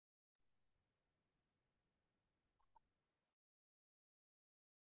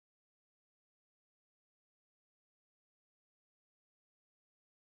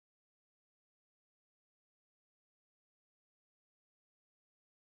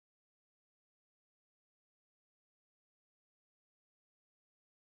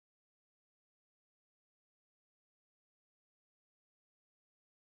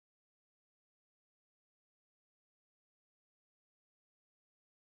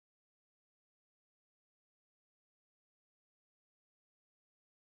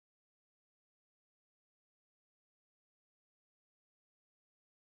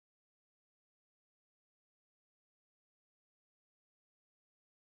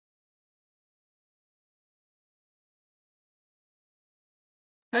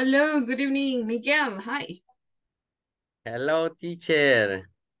Hello, good evening, Miguel. Hi. Hello, teacher.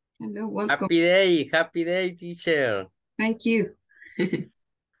 Hello, welcome. Happy day, teacher. Thank you.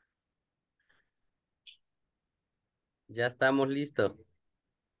 Ya estamos listos.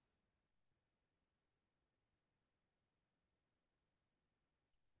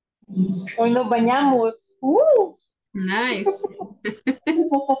 Hoy nos bañamos. Nice.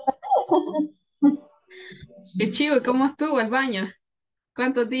 Qué chivo, ¿cómo estuvo el baño?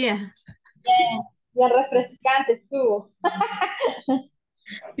 ¿Cuántos días? Bien, bien refrescante estuvo.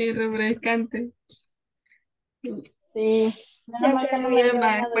 Qué refrescante. Sí, Ya menos mal que está no me bien, había va,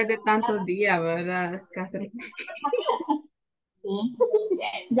 bañado después en de la tantos mañana. días, ¿verdad, Catherine? Sí.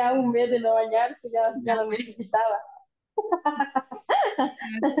 Ya un mes de no bañarse, ya lo necesitaba.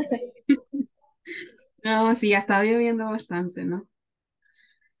 No, sí, ya está lloviendo bastante, ¿no?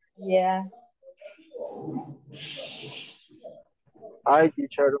 Yeah. Hi,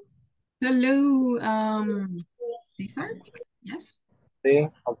 teacher. Hello, Cesar? Yes, Sí,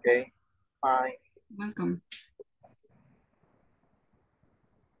 okay. Hi. welcome.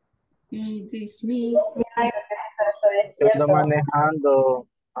 Dismiss. Ay, estoy Yo ando despierto. manejando,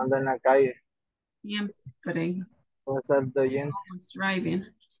 ando en la calle. Siempre. Voy a estar de oyente. Always driving.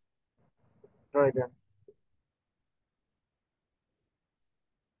 Right then.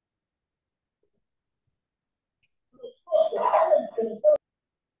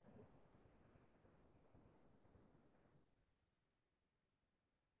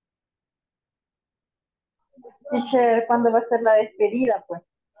 Teacher, ¿cuándo va a ser la despedida, pues?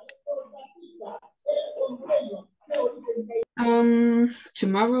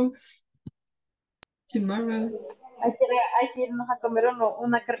 Tomorrow. Tomorrow. Hay que irnos a comer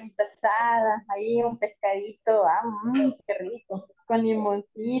una carnita asada, ahí un pescadito, qué rico, con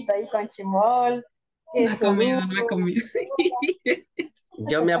limoncito, ahí con chimol, No he queso comido, no he duro. comido.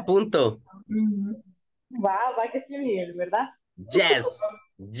 Yo me apunto. Ujú. Va que sí, Miguel, ¿verdad? Yes,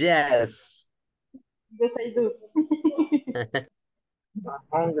 yes. Yes, I do. I'm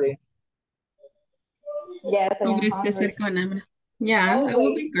hungry. Yes, I am Hombre, se hungry. acerca con hambre. Yeah, that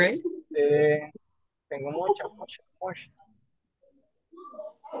would be Always. great. Tengo mucha.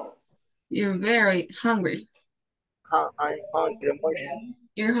 You're very hungry. I'm hungry much.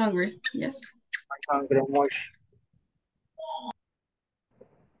 You're hungry. Yes. I'm hungry much.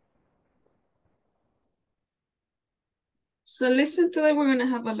 So listen, today we're gonna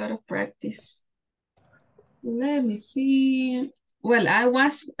have a lot of practice. Let me see. Well, I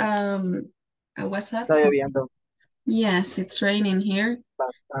was at Está home. lloviendo Yes, it's raining here.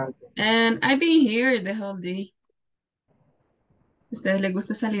 bastante. And I've been here the whole day. A ustedes les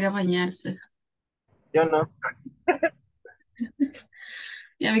gusta salir a bañarse. Yo no.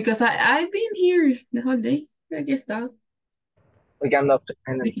 Yeah, because I've been here the whole day. Aquí está, Porque ando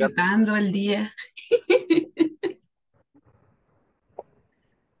en el carro. disfrutando el día.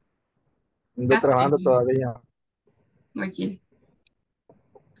 Ando trabajando Catherine, todavía. working.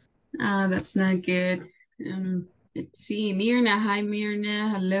 Ah, that's not good. Let's see. Mirna, hi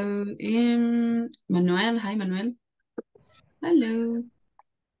Mirna. Hello. Manuel, hi Manuel. Hello.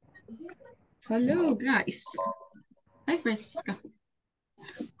 Hello, guys. Hi Francisca.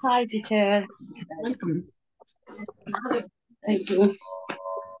 Hi, teacher. Welcome. Thank you.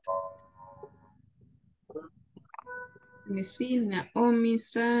 Let me see. Naomi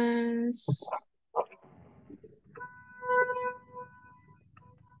says.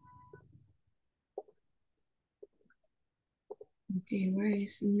 Okay, where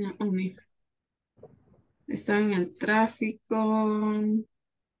is Naomi? Está en el tráfico.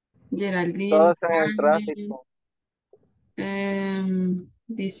 Geraldine, Todos están en el Carmen. tráfico.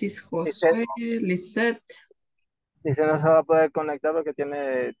 This is Dice, Josué, Lisette. dice no se va a poder conectar porque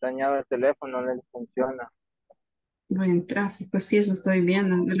tiene dañado el teléfono, no le funciona. Voy en tráfico, sí, eso estoy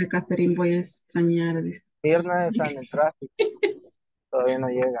viendo. La Catherine voy a extrañar, dice. Viernes está en el tráfico. Todavía no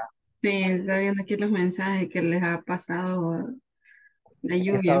llega. Sí, está viendo aquí los mensajes que les ha pasado la Ha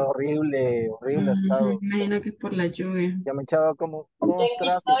lluvia. estado horrible, horrible ha estado. Imagino que es por la lluvia. Ya me he echado como Y dos aquí estoy,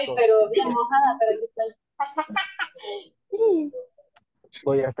 tráficos. pero bien mojada, pero aquí estoy. Sí.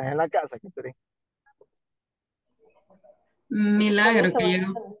 Voy a estar en la casa, ¿qué te digo? Por Milagro eso, que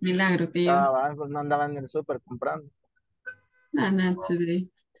llegó. bueno, Milagro que llegó. Estaba abajo, no andaba en el súper comprando. Ah, not today.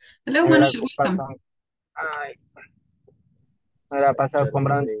 Hello, Me hubiera Manuel, welcome. pasado, ay, me hubiera pasado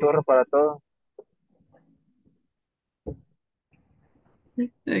comprando churros para todo.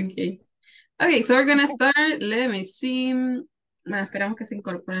 Okay. Okay, so we're gonna start. Let me see. Bueno, esperamos que se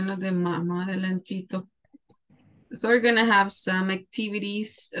incorporen los demás más adelantito. So we're gonna have some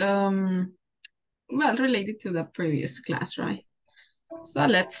activities, well, related to the previous class, right? So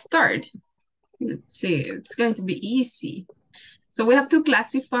let's start. Let's see, it's going to be easy. So we have to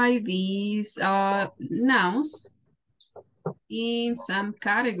classify these nouns in some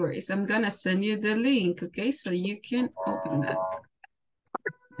categories. I'm gonna send you the link, okay? So you can open that.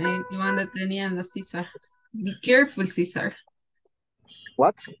 Ahí lo anda teniendo, César. Be careful, César.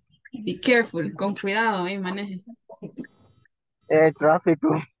 What? Be careful, con cuidado, maneje.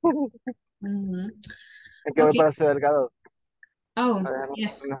 Tráfico. Mhm. Es que voy Okay. para Ciudad Delgado. Oh, A dejar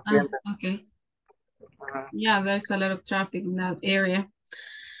yes. unos clientes. Okay. Ajá. Yeah, there's a lot of traffic in that area.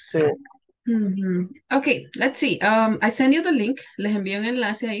 Sí. Okay, let's see. I send you the link. Les envío un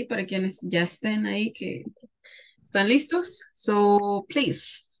enlace ahí para quienes ya estén ahí que están listos. So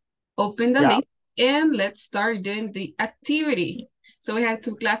please open the Yeah. link and let's start doing the activity. So we have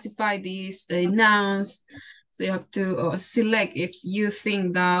to classify these nouns. So you have to select if you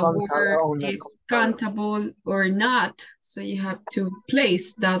think the word is countable or not. So you have to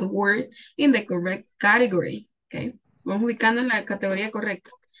place that word in the correct category. Okay. Vamos ubicando en la categoría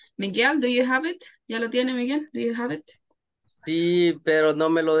correcta. Miguel, do you have it? ¿Ya lo tiene, Miguel? Do you have it? Sí, pero no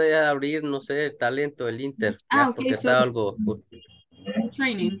me lo deja abrir, no sé, el talento, el Inter. Ya, Okay, porque so está algo. it's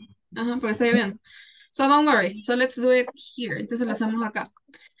training. Ajá, porque está bien. So don't worry. So let's do it here. Entonces lo hacemos acá.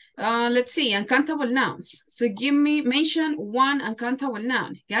 Let's see, uncountable nouns. So mention one uncountable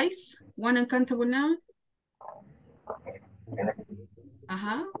noun. Guys, one uncountable noun.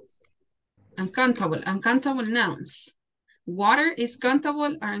 Uncountable nouns. Water is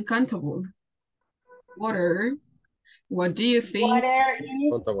countable or uncountable? Water. What do you think? Water is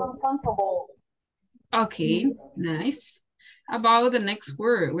uncountable. Okay, nice. About the next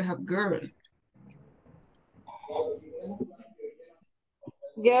word, we have girl.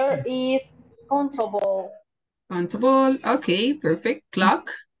 Girl is countable. Countable, okay, perfect. Clock.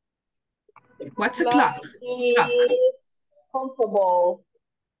 What's a clock? Clock. Is countable.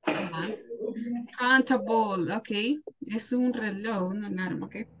 Countable, okay. Es un reloj, una alarma,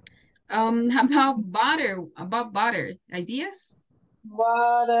 okay. About butter, ideas?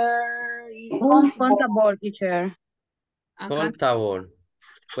 Water is Uncountable, teacher. Contable.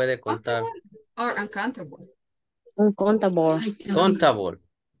 Puede contar. Or uncountable? Uncountable. Contable.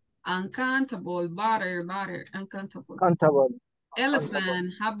 Uncountable, butter, uncountable. Countable.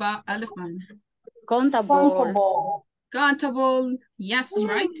 Elephant, how about elephant? Countable. Countable, yes,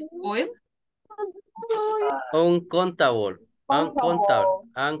 right. Oil? Uncontable. Uncountable.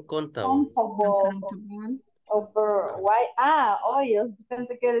 Uncountable. Uncountable. Why? Oil. Yo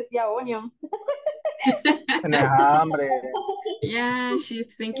pensé que decía onion. Tienes hambre. Yeah,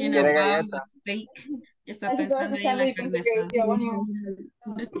 she's thinking Quiere about galleta. steak. Está Así estaba pensando ahí en escuchando la y carne pensé que decía onion.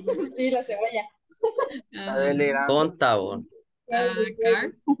 Sí, la cebolla. Está delirando. Contable.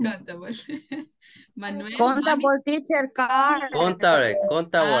 Countable. Manuel, Countable, teacher, car. Contable.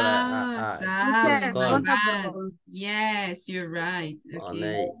 Contable. Teacher, Con. countable. Yes, you're right. Okay,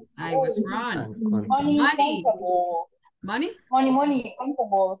 Money. I was wrong. Uncontable. Money. Countable. Money? Money,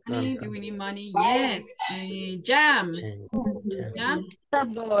 countable. Money, do we need money? Yes. Jam. Jam?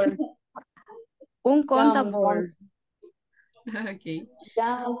 Countable. Uncountable. Okay.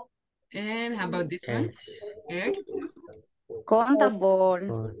 Jam. And how about this one? Egg? Countable.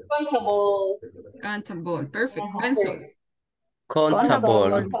 Countable. Countable. Perfect. Pencil.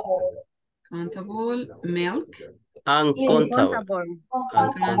 Contable. Countable. Milk. Uncountable.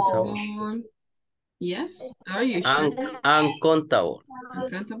 Uncountable. Yes. Are you sure? Uncountable.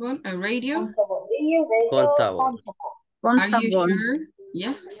 Uncountable. A radio? Contable. Are you Countable. sure?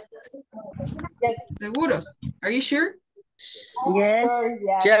 Yes. Yes. Seguros. Are you sure? Yes.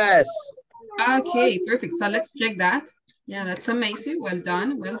 Yes. Okay, perfect. So let's check that. Yeah, that's amazing. Well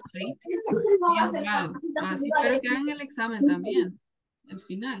done. Well played. Bien jugado. Así espero que hagan el examen también. Al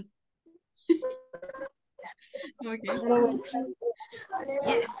final. Okay.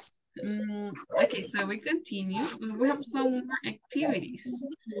 Yes. Okay, so we continue. We have some more activities.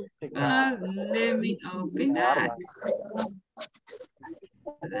 Let me open that.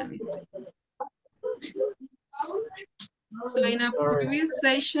 Let me see. So in a previous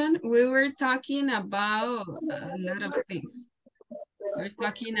session, we were talking about a lot of things. We're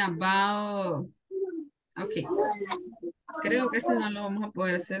talking about, okay, creo que ese no lo vamos a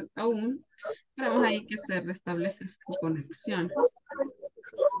poder hacer aún. Vamos a ir que se restablezca su conexión.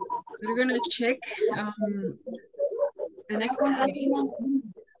 So we're gonna check an activity. Vamos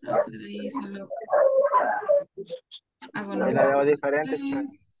a ver ahí solo. Hago Y la veo diferente.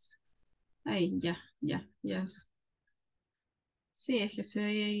 Ahí, ya. Sí, es que se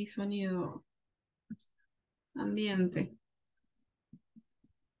oye ahí sonido ambiente.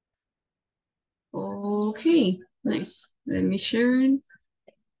 Okay, nice. Let me share.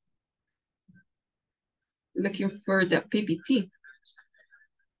 looking for the PPT.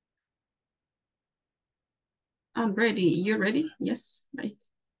 I'm ready. You ready? Yes, right.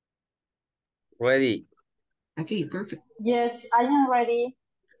 Ready. Okay, perfect. Yes, I am ready.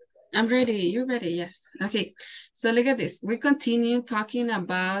 I'm ready. You're ready. Yes. Okay. So look at this. We continue talking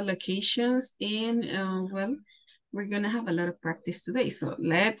about locations and well, we're gonna have a lot of practice today. So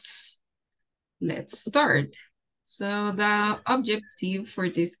let's start. So the objective for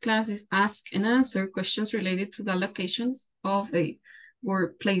this class is ask and answer questions related to the locations of a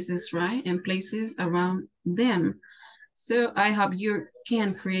word places, right? And places around them. So I hope you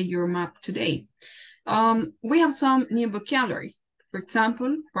can create your map today. We have some new vocabulary. For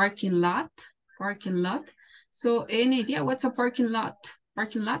example, parking lot. So any idea what's a parking lot?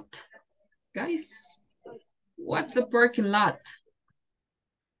 Parking lot, guys? What's a parking lot?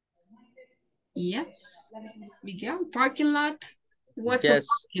 Yes, Miguel, parking lot. What's a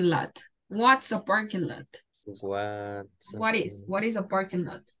parking lot? What's a parking lot? What is a parking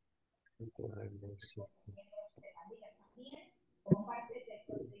lot?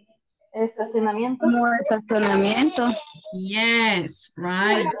 Estacionamiento. Como estacionamiento. Yes,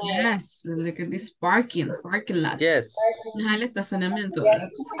 right. Yes. Look at this parking lot. Yes. Ajá, el estacionamiento.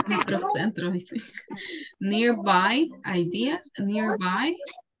 Metro centro. Nearby, ideas, nearby.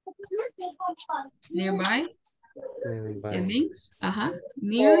 Nearby. It means,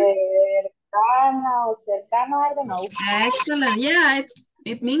 near. Cercana o cercano, I don't know. Excellent. Yeah,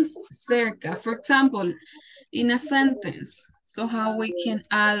 it means cerca. For example, in a sentence. So how we can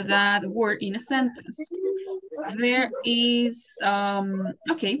add that word in a sentence? There is,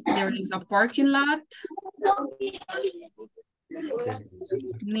 there is a parking lot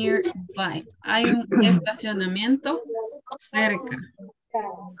nearby. Hay un estacionamiento cerca.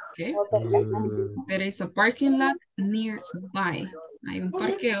 Okay. There is a parking lot nearby. Hay un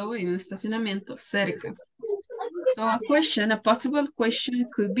parqueo y un estacionamiento cerca. So a possible question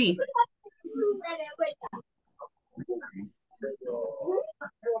could be,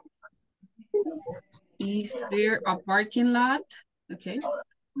 is there a parking lot? Okay.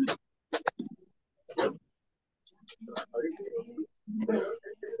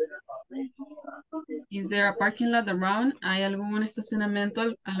 Is there a parking lot around? ¿Hay algún estacionamiento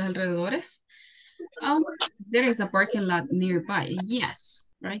a los alrededores? There is a parking lot nearby. Yes,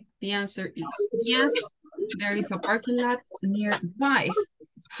 right? The answer is yes. There is a parking lot nearby.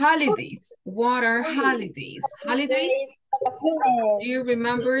 Holidays. What are holidays? Holidays? Do you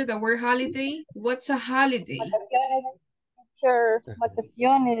remember the word holiday? What's a holiday?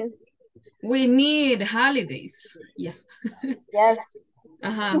 Vacaciones. We need holidays. Yes. Yes.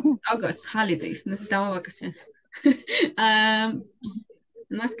 August, holidays. Necesitamos vacaciones.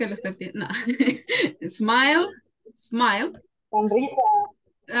 No es que lo esté pidiendo. No. Smile.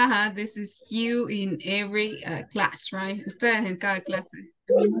 Sonrisa. This is you in every class, right? Ustedes en cada clase.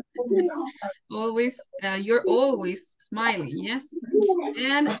 Always, you're always smiling, yes?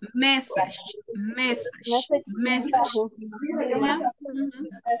 And message.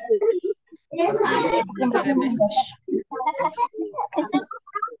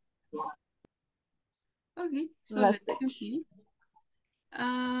 Okay, so let's continue.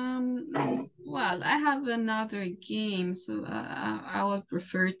 Well, I have another game, so I will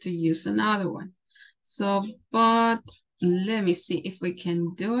prefer to use another one. So, but let me see if we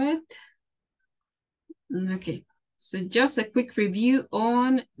can do it. Okay, so just a quick review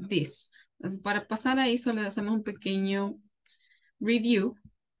on this. Entonces, para pasar ahí, solo hacemos un pequeño review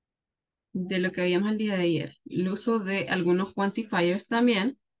de lo que habíamos el día de ayer. El uso de algunos quantifiers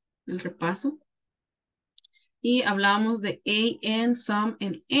también, el repaso. Y hablábamos de a, and, some,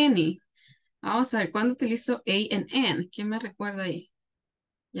 and any. Vamos a ver, ¿cuándo utilizo a and an? ¿Quién me recuerda ahí?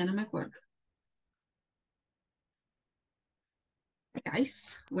 Ya no me acuerdo.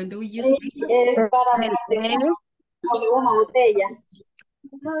 Guys, when do we use a? Para una botella.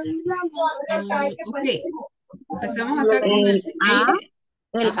 Ok, empezamos acá con el a.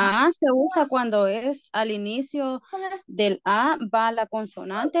 El A se usa cuando es al inicio del A va la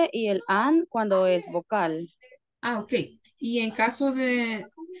consonante y el AN cuando es vocal. Ok. Y en caso de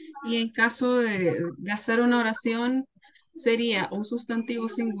hacer una oración, ¿sería un sustantivo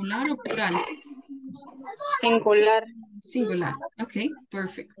singular o plural? Singular. Singular. Ok,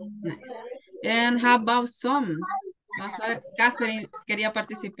 perfect. Nice. And how about some? Vamos a ver, Catherine quería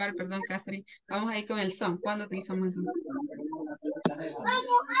participar, perdón, Catherine. Vamos ahí con el some. ¿Cuándo utilizamos el some?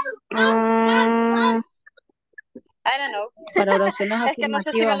 I don't know. Para oraciones Es que no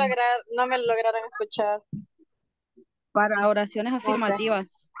sé si no me lograron escuchar. Para oraciones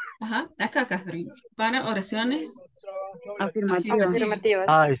afirmativas. Ajá, acá, Catherine. Para oraciones Afirmativas.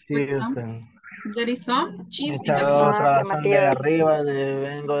 Ay, sí, For example, There is some cheese in the Estaba trabajando de Afirmativos. arriba,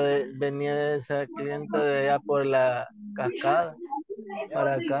 venía de esa cliente de allá por la cascada,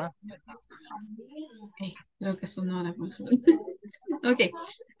 para acá. Okay, creo que eso no era cosa. Okay,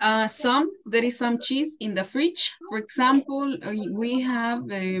 there is some cheese in the fridge. For example, we have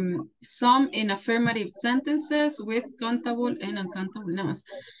some in affirmative sentences with countable and uncountable nouns.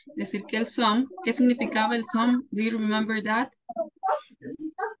 Es decir, que el some, ¿qué significaba el some? Do you remember that?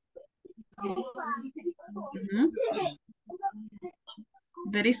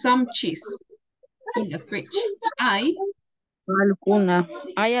 There is some cheese in the fridge. Hay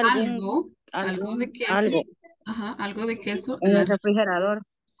algo de queso. Ajá, algo de queso en el refrigerador.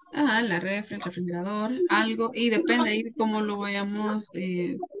 Ajá, en la refri, el refrigerador, algo, y depende ahí de cómo lo vayamos,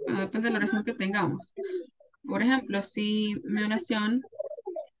 bueno, depende de la oración que tengamos. Por ejemplo, si mi oración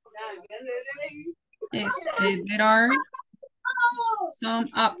es, there are some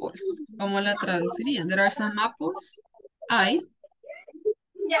apples, ¿cómo la traduciría? There are some apples, hay.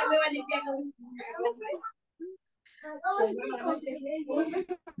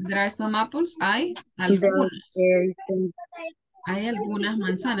 There are some apples, hay algunas. Hay algunas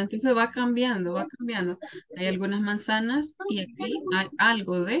manzanas, entonces va cambiando, va cambiando. Hay algunas manzanas y aquí hay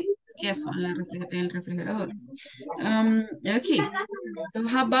algo de queso en el refrigerador. Okay, so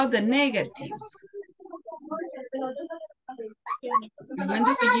how about the negatives? When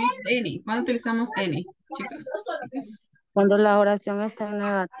do we use any? ¿Cuándo utilizamos any, chicos? Cuando la oración está en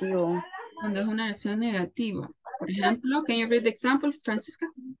negativo. Cuando es una oración negativa. Por ejemplo, can you read the example, Francisca?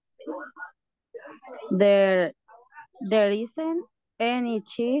 There isn't any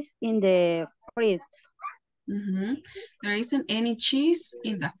cheese in the fridge. There isn't any cheese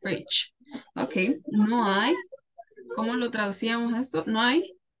in the fridge. Ok, no hay. ¿Cómo lo traducíamos esto? No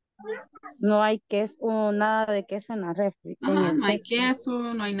hay. No hay queso, nada de queso en la refri. No hay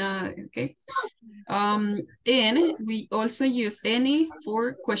queso, no hay nada de, ok. And we also use any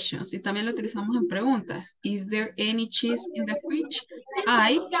for questions. Y también lo utilizamos en preguntas. Is there any cheese in the fridge?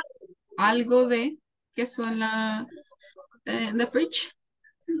 ¿Hay algo de queso en la the fridge?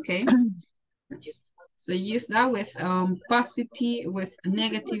 Okay. Nice. So use that with positive, with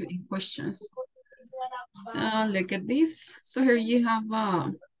negative in questions. Look at this. So here you have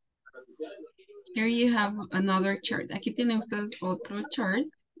another chart. Aquí tienen ustedes otro chart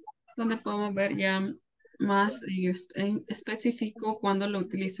donde podemos ver ya más específico cuando lo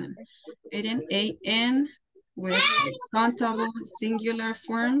utilizan. Miren, AN with countable singular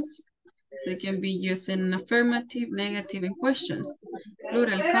forms. So it can be used in affirmative, negative, and questions.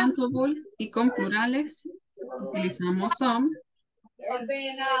 Plural countable y con plurales utilizamos some.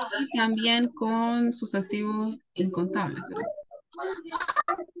 Y también con sustantivos incontables, ¿verdad?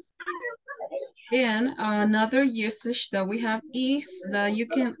 And another usage that we have is that you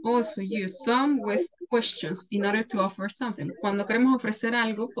can also use some with questions in order to offer something. Cuando queremos ofrecer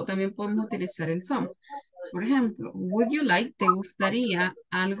algo, también podemos utilizar el some. Por ejemplo, would you like, te gustaría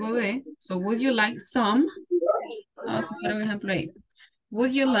algo de, so would you like some, vamos a hacer un ejemplo ahí.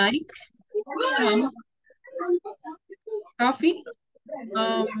 Would you like some coffee?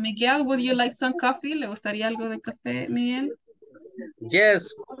 Miguel, would you like some coffee? ¿Le gustaría algo de café, Miguel?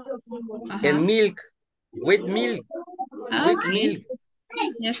 Yes. And milk. With milk. With Okay. milk.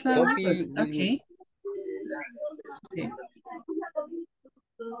 Yes, Coffee. okay. Okay.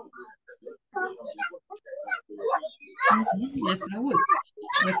 Yes, I would.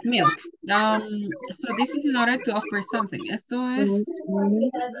 With milk. So this is in order to offer something. Esto es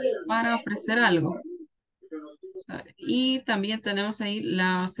para ofrecer algo. Y también tenemos ahí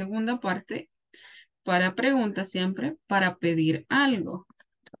la segunda parte para preguntas siempre, para pedir algo.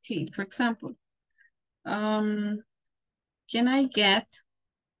 Okay, for example, can I get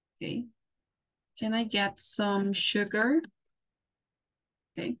some sugar?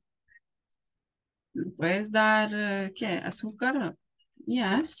 Okay. ¿Me puedes dar, qué, azúcar?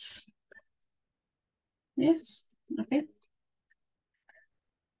 Yes. Yes, okay.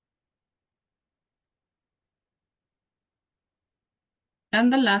 And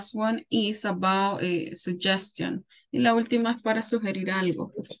the last one is about a suggestion. Y la última es para sugerir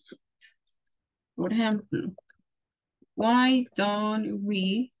algo. Por ejemplo, why don't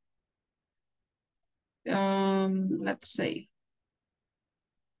we, let's say,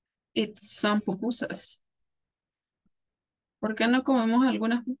 eat some pupusas? ¿Por qué no comemos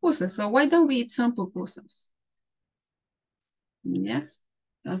algunas pupusas? So why don't we eat some pupusas? Yes.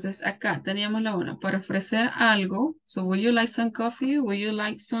 Entonces acá teníamos la una para ofrecer algo. So would you like some coffee? Would you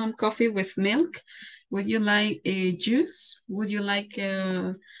like some coffee with milk? Would you like a juice? Would you like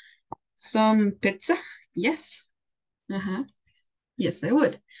some pizza? Yes. Yes, I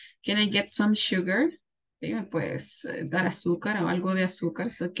would. Can I get some sugar? Okay, ¿me puedes dar azúcar o algo de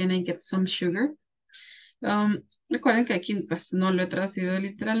azúcar? So, can I get some sugar? Recuerden que aquí pues, no lo he traducido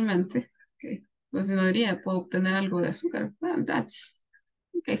literalmente. Okay. Pues no diría, puedo obtener algo de azúcar. Well, that's...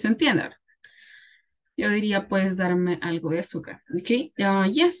 Ok, se entiende. Yo diría, puedes darme algo de azúcar. Ok,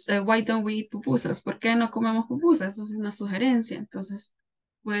 yes, why don't we eat pupusas? ¿Por qué no comemos pupusas? Eso es una sugerencia. Entonces,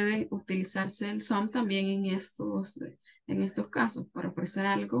 puede utilizarse el some también en estos casos para ofrecer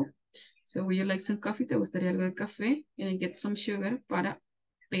algo. So, would you like some coffee? ¿Te gustaría algo de café? Can I get some sugar? Para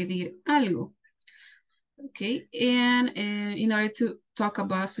pedir algo. Okay, and in order to talk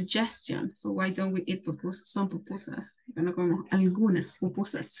about suggestion, so why don't we eat some pupusas? Bueno, como algunas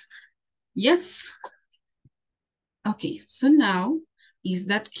pupusas. Yes. Okay, so now, is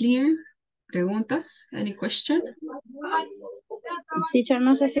that clear? ¿Preguntas? Any question? Teacher,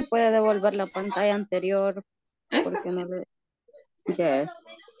 no sé si puede devolver la pantalla anterior ¿Esta? porque no le... Yes.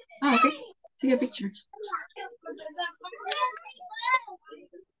 Ah, okay. Take a picture.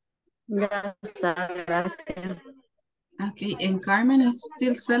 Ya está, gracias. Okay, and Carmen is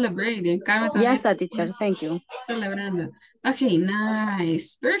still celebrating. Carmen Ya también está, teacher. Thank you. celebrando. Okay,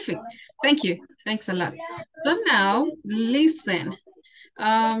 nice. Perfect. Thank you. Thanks a lot. So now, listen.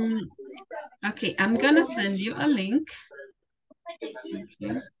 Okay, I'm gonna send you a link.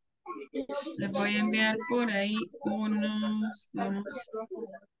 Okay. Les voy a enviar por ahí unos, vamos.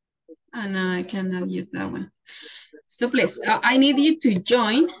 Ah, no, I cannot use that one. So please, I need you to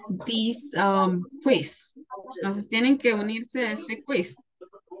join this quiz. Entonces tienen que unirse a este quiz.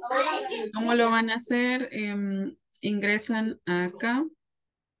 ¿Cómo lo van a hacer? Ingresan acá.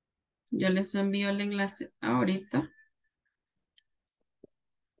 Yo les envío el enlace ahorita.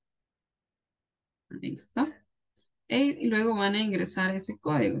 Ahí está. Y luego van a ingresar ese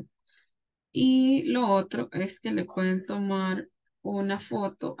código. Y lo otro es que le pueden tomar una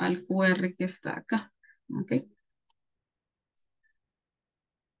foto al QR que está acá. ¿Ok?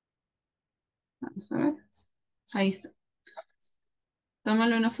 Vamos a ver. Ahí está.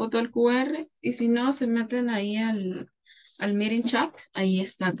 Tómale una foto al QR y si no, se meten ahí al meeting chat. Ahí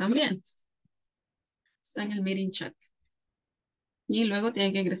está también. Está en el meeting chat. Y luego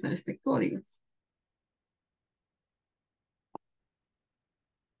tienen que ingresar este código.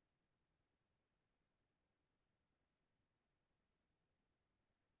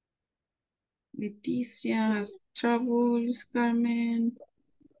 Leticia, Troubles, Carmen.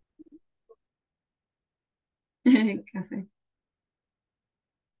 Café.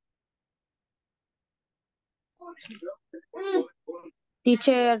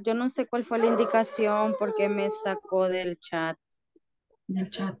 Teacher, yo no sé cuál fue la indicación porque me sacó del chat, Del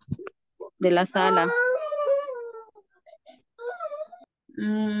chat. de la sala.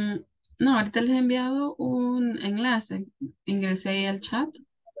 No, ahorita les he enviado un enlace. Ingresé ahí al chat.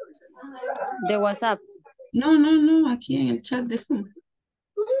 De WhatsApp. No, aquí en el chat de Zoom.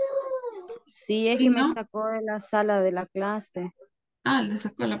 Sí, es Si que me no, sacó de la sala de la clase. le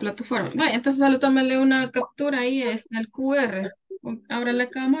sacó la plataforma. Vaya, entonces solo tómale una captura ahí, es el QR. Abra la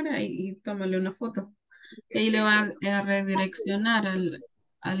cámara y tómale una foto. Y ahí le va a redireccionar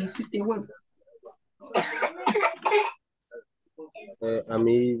al sitio web. A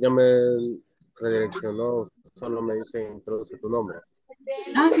mí ya me redireccionó, solo me dice introduce tu nombre.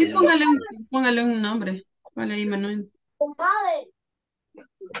 Ah, sí, póngale un nombre. Vale, ahí, Manuel.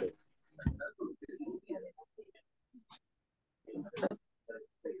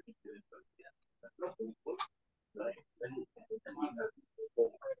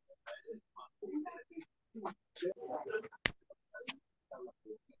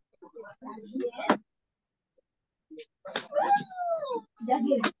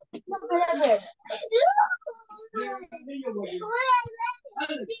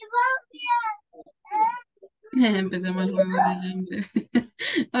 Empecemos el juego del hambre.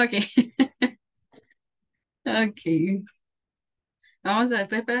 Ok. Ok. Vamos a ver,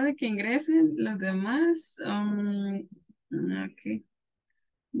 estoy esperando que ingresen los demás. Ok.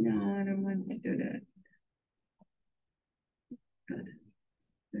 No, I don't want to do that.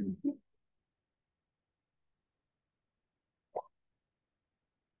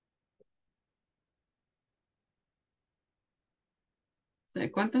 O sea,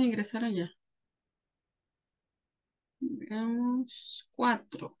 ¿cuántos ingresaron ya? Veamos,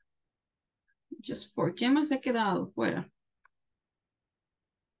 4. Just 4. ¿Quién más se ha quedado fuera?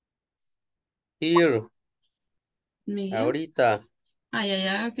 Here, Miguel. ahorita.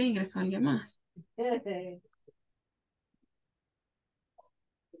 Ya, ok, ingresó alguien más.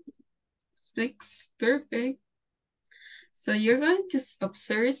 6, perfect. So you're going to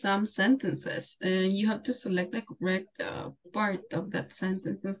observe some sentences and you have to select the correct part of that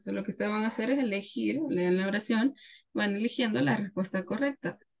sentence. Entonces lo que ustedes van a hacer es elegir, leer la oración, van eligiendo la respuesta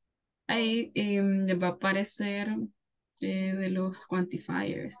correcta. Ahí les va a aparecer de los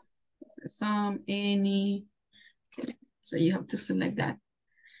quantifiers. Some, any. Okay. So you have to select that.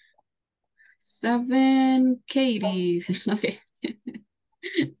 7 Katie's. Okay.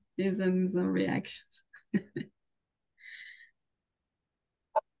 These are some reactions.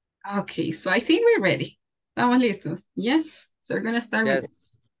 Okay, so I think we're ready. ¿Estamos listos? Yes. So we're gonna start with.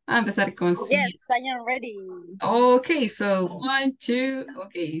 A empezar con C. Yes, I am ready. Okay, so 1, 2.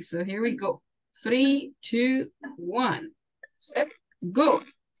 Okay, so here we go. 3, 2, 1. Set, go.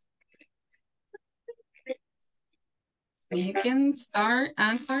 So you can start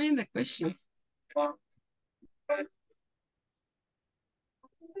answering the questions.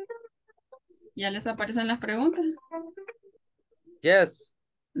 ¿Ya les aparecen las preguntas? Yes.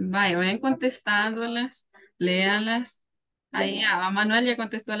 Vaya, vayan contestándolas, léanlas. Ahí ya, Manuel ya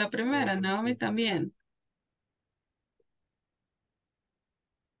contestó la primera, Naomi también.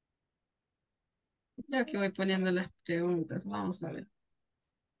 Yo aquí voy poniendo las preguntas, vamos a ver.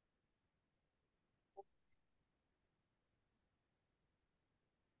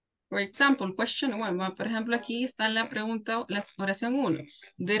 For example, question 1. Por ejemplo, aquí está la pregunta, la oración 1.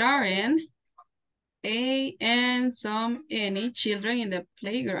 There aren't a and some any children in the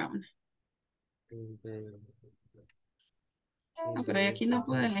playground. Ah, pero aquí no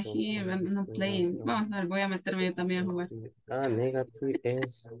puedo elegir, no playing. Vamos a ver, voy a meterme yo también a jugar. Negative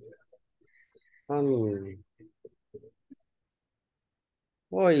es.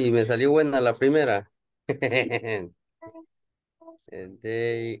 Uy, me salió buena la primera.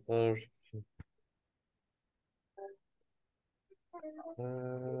 They are.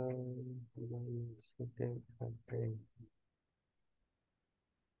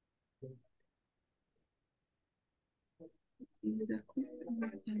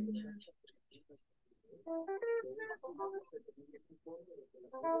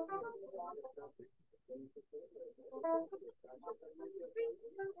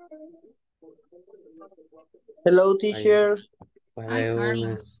 Hello, teacher. Hi,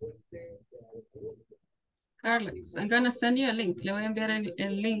 Carlos. Carlos, I'm gonna send you a link. Le voy a enviar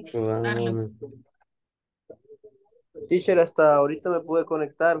el link, Carlos. Teacher, hasta ahorita me pude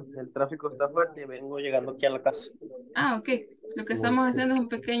conectar. El tráfico está fuerte y vengo llegando aquí a la casa. Ah, ok. Lo que estamos haciendo es un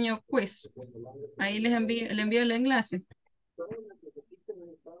pequeño quiz. Ahí le envío el enlace.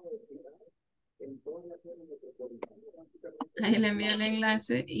 Ahí le envío el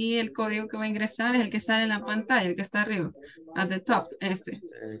enlace y el código que va a ingresar es el que sale en la pantalla, el que está arriba, at the top, este,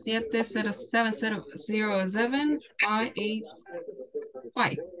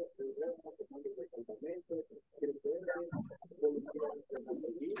 707007585.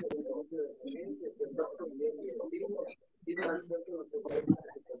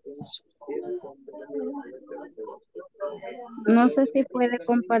 No sé si puede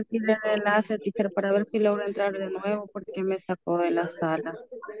compartir el enlace, teacher, para ver si logro entrar de nuevo porque me sacó de la sala.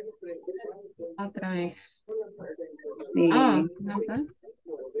 Otra vez. Sí. Ah, no sé.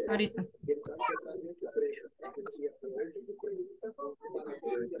 Ahorita.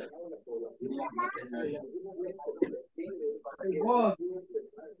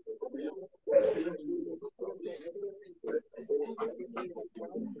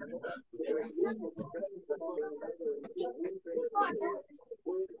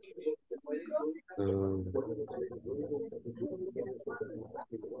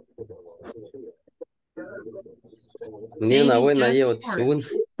 Ni una Amy buena just llevo, scored.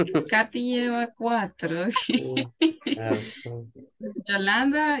 Katy lleva 4.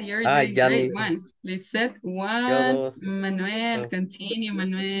 Yolanda, you're doing great. 1. Lisette, 1. Manuel, continue,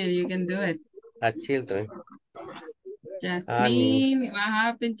 Manuel. You can do it. A children. Jasmine, what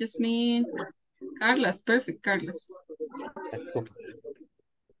happened, Jasmine? Carlos, perfect, Carlos.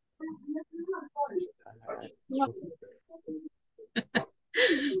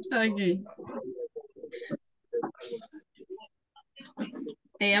 Okay.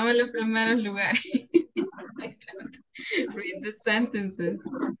 Llama los primeros lugares. Read the sentences.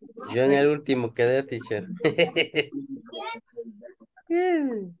 Yo en el último quedé, teacher.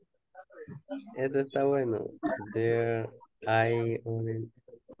 Esto está bueno. There I on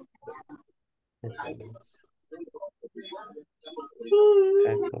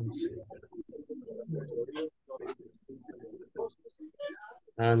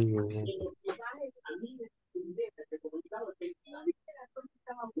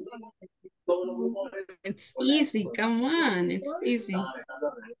It's easy, come on, it's easy.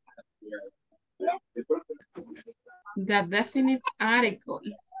 The definite article.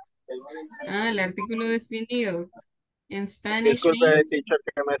 Ah, el artículo definido. En Spanish Disculpe, means... teacher,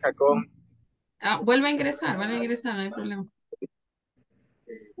 que me sacó. Ah, vuelve a ingresar, no hay problema.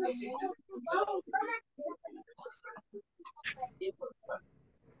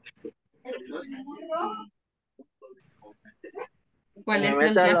 ¿Cuál Me es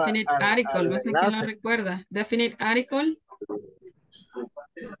el mete definite article? al No sé quién lo enlace. recuerda. Definite article.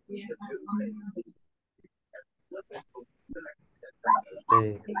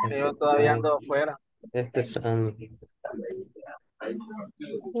 Yo todavía ando afuera. Este es oh,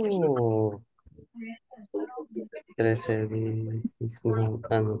 13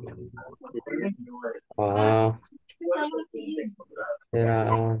 ah,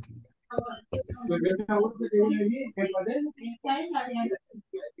 era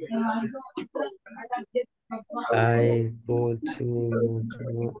hay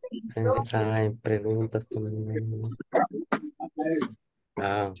hay preguntas también.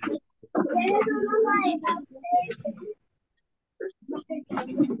 Ah,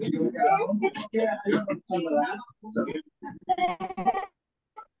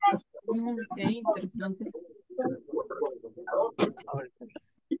 Ok, interesante.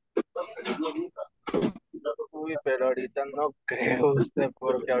 Uy, pero ahorita no creo usted,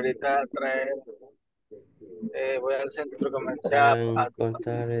 porque ahorita trae, voy al centro comercial a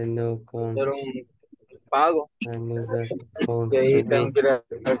encontrar el no hacer un pago. Y ahí tengo consumir, que ir a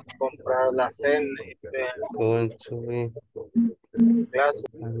comprar la cena y consumir, clase.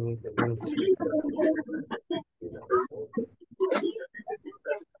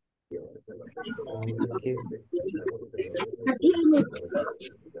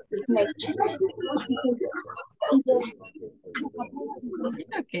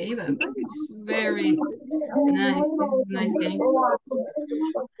 Okay, that's very nice. This is a nice game.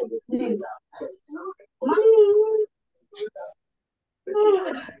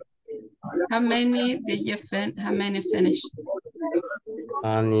 How many did you how many finished?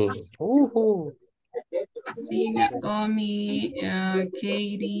 Honey. Sina, Omi,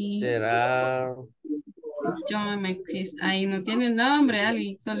 Katie, Gerard. John, McChris. Ahí no tiene nombre,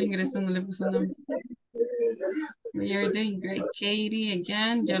 alguien solo ingresó, no le puso nombre. You're doing great. Katie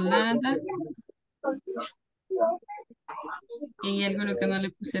again, Yolanda. Y alguno que no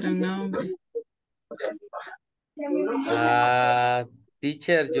le pusieron nombre. Ah,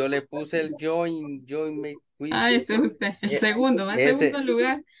 teacher, yo le puse el join me quiz. Ah, ese es usted. El segundo, va en Ese. segundo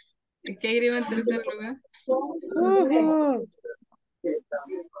lugar. Katie va en tercer lugar.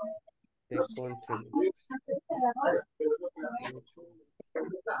 The country.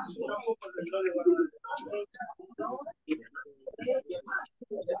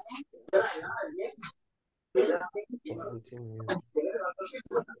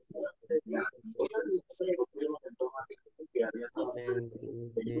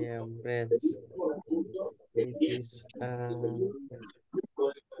 And bread. It is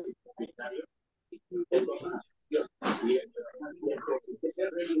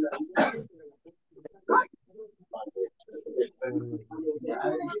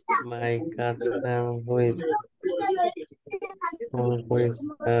my cats can read.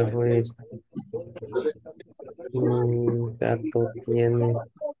 Read. Mi gato tiene.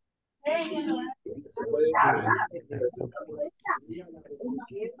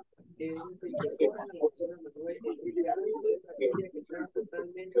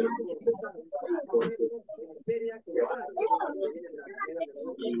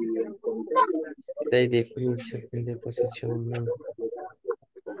 De definición de posición.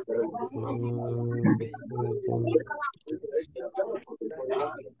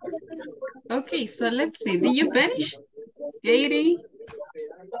 Okay, so let's see. Did you finish? Katie,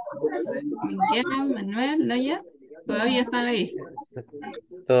 Miguel, Manuel, ¿no ya? Todavía están ahí.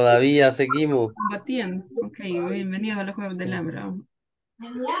 Todavía seguimos. Combatiendo. Ok, bienvenidos a los Juegos del Hambre.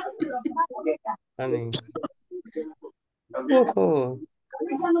 Honey. Ojo.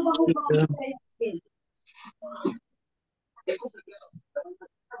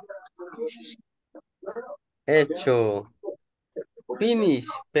 Hecho. Finish.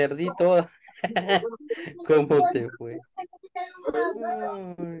 Perdí todo. ¿Cómo te fue?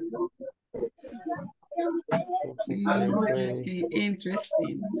 Okay,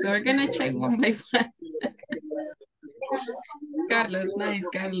 interesting. So we're gonna check one by one. Carlos, nice,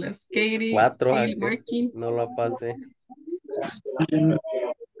 Carlos. Katie, 4 still working. no lo pasé.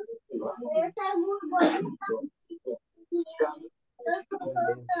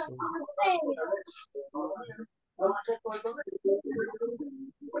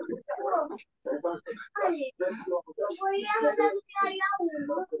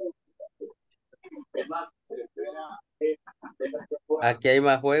 Aquí hay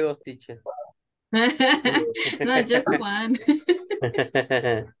más juegos, teacher. No, just one.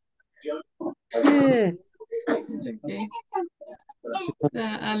 Okay.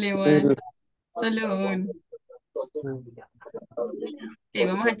 Al igual. Solo uno. Ok,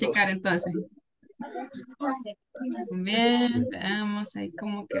 vamos a checar entonces. Bien, veamos ahí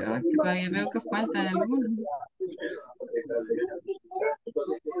cómo quedó, que todavía veo que faltan algunos.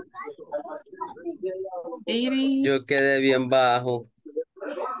 Eighty, Yo quedé bien bajo.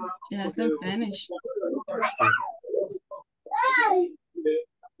 she hasn't finished.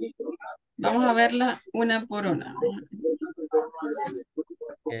 Vamos a verla una por una.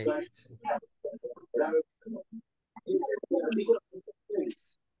 Okay.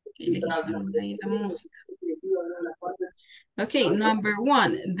 Le quitamos ahí la música. Ok, number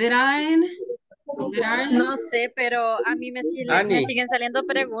one. Did I? No sé, pero a mí me Ani, siguen saliendo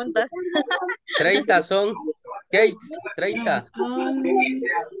preguntas. 30 son. Kate, 30. Son...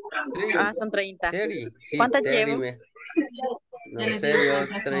 Ah, son 30. 30. Sí, ¿Cuántas 30 llevo? me. Ya No les sé, digo yo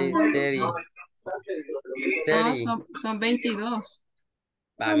cuántas son. 30. Ah, 30. son 22.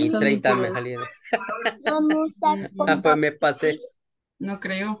 A mí Son 30 me 22. salieron. Ah, pues me pasé. No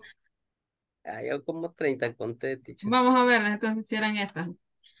creo. Ah, yo como 30 conté, teacher. Vamos a ver entonces si eran estas.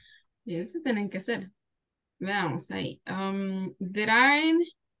 Y eso tienen que ser. Veamos ahí. There aren't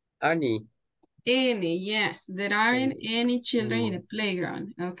Ani. any, yes. There aren't any children in the Mm,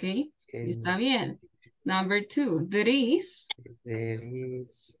 playground. Okay. Está eh, bien. Number two. There is. there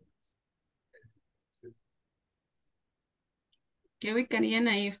is. ¿Qué ubicarían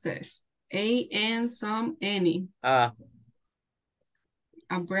ahí ustedes? A, and, some, any. Ah,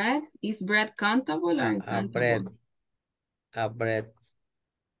 A bread? Is bread countable or a bread. uncountable? A bread.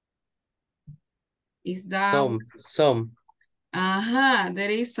 Is that... Some. Ajá,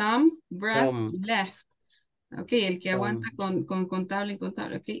 there is some bread Some. left. Ok, el que aguanta Some. con contable y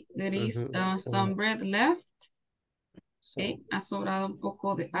contable. Ok, there is Some. some bread left. Some. Ok, ha sobrado un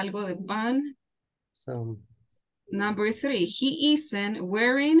poco de algo de pan. Some. Number three, he isn't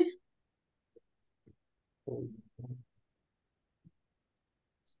wearing.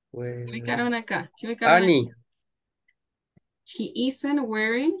 Where ¿Qué ubicaron acá? ¿Qué ubicaron acá? Annie. He isn't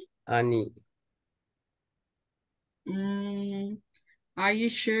wearing. Annie. Are you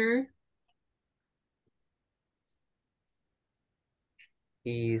sure?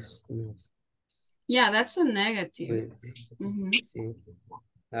 Is Yeah, that's a negative. with sí.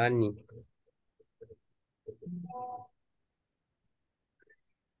 Annie.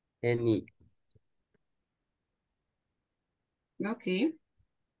 Any. Okay.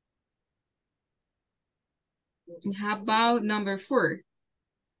 How about number four?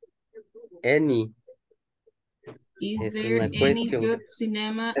 Any. Is Es there una any question. good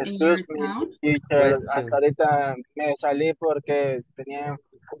cinema in Excuse your me, town? teacher. Question. Hasta ahorita me salí porque tenía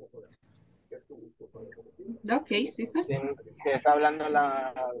Okay, César. que está hablando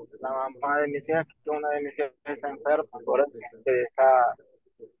la mamá de mis hijas, que una de mis hijas está enferma, por eso que está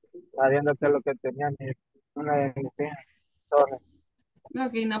viendo qué es lo que tenía una de mis hijas. Sorry.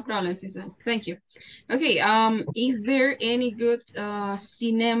 Okay, no problem, César. Thank you. Okay, is there any good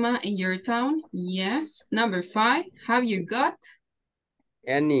cinema in your town? Yes. Number five, have you got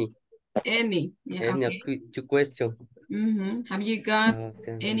Any. any? Yeah, Any okay. question. Have you got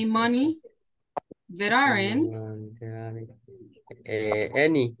any money? There aren't.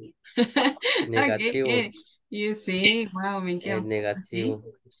 Any. Okay, Negativo. you see, wow, me encanta. Negativo.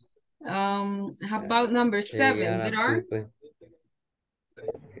 How about number seven? There are.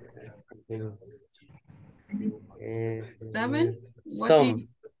 Seven? Some.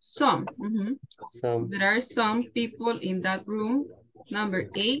 Some. Some. There are some people in that room. Number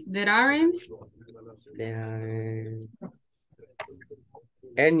eight, there aren't. There are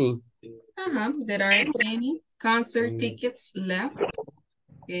any. There aren't any concert Any. tickets left.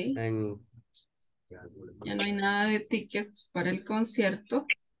 Okay. Any. Ya no hay nada de tickets para el concierto.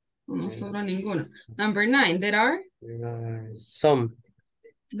 No sobra ninguno. Number nine, there are. Some.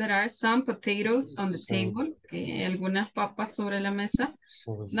 There are some potatoes on the table. Okay. Hay algunas papas sobre la mesa.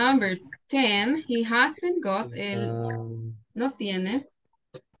 Some. Number 10, he hasn't got no tiene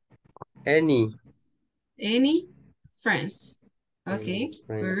Any. any friends. Okay,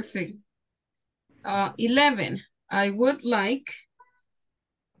 perfect. 11, I would like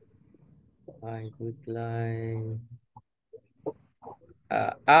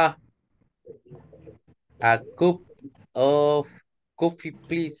a cup of coffee,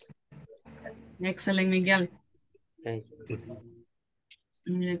 please. excellent, Miguel. Okay.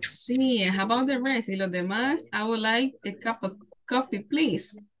 Let's see, how about the rest? Y los demás, I would like a cup of coffee,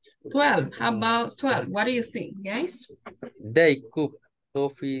 please? 12. How about 12? What do you think, guys? They cook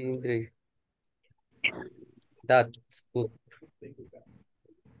coffee drink. That's good.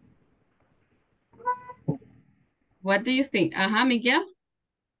 What do you think? Miguel?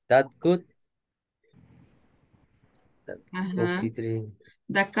 That good. That Uh-huh. coffee drink.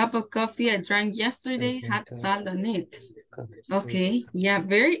 The cup of coffee I drank yesterday had salt on it. Okay, yeah,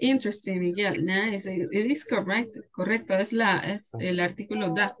 very interesting, Miguel. Nice. It is correct. Correcto, es el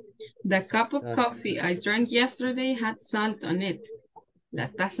artículo da. The cup of coffee I drank yesterday had salt on it. La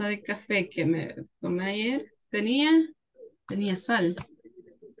taza de café que me tomé ayer tenía sal.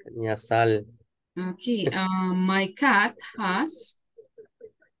 Tenía sal. Okay, my cat has.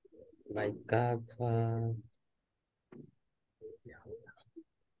 My cat.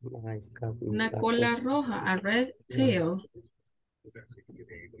 Una cola roja, a red tail.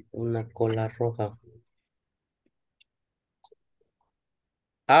 Una cola roja.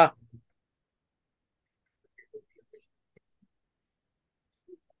 Ah.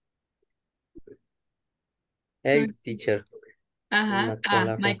 Hey, teacher.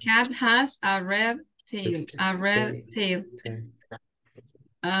 My cat has a red tail. A red tail.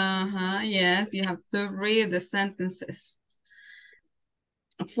 Yes, you have to read the sentences.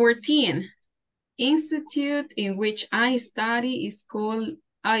 14. Institute in which I study is called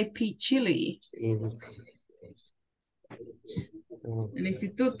IP Chile. El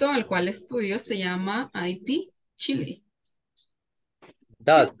instituto al cual estudio se llama IP Chile.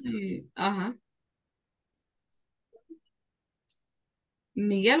 That.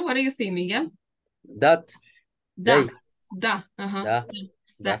 Miguel, what do you think, Miguel? That. The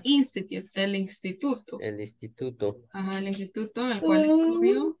The institute, el instituto. El instituto. El instituto en el cual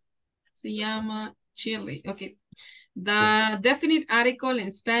estudio se llama Chile. Okay. The definite article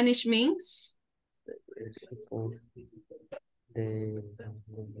in Spanish means?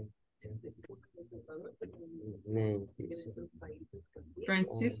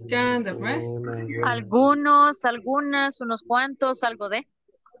 Francisca, the rest. Algunos, algunas, unos cuantos, algo de.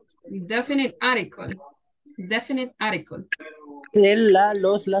 Definite article. Definite article. El, la,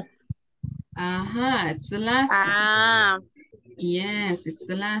 los, las. It's the last one. Yes, it's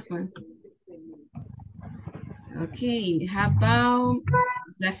the last one. Okay, how about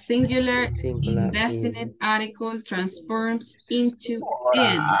the singular indefinite article transforms into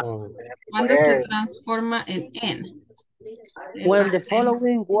N? ¿Cuándo se transforma en N? When the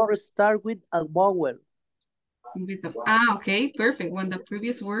following words start with a vowel. Okay, perfect. When the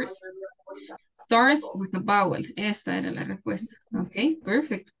previous words starts with a vowel. Esta era la respuesta. Okay,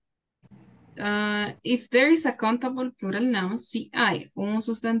 perfect. If there is a countable plural noun, si hay un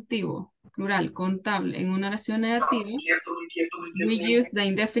sustantivo plural contable en una oración negativa, we use the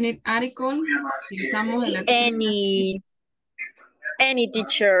indefinite article. Utilizamos el Any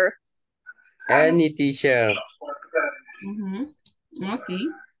teacher. Any teacher. Okay.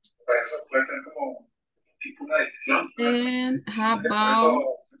 And how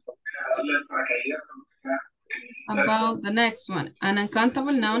about the next one? An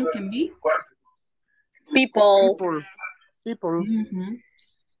uncountable noun can be? People.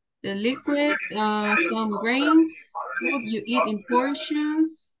 The liquid, some grains, food you eat in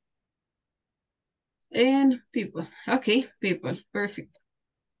portions, and people. Okay, people, perfect.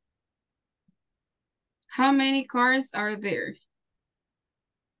 How many cars are there?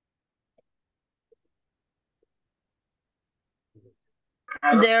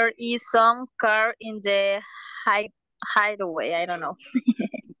 There is some car in the highway. I don't know.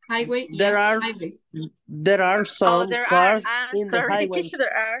 Highway. There yeah, are highway. There are some cars in the sorry. highway.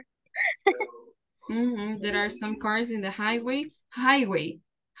 There are. There are some cars in the highway. Highway.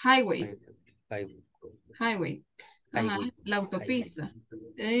 La autopista.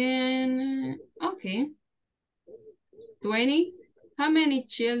 And okay. 20. How many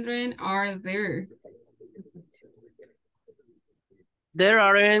children are there? There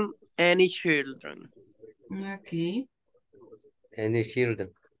aren't any children. Okay. Any children?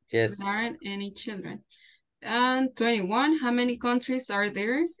 Yes. There aren't any children. And 21. How many countries are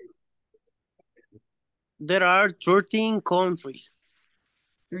there? There are 13 countries.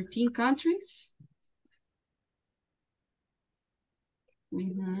 13 countries?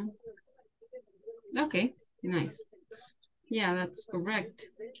 Okay, nice. Yeah, that's correct.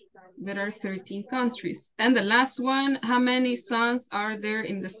 There are 13 countries. And the last one, how many suns are there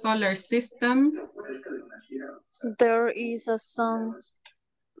in the solar system? There is a sun.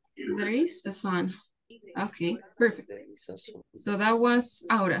 There is a sun. Okay, perfect. So that was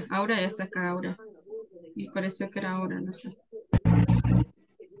Aura. Aura ya está acá, Aura. Me pareció que era Aura, no sé.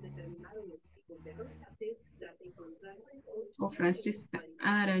 Oh, Francisca,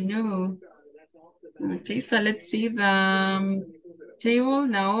 I don't know. Okay, so let's see the table.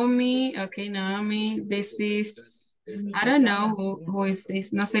 Naomi, okay, Naomi, this is, I don't know who is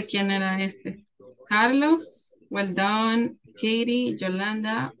this. No sé quién era este. Carlos, well done. Katie,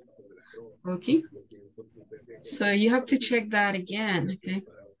 Yolanda, okay. So you have to check that again, okay.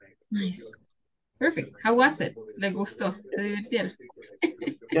 Nice. Perfect. How was it? ¿Le gustó? ¿Se divirtieron?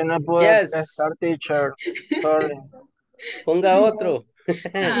 Yo no pude estar, teacher. Sorry. Ponga otro.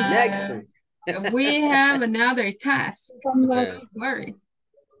 Next. We have another task. So don't worry.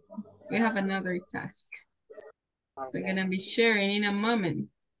 We have another task. So I'm gonna be sharing in a moment.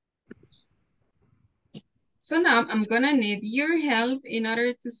 So now I'm gonna need your help in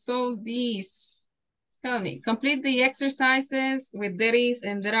order to solve these. Tell me, complete the exercises with there is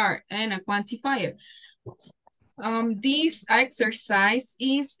and there are and a quantifier. This exercise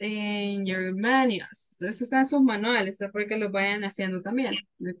is in your manuals. Eso está en sus manuales, para que lo vayan haciendo también.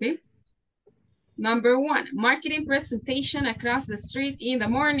 Okay. Number 1, marketing presentation across the street in the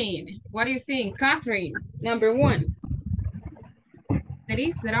morning. What do you think, Catherine? Number 1.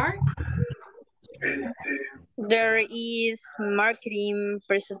 There are? There is marketing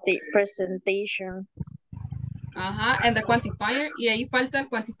presentation. Ajá, and the quantifier. Y ahí falta el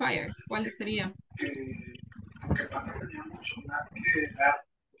quantifier. ¿Cuál sería?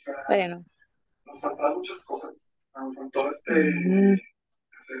 Bueno.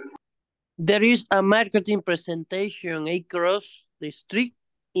 There is a marketing presentation across the street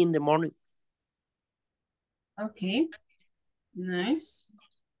in the morning. Okay. Nice.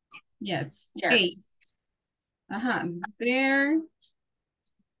 Yes. A. There.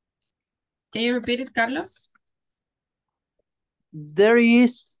 Can you repeat it, Carlos? There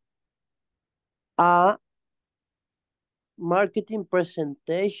is a marketing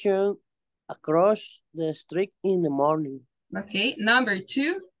presentation across the street in the morning. Okay. Number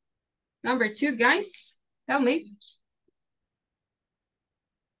 2. Number 2, guys. Tell me.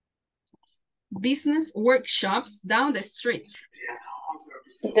 Business workshops down the street.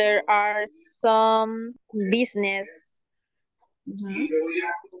 There are some business. There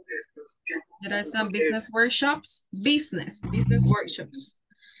are some business workshops. Business workshops.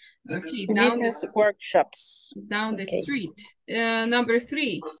 Okay, business workshops. Down the street. Number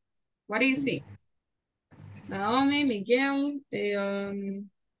 3. What do you think? Naomi, Miguel.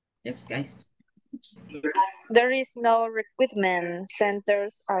 Yes, guys. There is no recruitment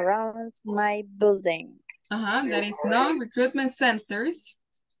centers around my building. There is no recruitment centers.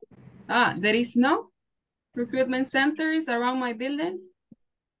 There is no recruitment centers around my building.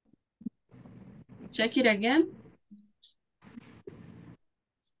 Check it again.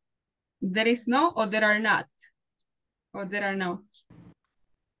 There is no, or there are not? Or there are no?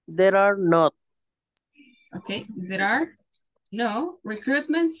 There are not. Okay, there are no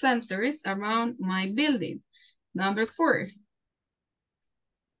recruitment centers around my building. Number 4.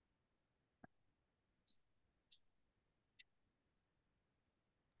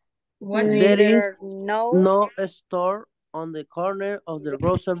 There is no store on the corner of the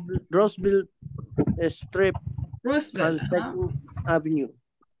Roosevelt Strip on 2nd Avenue.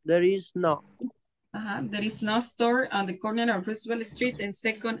 There is no. There is no store on the corner of Roosevelt Street and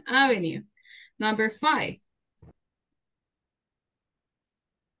 2nd Avenue. Number 5.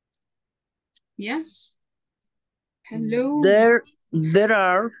 Yes. Hello. There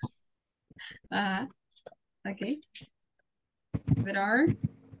are. Okay. There are.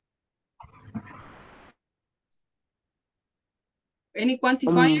 Any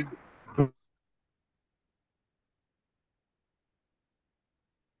quantifier?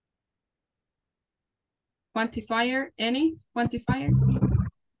 Quantifier? Any quantifier?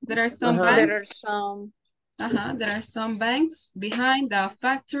 There are some banks. There are some. There are some banks behind the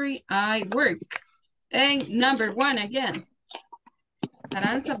factory I work. And number 1 again.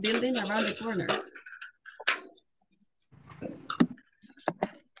 Aranza building around the corner.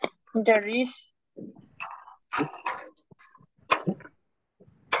 There is.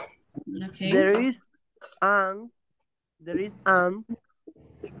 Okay. There is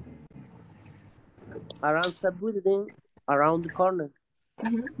Aranza building around the corner.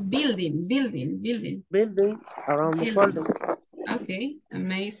 Building. Building around the corner. Okay,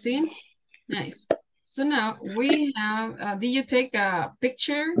 amazing. Nice. So now we have, did you take a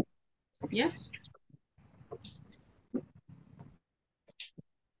picture? Yes.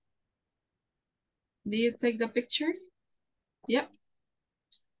 Did you take the picture? Yep.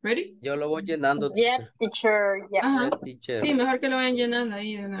 Ready? Yo lo voy llenando. Yep, teacher. Yeah. Yes, teacher. Sí, mejor que lo vayan llenando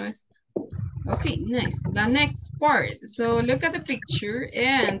ahí de una vez. Okay, nice. The next part. So look at the picture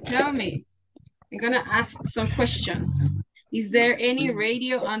and tell me. I'm gonna ask some questions. Is there any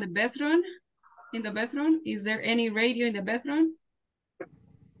radio on the bathroom? In the bathroom? Is there any radio in the bathroom?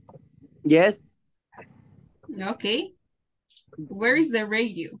 Yes, Okay. Where is the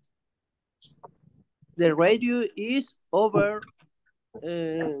radio? the radio is over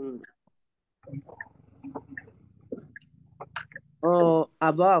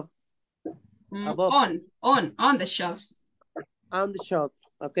above On the shelf. on the shelf.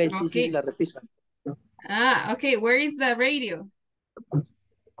 Okay, sí, Okay. sí, la repito. Ah, okay. Where is the radio?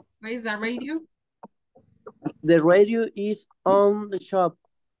 Where is the radio? The radio is on the shop.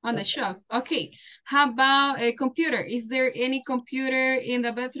 On the shelf. Okay. How about a computer? Is there any computer in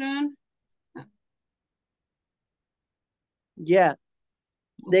the bathroom? Yeah.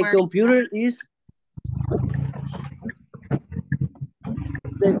 The Where computer is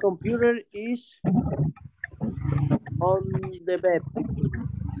on the bed.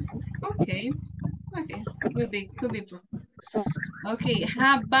 Okay. Okay. Could be. Okay.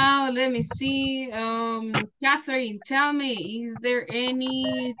 How about, let me see. Catherine, tell me, is there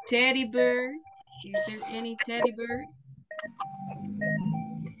any teddy bear? Is there any teddy bear?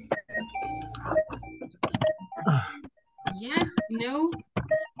 Yes, no.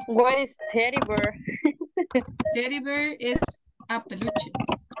 What is teddy bear? Teddy bear is a peluche.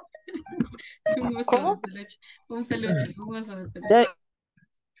 Un oso ¿Cómo? de peluche. Un peluche. Un oso de peluche.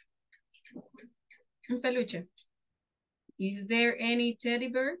 Un peluche. Is there any teddy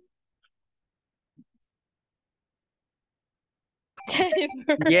bear? Teddy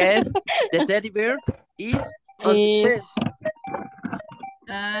bear. Yes, the teddy bear is on the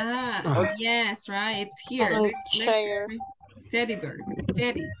chair. Yes, right. It's here. On Let's chair. teddy bear.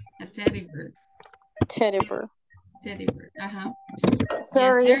 Teddy. A teddy bear. Teddy bear. Teddy bear.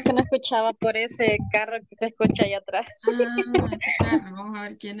 Sorry, Yes, es que no escuchaba por ese carro que se escucha allá atrás. Ese carro. Vamos a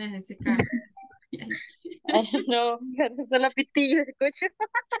ver quién es ese carro. No, solo pitillo escucho.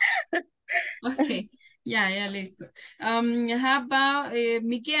 Okay. Ya, listo. How about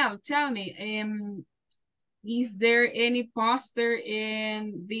Miguel? Tell me, is there any poster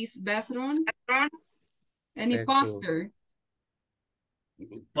in this bathroom? Any poster?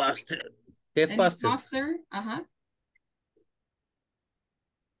 Poster. ¿Qué Any poster? poster?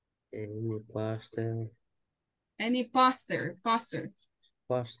 Any poster. Any poster?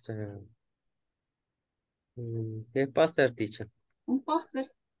 Poster. ¿Qué poster, teacher? Un poster.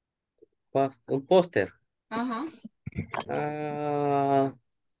 Un póster.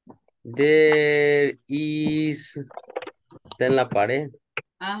 There is. Está en la pared.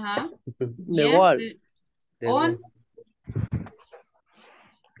 The wall.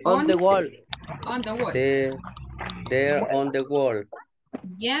 On the wall. On the wall. There on the wall.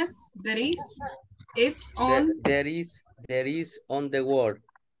 Yes, there is. It's on. There is on the wall.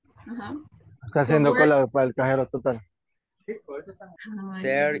 Está haciendo cola para el cajero total.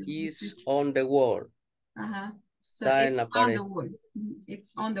 There is on the wall. So Está en it's la on pared. the wall.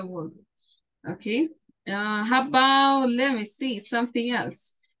 It's on the wall. Okay. How about, let me see, something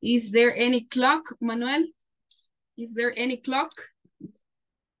else. Is there any clock, Manuel? Is there any clock?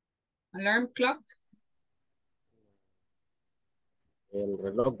 Alarm clock? El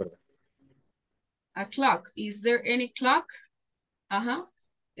reloj, ¿verdad? A clock. Is there any clock?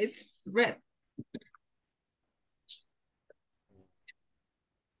 It's red.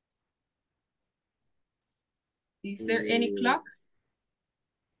 Is there any clock?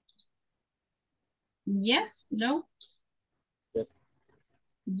 Yes, no? Yes.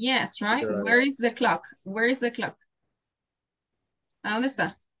 Yes, right? Where is the clock? Where is the clock? ¿A dónde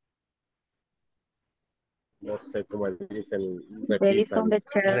está? No sé cómo dicen. There is on the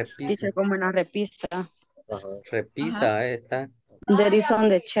chair. Repisa. Dice como en la repisa. Repisa, está. There is on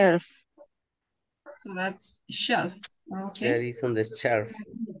the shelf. So that's shelf. Okay. There is on the shelf.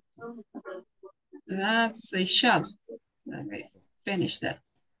 That's a shelf. Okay, finish that.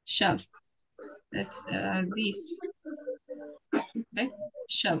 Shelf. That's this. Okay,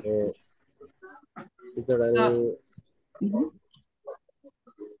 shelf.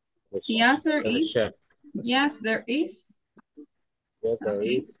 The answer is yes, there is. Yes, there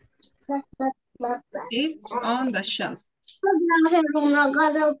is. It's on the shelf.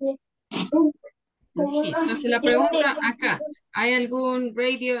 Okay. Entonces la pregunta acá, ¿hay algún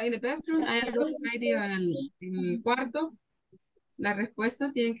radio in the bathroom? ¿Hay algún radio en el cuarto? La respuesta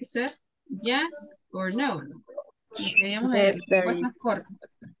tiene que ser yes or no. Queríamos respuestas cortas.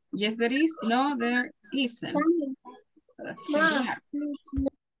 Yes, there is. No, there isn't.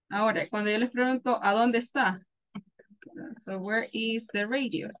 Ahora, cuando yo les pregunto, ¿a dónde está? So, where is the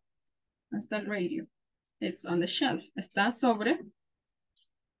radio? ¿Dónde está el radio? It's on the shelf. Está sobre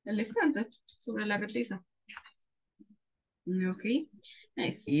el estante, sobre la repisa. Okay,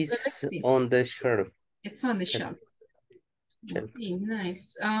 nice. So Is let's see. on the shelf. It's on the shelf. Okay,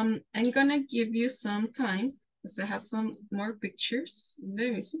 nice. I'm gonna give you some time because I have some more pictures.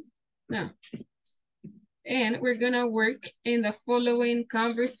 Let me see. Now, and we're gonna work in the following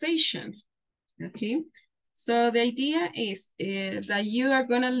conversation. Okay, so the idea is that you are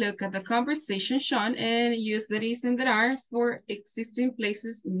gonna look at the conversation shown and use the is and that are for existing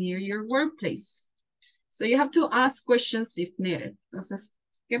places near your workplace. So you have to ask questions if needed. Entonces,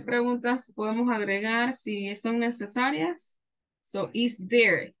 ¿qué preguntas podemos agregar si son necesarias? So, is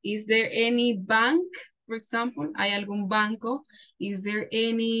there any bank, for example? ¿Hay algún banco? Is there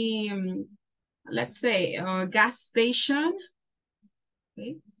any, let's say, gas station?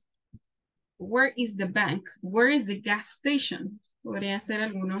 Okay. Where is the bank? Where is the gas station? Podrían ser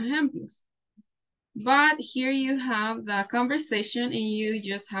algunos ejemplos. But here you have the conversation and you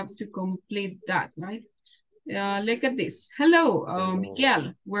just have to complete that, right? Look at this. Hello,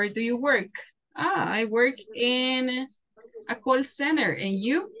 Miguel, where do you work? I work in a call center. And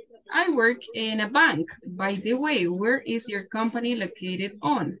you? I work in a bank. By the way, where is your company located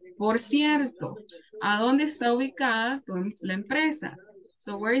on? Por cierto, ¿a dónde está ubicada la empresa?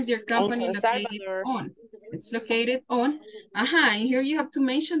 So where is your company located on? It's located on, and here you have to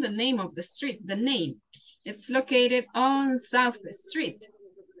mention the name of the street, the name. It's located on South Street.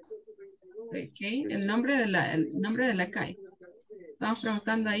 Okay, el nombre de la calle. Estamos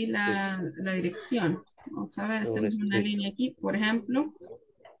preguntando ahí la dirección. Vamos a ver, hacemos una línea aquí, por ejemplo.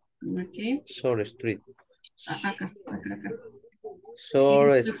 Okay. Sorry Street. Acá.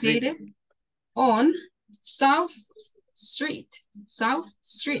 Sorry It's located on South Street. South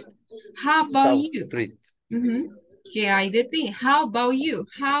Street. How about South you? Street. ¿Qué hay de ti? How about you?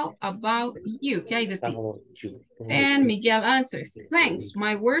 How about you? ¿Qué hay de ti? And Miguel answers, thanks.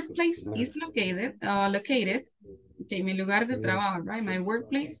 My workplace is located, okay, mi lugar de trabajo, right? My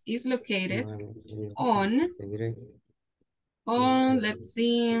workplace is located on, let's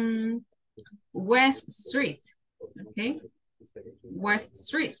see, West Street, okay? West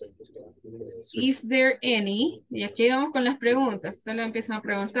Street. Is there any, y aquí vamos con las preguntas, ustedes lo empiezan a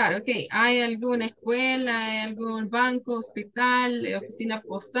preguntar, ok, ¿hay alguna escuela, hay algún banco, hospital, oficina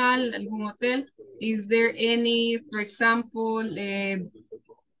postal, algún hotel? Is there any, for example,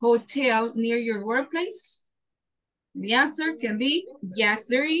 hotel near your workplace? The answer can be, yes,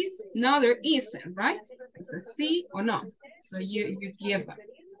 there is, no, there isn't, right? It's a sí or no. So you give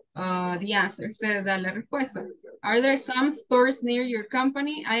the answer, usted da la respuesta. Are there some stores near your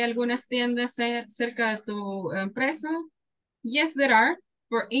company? ¿Hay algunas tiendas cerca de tu empresa? Yes, there are.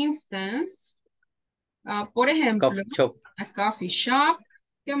 For instance, por ejemplo, a coffee shop.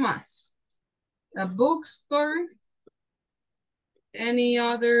 ¿Qué más? A bookstore. Any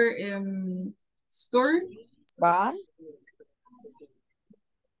other store? Bar.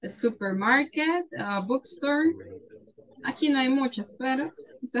 A supermarket, a bookstore. Aquí no hay muchas, pero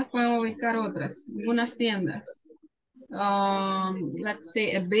ustedes pueden ubicar otras, algunas tiendas. Let's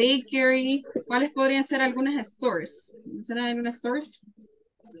say a bakery. ¿Cuáles podrían ser algunas stores? ¿Serán algunas stores?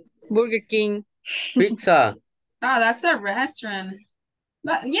 Burger King. Pizza. That's a restaurant.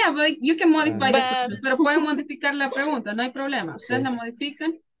 But you can modify the question, pero pueden modificar la pregunta, no hay problema. Ustedes la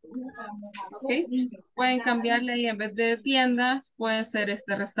modifican. Okay. Pueden cambiarle ahí en vez de tiendas, pueden ser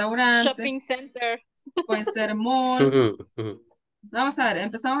restaurante. Shopping center. Pueden ser malls. Vamos a ver,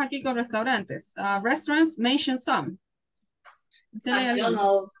 empezamos aquí con restaurantes. Restaurants, mention some.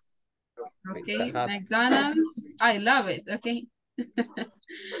 McDonald's. Okay, McDonald's. I love it. Okay.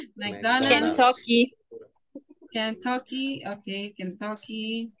 McDonald's. Kentucky. Okay,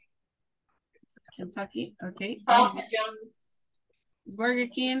 Kentucky. Okay. Papa John's. Burger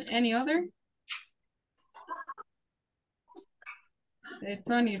King. Any other?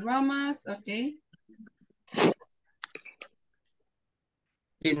 Tony Ramos. Okay.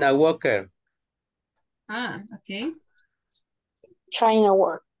 Tina Walker. Okay. China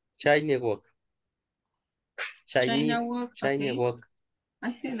Walk. China Walk. China Walk. China Walk.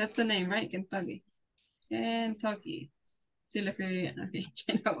 I think that's the name, right? Kentucky. Sí, lo escribí bien. Okay.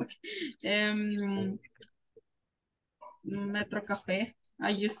 China Walk. Metro Café. I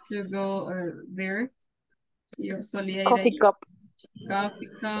used to go there. Yo solía ir Coffee ahí. cup. Coffee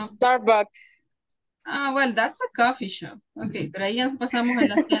cup. Starbucks. Well, that's a coffee shop. Okay, pero ahí ya pasamos a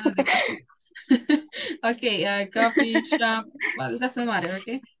las tiendas de café. Okay, coffee shop. Well, it doesn't matter,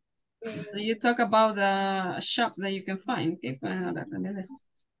 okay? So you talk about the shops that you can find, okay?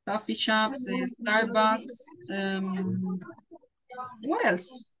 Coffee shops, Starbucks. What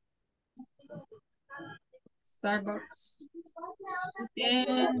else? Starbucks.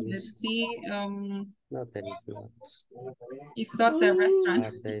 And let's see, No, there is not. Isote restaurant.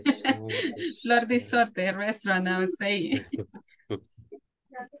 There is one, Flor de Isote restaurant, I would say.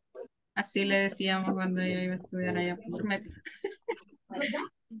 Así le decíamos cuando yo iba a estudiar allá por Metro.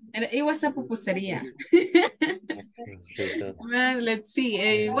 And it was a pupusería. Well, let's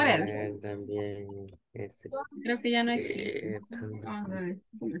see, what else? También, Creo que ya no existe.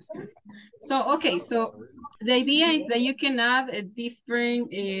 So, okay, so the idea is that you can add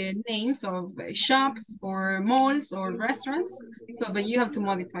different names of shops or malls or restaurants. So, but you have to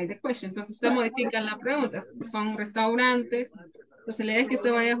modify the question. Entonces, usted modifica la pregunta. Son restaurantes. Entonces, la idea es que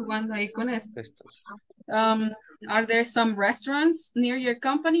usted vaya jugando ahí con esto. Are there some restaurants near your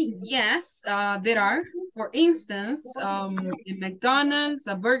company? Yes, there are. For instance, in McDonald's,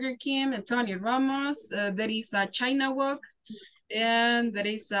 a Burger King, and Tony Ramos, there is a China Walk, and there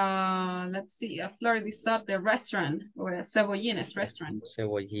is a, let's see, a Flor de Sote restaurant, or a Cebollines restaurant.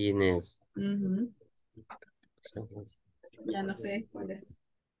 Cebollines. Ya no sé cuál es.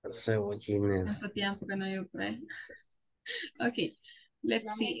 Cebollines. Hace tiempo que no yo por ahí. Okay,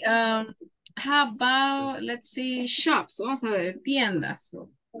 let's see. How about, let's see, shops? Vamos a ver, tiendas.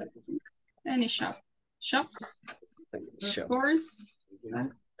 Any shop. Shops? Shop. Stores?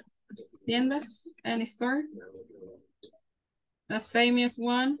 Tiendas? Any store? The famous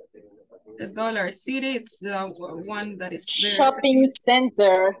one? The Dollar City, it's the one that is there. Shopping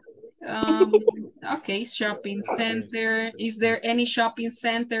center. Okay, shopping center. Is there any shopping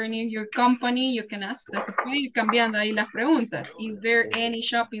center near your company? You can ask. Se puede ir cambiando ahí las preguntas. Is there any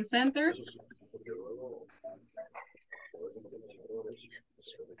shopping center?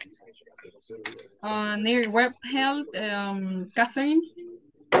 Near web help, Catherine?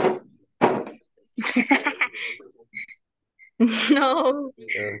 No.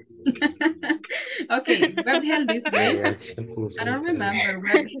 Okay, web help this way. I don't remember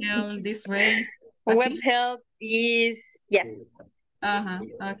web help this way. Web help is, yes.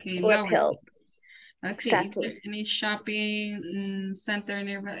 Okay, Web help. Okay, Exactly. is there any shopping center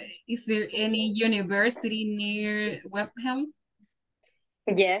nearby? Is there any university near web help?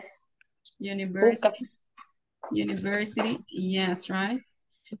 Yes. University. University, yes, right.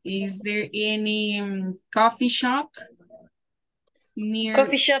 Is there any coffee shop near?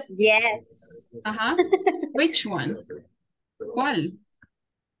 Coffee shop, yes. Which one? ¿Cuál?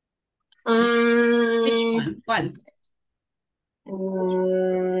 Which one? ¿Cuál?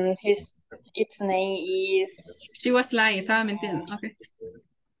 Its name is... She was lying, estaba mintiendo. Okay.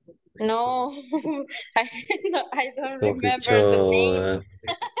 No, I don't remember the name.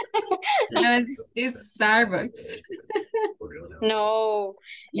 It's Starbucks. No,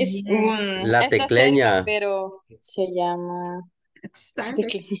 es La Tecleña. cerca, pero se llama It's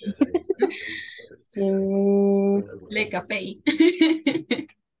Starbucks. Le Café.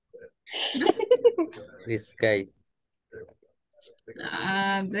 Riscay.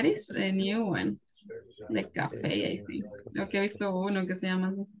 There is a new one. Le Café, I think. Creo que he visto uno que se llama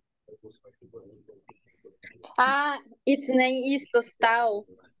así. Its name is Tostado.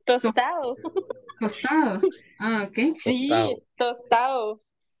 Tostado. Tostado. Okay. Sí, Tostado.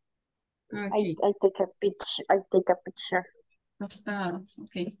 Okay. I take a picture. Tostado.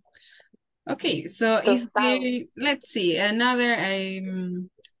 Okay. Okay, so is there, let's see, another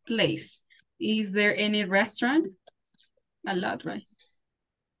place. Is there any restaurant? A lot, right?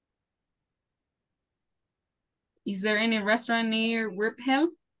 Is there any restaurant near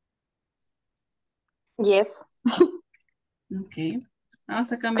Whiphill? Yes. Okay.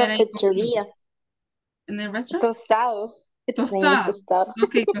 Vamos a cambiar ahí. Cafetería. ¿En el restaurant? Tostado. Tostado.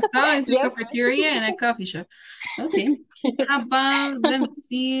 Okay, Tostado is the cafeteria and a coffee shop. Okay. How about, let me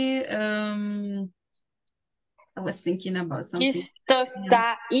see. I was thinking about something. It's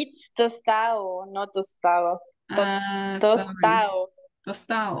tostado, not tostado. Tostado.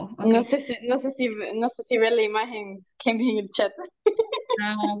 Tostado. Okay. No sé si ve la imagen que vi en el chat.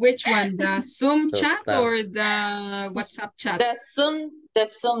 Which one? The Zoom chat or the WhatsApp chat? The Zoom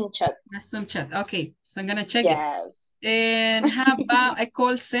chat. The Zoom chat. Okay, so I'm gonna check it. And how about a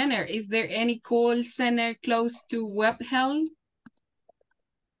call center? Is there any call center close to WebHelp?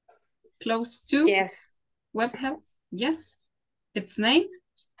 Close to? Yes. WebHelp? Yes. Its name?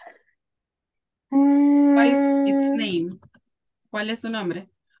 What is its name? ¿Cuál es su nombre?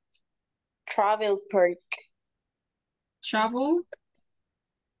 Travel Perk. Travel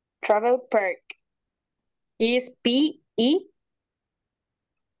Perk. Is P-E-R-K,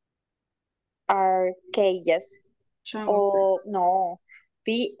 yes. No.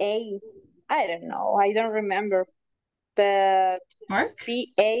 P-A, I don't know. I don't remember. But Park?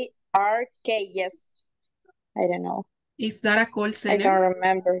 P-A-R-K, yes. I don't know. Is that a call I center? don't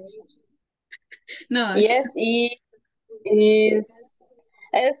remember. No. Yes, it is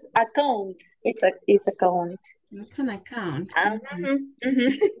account. It's account. It's an account.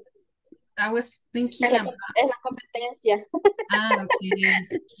 I was thinking about. Es la competencia. Okay.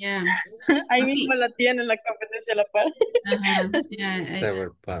 Yeah. Ahí Okay. mismo la tiene la competencia a la par. Yeah,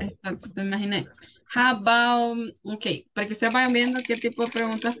 te imaginé. How about, okay, para que ustedes vayan viendo qué tipo de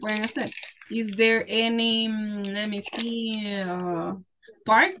preguntas pueden hacer. Is there any, let me see,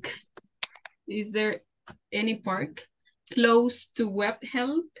 park? Is there any park close to web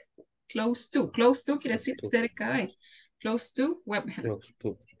help? Close to quiere decir cerca de. Close to web help.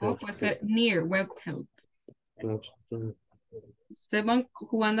 O puede ser near web help. Ustedes van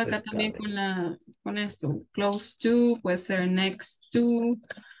jugando acá también con esto. Close to, puede ser next to,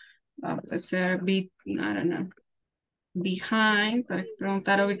 puede ser I don't know, behind, para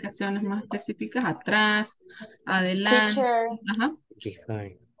preguntar ubicaciones más específicas, atrás, adelante. Teacher. Ajá. Yes.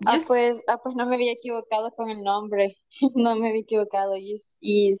 Pues no me había equivocado con el nombre. No me había equivocado.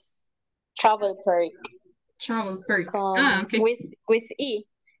 Is travel perk. Travel perk. Okay. With E.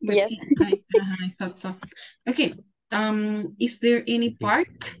 With yes. E. I thought so. Okay. Is there any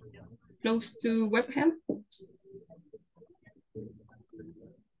park close to web help?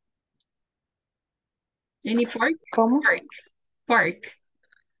 Any park? ¿Cómo? Park.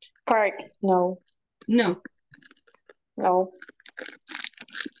 No. No. No.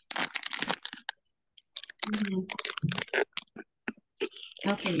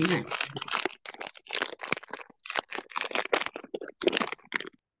 Okay, no.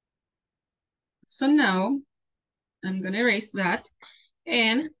 So now I'm going to erase that.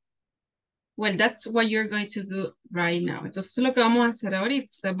 And, well, that's what you're going to do right now. Entonces, lo que vamos a hacer ahorita,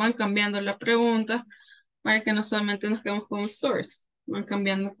 se van cambiando la pregunta para que no solamente nos quedemos con stores, van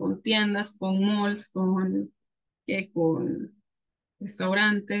cambiando con tiendas, con malls, con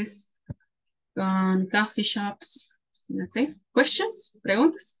restaurantes, con coffee shops. Okay. Questions?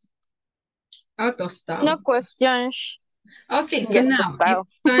 Preguntas? Tostado. No questions. Okay, so Yes, now tostado.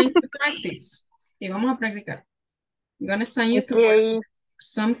 it's time to practice. Y vamos a practicar. I'm going to send you to work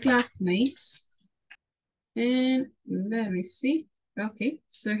some classmates. And let me see. Okay,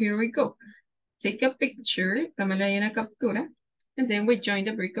 so here we go. Take a picture, tómale ahí una captura, and then we join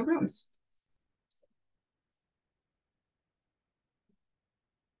the breakout rooms.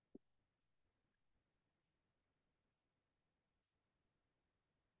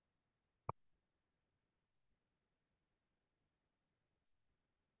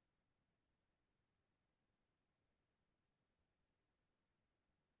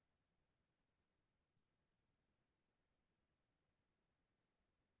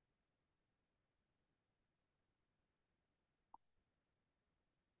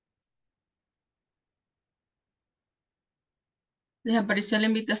 ¿Les apareció la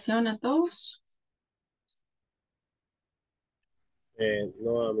invitación a todos?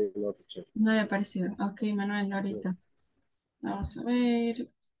 No, a mí no, teacher. No le ha aparecido. Ok, Manuel, ahorita. Vamos a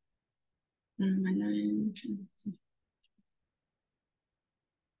ver. Manuel.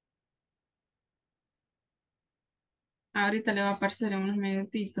 Ahorita le va a aparecer en unos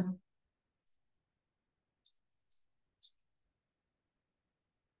minutitos.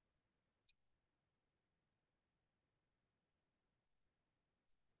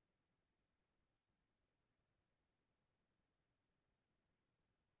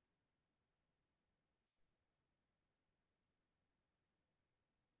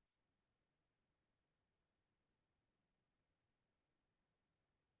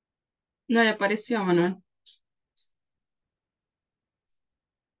 No le apareció, Manuel.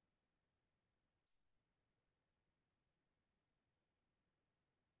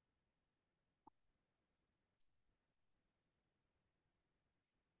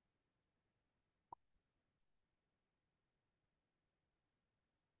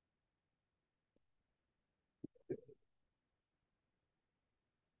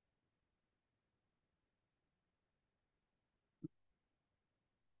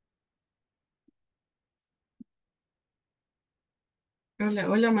 Hola,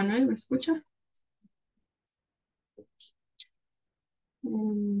 hola, Manuel, ¿me escucha?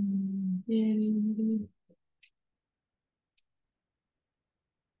 Bien.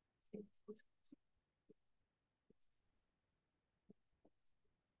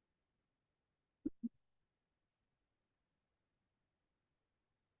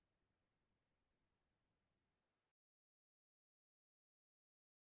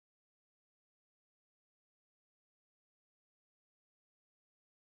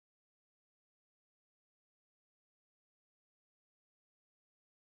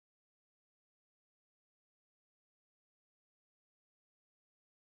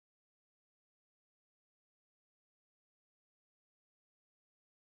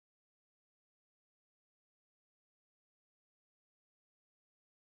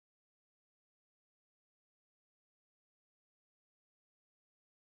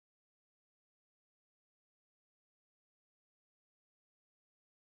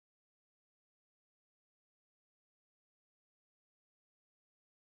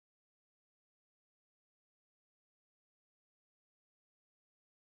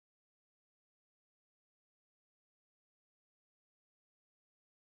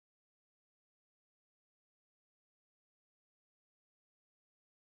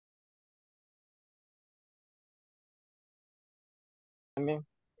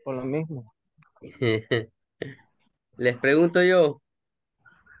 por lo mismo. Les pregunto yo.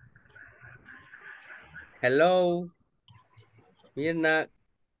 Hello, Mirna,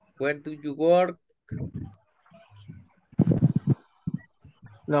 where do you work?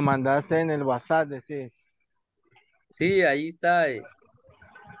 Lo mandaste en el WhatsApp, decís. Sí, ahí está.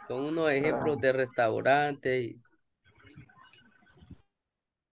 Son unos Ah, ejemplos de restaurantes.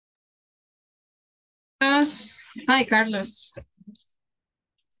 Hi, Carlos.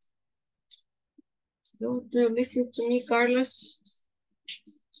 Do you listen to me, Carlos?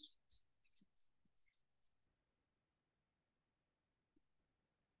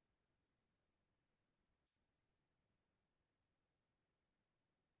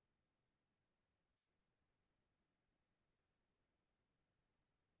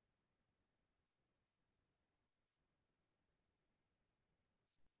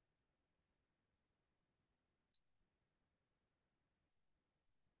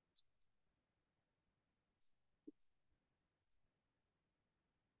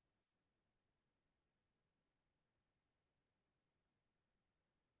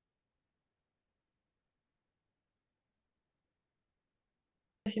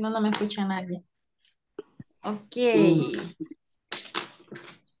 Si no, no me escucha nadie. Ok.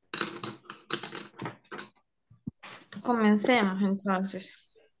 Comencemos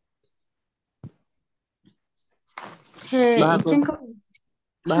entonces. ¿Vas a, ¿Quién com- comienza?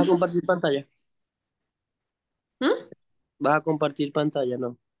 vas a compartir pantalla? ¿Mm? ¿Vas a compartir pantalla?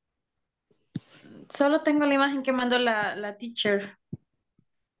 No. Solo tengo la imagen que mandó la teacher.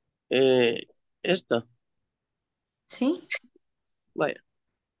 Eh, esta. ¿Sí? Vaya.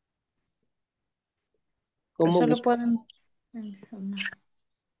 Pero ¿Cómo solo buscas? pueden...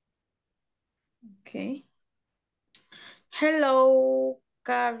 Ok. Hello,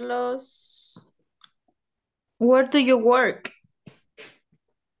 Carlos. Where do you work?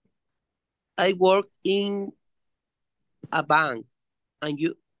 I work in a bank. And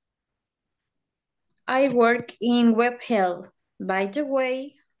you? I work in web health. By the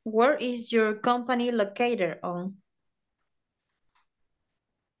way, where is your company located on?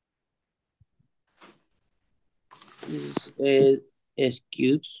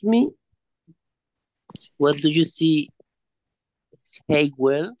 Excuse me? What do you see? Hey,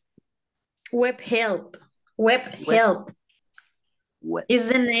 well, Web help. Web web, help web. is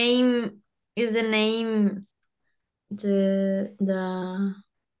the name the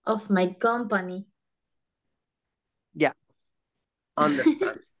of my company. Yeah,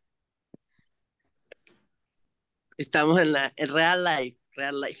 understand. Estamos en real life,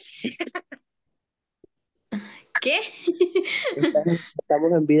 real life. ¿Qué?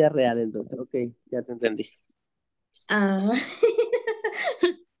 Estamos en vida real, entonces. Ok, ya te entendí. Ah.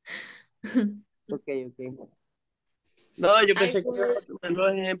 Ok, ok. No, yo I pensé que iba work a tomar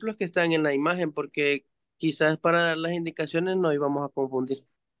los ejemplos que están en la imagen, porque quizás para dar las indicaciones no íbamos a confundir.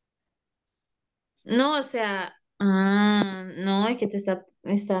 No, o sea, no, es que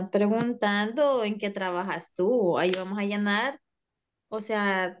está preguntando en qué trabajas tú. Ahí vamos a llenar, o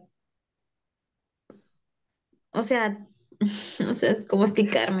sea, o sea, no sé cómo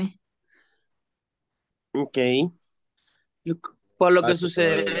explicarme. Ok. Por lo que Fácil te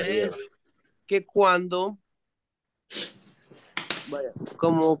va, sucede María. es que cuando, vaya,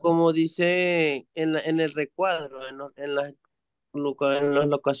 como dice en el recuadro, en las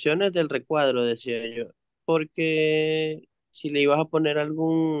locaciones del recuadro, decía yo, porque si le ibas a poner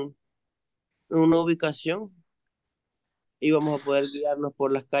una ubicación, íbamos a poder guiarnos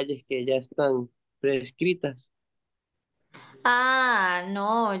por las calles que ya están prescritas.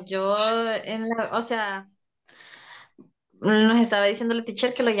 No, o sea, nos estaba diciendo la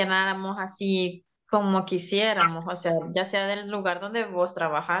teacher que lo llenáramos así como quisiéramos, o sea, ya sea del lugar donde vos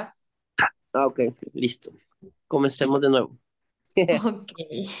trabajas. Ah, ok, listo. Comencemos de nuevo.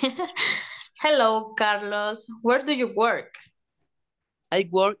 Okay. Hello, Carlos. Where do you work? I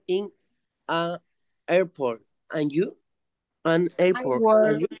work in an airport. And you? An I airport. And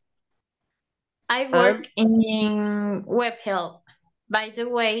work you? I And work in web help. By the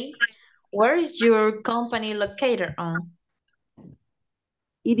way, where is your company located on?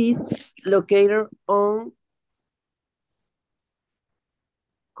 it is located on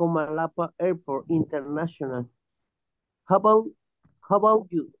Comalapa Airport International. How about how about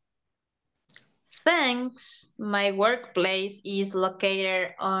you? Thanks. My workplace is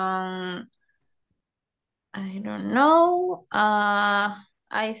located on, I don't know,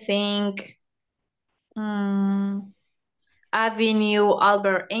 I think Avenue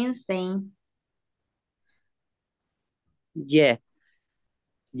Albert Einstein. Yeah,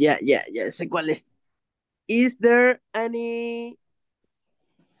 yeah. Sé cuál es. Is there any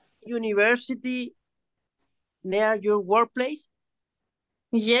university near your workplace?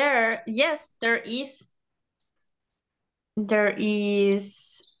 Yeah, yes, there is. There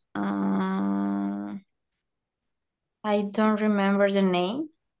is, I don't remember the name.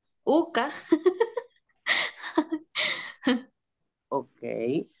 UCA.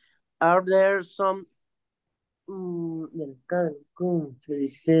 Okay. Are there some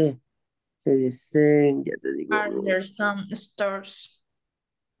ya te digo. Are there some stores?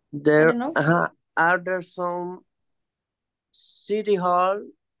 I There, don't know. are there some city hall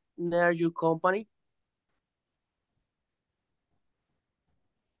near your company?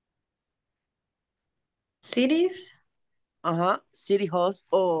 Cities? City halls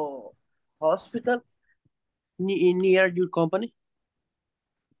or hospital near your company?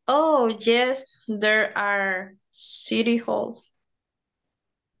 Oh, yes, there are city halls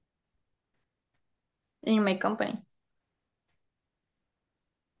in my company.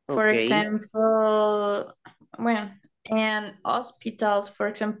 For Okay. example, well, and hospitals, for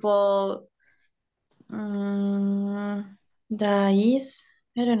example, the is,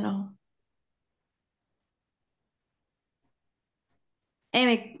 I don't know.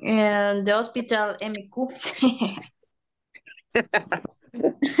 The hospital MQ.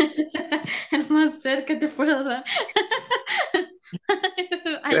 El más cerca te puedo dar.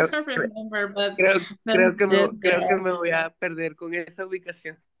 I Creo, don't remember, but creo, that's just creo que there. me voy a perder con esa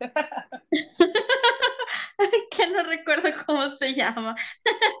ubicación. Que no recuerdo cómo se llama.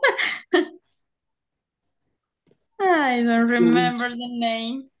 I don't remember the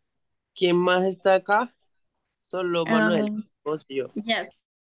name. ¿Quién más está acá? Solo Manuel. Vos y yo. Yes.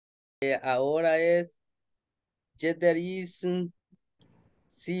 Ahora es yes, there is,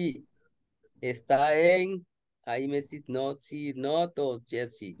 sí, está en, ahí me dice no, sí, no, o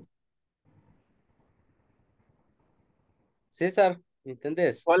yes, sí. César,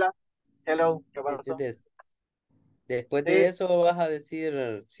 ¿entendés? Hola, hello, ¿qué pasó? ¿Entendés? Después de Sí, eso vas a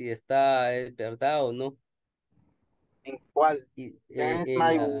decir si está es verdad o no. ¿en cuál? Y, Change en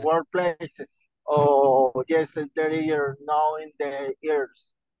my la, workplaces. Oh, yes, there is no in the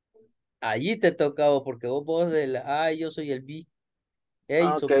ears. allí te toca vos, porque vos del A, yo soy el B. Ey,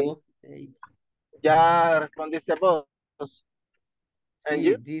 Ok, sos vos. Ey. ya respondiste vos. And Sí,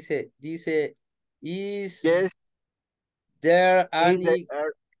 you? dice, is Yes, there in the any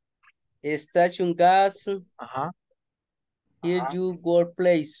air. station gas Ajá, here ajá. you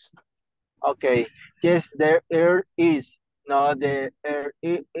workplace? Okay, yes, there air is. No, the air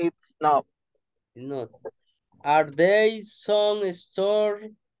it's not. Not. Are they some store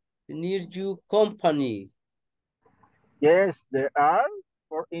near you company? Yes, there are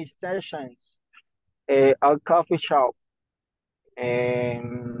four stations. A coffee shop,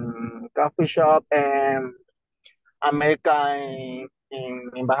 America en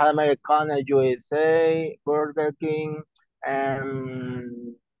Embajada Americana, USA, Burger King,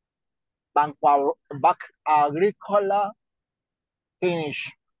 Bank Agrícola,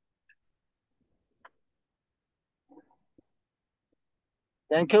 Finish.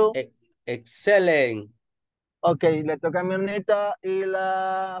 Thank you. Excellent. Ok, le toca a mi Ernita y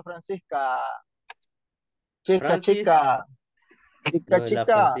la Francisca. Chica, Francis, chica, chica, no es la chica.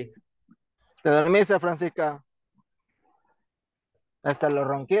 Francisca. ¿Te dormiste, Francisca? Hasta los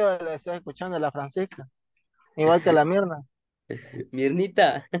ronquidos le estoy escuchando a la Francisca. Igual que la Mirna.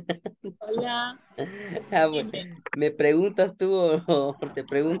 Miernita. Hola. Ah, ¿me preguntas tú o te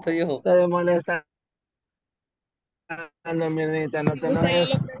pregunto yo? Te molesta. Miernita, no Si te gusta, yo enojes.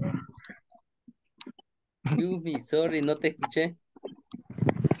 le pregunto. Yumi, sorry, no te escuché.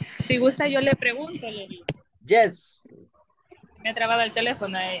 Si gusta, yo le pregunto, le digo. Yes. Me ha trabado el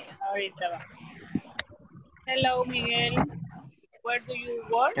teléfono ahorita. Va. Hello, Miguel. Where do you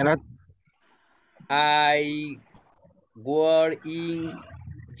work? Que no- I work in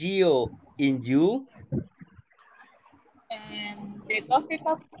Geo. In you? The coffee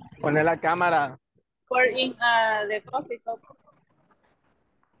cup. Pone la cámara. Work in the coffee cup.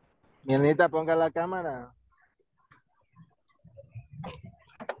 Miernita, ponga la cámara.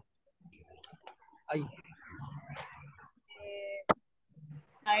 Ay,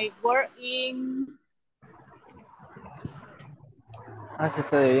 I work in... se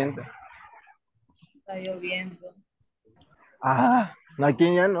está lloviendo. Está lloviendo. Ah, no,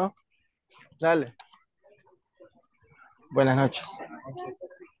 aquí ya no. Dale. Buenas noches.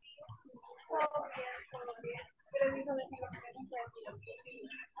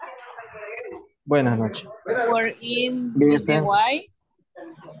 Buenas noches. Work in ¿Viste? BY.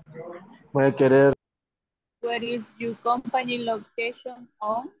 Voy a querer. Where is your company location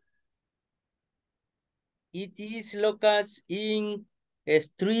on? It is located in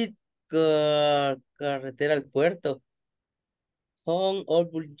Street, carretera al puerto. Home or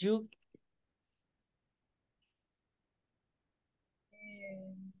you.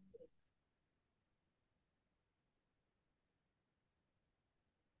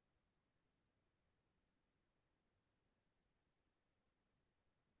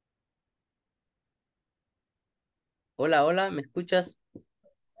 Hola, hola, ¿me escuchas?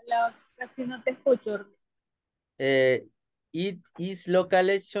 Hola, casi no te escucho. It is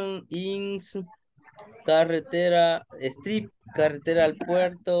location in carretera, strip, carretera al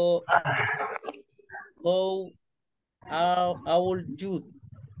puerto. How are you?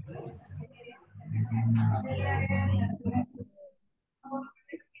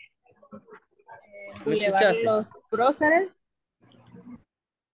 ¿Me Bulevar escuchaste? Los Próceres.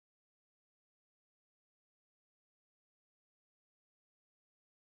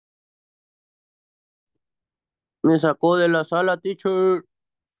 Me sacó de la sala, teacher.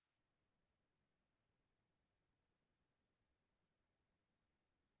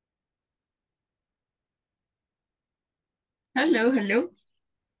 Hello, hello.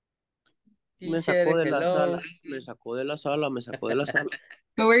 Me Teacher, sacó de la hello. sala. Me sacó de la sala, me sacó de la sala.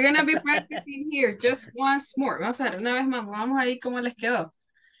 So we're gonna be practicing here just once more. Vamos a ver, una vez más, vamos ahí cómo les quedó.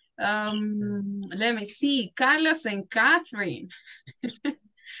 Let me see, Carlos and Catherine.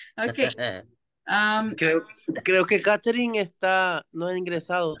 Okay. Creo que Catherine no ha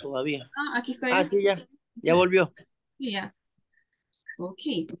ingresado todavía. Aquí está Ah, ya. sí, ya volvió. Yeah.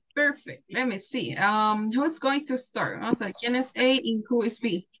 Okay, perfect. Let me see. Who's going to start? Vamos a ver, ¿quién es A and who is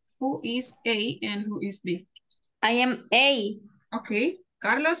B? Who is A and who is B? I am A. Okay,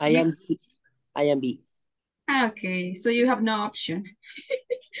 Carlos. I am B. Okay, so you have no option.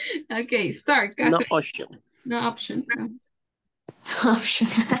 Okay, start, No Catherine. option. No option. Option.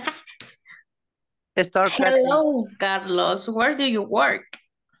 Start, Catherine. Hello, Carlos. Where do you work?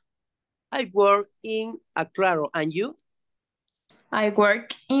 I work in a Claro. And you? I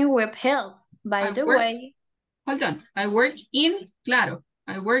work in web health. By the way. Hold on. I work in Claro.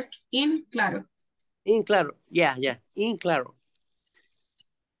 I work in Claro. In Claro. Yeah. In Claro.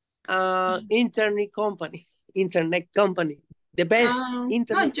 Internet company. The best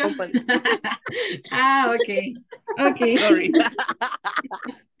internet company. Okay. Okay. Sorry.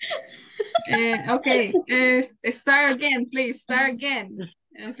 Okay. Start again, please. Start again.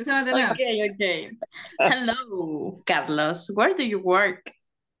 Empezamos de nuevo. Okay. Hello, Carlos. Where do you work?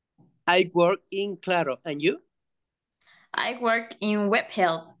 I work in Claro. And you? I work in web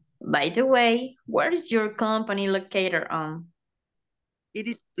health. By the way, where is your company located on? It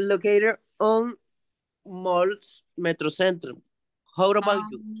is located on Malls Metro Centrum. How about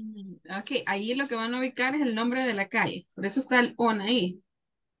you? Ok, ahí lo que van a ubicar es el nombre de la calle. Por eso está el on ahí.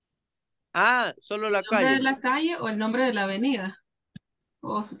 Ah, solo la ¿El nombre calle. de la calle o el nombre de la avenida?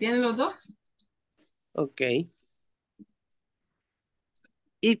 ¿O si tienen los dos? Okay.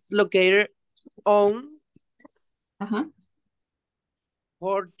 It's located on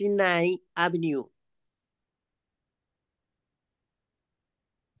 49th Avenue.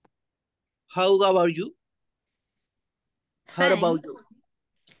 How about you? How about you?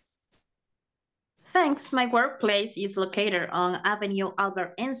 Thanks. My workplace is located on Avenue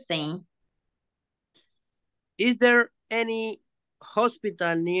Albert Einstein. Is there any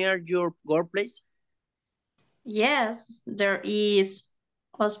hospital near your workplace? Yes, there is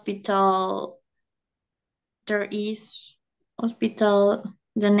hospital. There is hospital.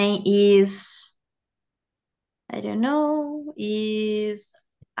 The name is, I don't know, is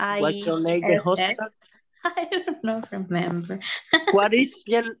What's your name, the hospital? ISSS. I don't know, remember. What is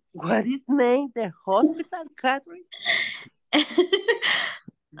name the hospital, Catherine?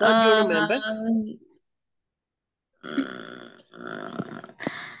 Don't you remember?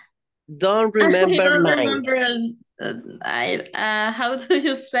 Don't remember. I don't remember. How do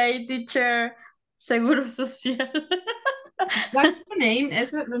you say, teacher? Seguro social. What's the name?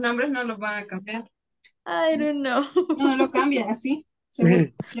 Eso, los nombres no los van a cambiar. I don't know. No lo cambian así.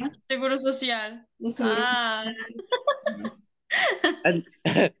 Seguro social. Seguro social. And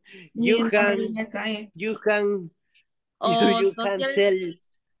you can tell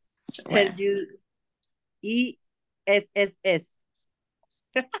you ISSS.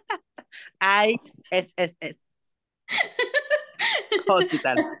 ISSS.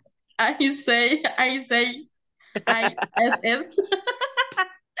 Hospital. I say ISS.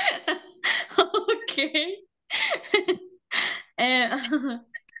 Okay.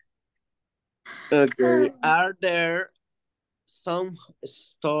 Okay. Are there some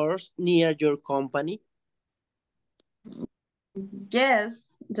stores near your company?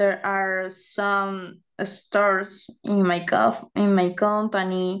 Yes, there are some stores in my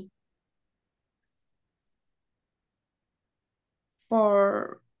company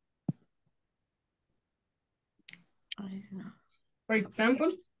for I don't know, For example,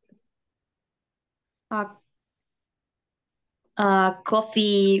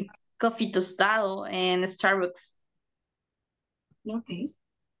 coffee tostado and Starbucks. okay.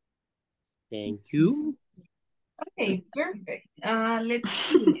 Thank you. Okay, perfect. Let's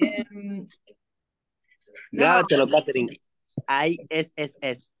see. Now, Grábatelo, Catherine.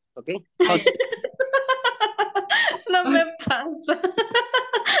 ISSS, okay? No me pasa.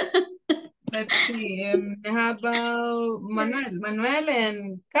 let's see. How about Manuel? Manuel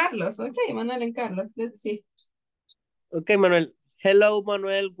and Carlos. Okay, Manuel and Carlos. Let's see. Okay, Manuel. Hello,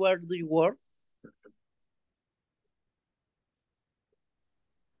 Manuel. Where do you work?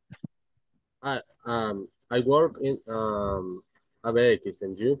 I work in a BECAS,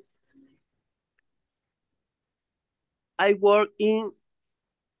 and you? I work in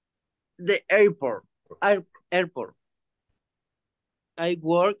the airport. Airport. I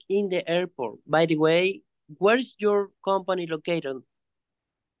work in the airport. By the way, where's your company located?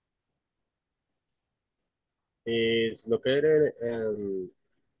 It's located in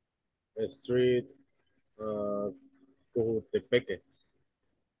a street, Tepeque.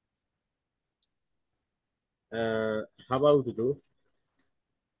 How about you?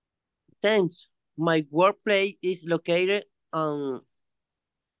 Thanks. My workplace is located on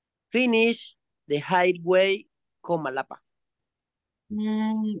Finish the highway Comalapa.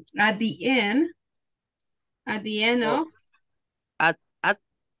 At the end of At the end of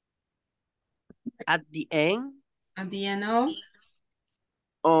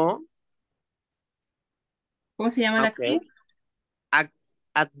 ¿cómo se llama la calle?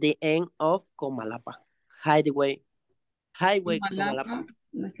 At the end of Comalapa. Highway Malapa. Comalapa.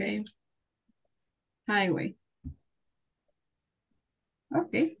 Okay. Highway.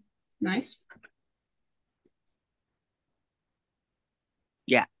 Okay, nice.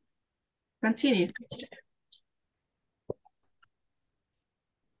 Yeah. Continue.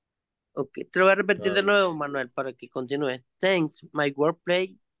 Okay, te lo voy a repetir de nuevo, Manuel, para que continúe. Thanks. My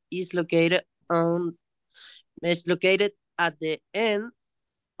workplace is located at the end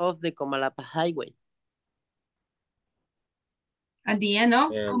of the Comalapa Highway. At the end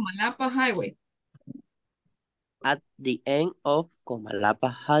of Comalapa Highway. At the end of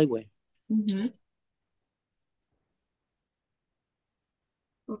Comalapa Highway.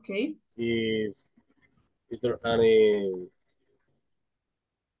 Okay. Is there any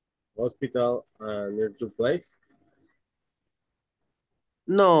hospital near your place?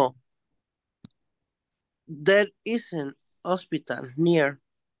 No. There isn't hospital near.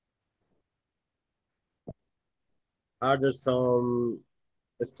 Are there some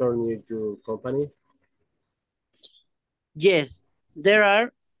store near your company? Yes, there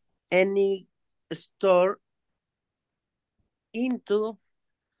are any store into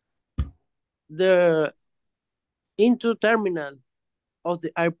terminal of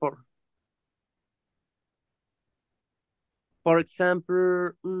the airport. For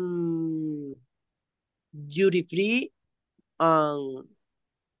example, duty free and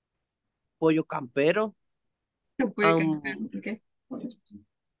pollo campero. Okay.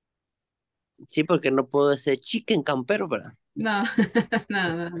 Sí, porque no puedo decir chicken campero, ¿verdad? No,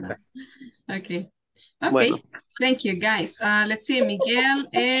 no. Okay. Bueno. Thank you, guys. Let's see, Miguel,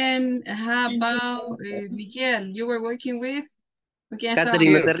 and how about Miguel? You were working with?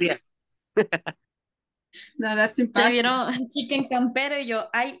 Catherine, no te rías. No, that's impossible. Ya vieron chicken campero y yo,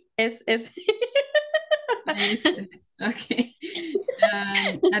 ISS. ISSS. Okay.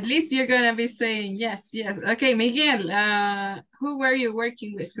 At least you're gonna be saying yes. Okay, Miguel, who were you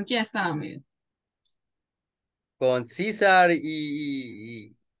working with? ¿Con quién estaba, Miguel? Con César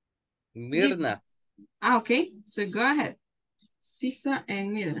y Mirna. Okay. So go ahead. César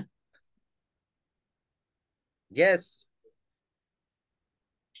and Mirna. Yes.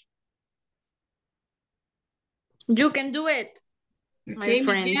 You can do it. Okay, My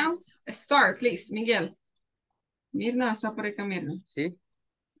friends. Miguel, start, please, Miguel. Mirna está por acá, Mirna. Sí.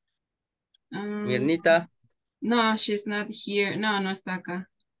 Mirnita. No, she's not here. No está acá.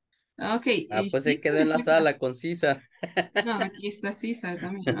 Okay. Pues se quedó en la sala con César. No, aquí está César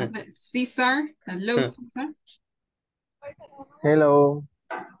también. César, hello, César. Hello.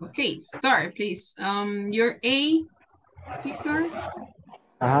 Okay, start, please. Your A, César.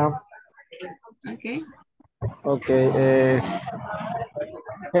 Okay. Okay.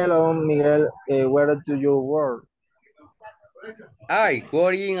 Hello, Miguel. Where do you work? I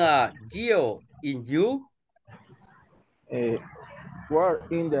work in a Geo. In you?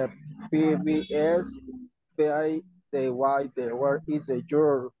 Work in the PBS PI, the why, the where is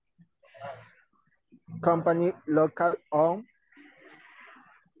your company local on?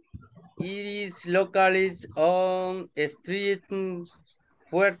 It is localized on Street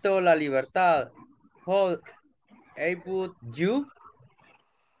Puerto La Libertad. How about you?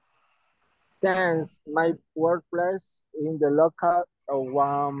 Thanks, my workplace in the local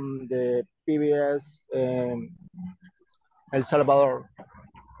one, the PBS El Salvador,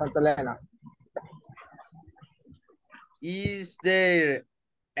 Santa Elena. Is there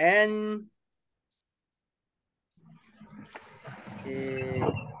an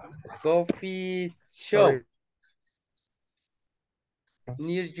coffee shop Sorry.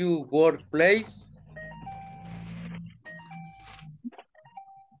 near your workplace?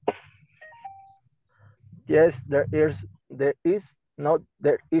 Yes, there is. There is not.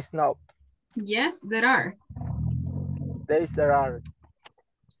 There is not. Yes, there are. There are.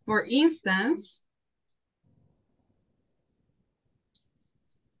 For instance,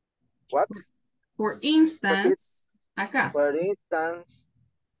 What? For instance, acá. For instance.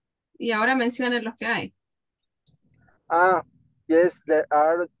 Y ahora mencionen los que hay. Yes, there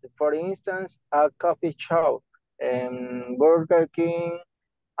are. For instance, a coffee shop, Burger King,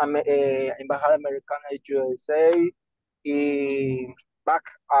 Embajada Americana de USA y BAC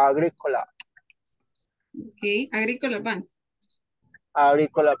Agrícola. Okay, Agrícola Bank.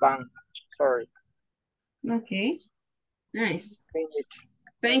 Agrícola Bank, sorry. Okay, nice. Finish.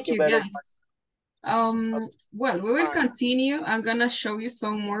 Thank you very guys. much. Well, we will continue. I'm gonna show you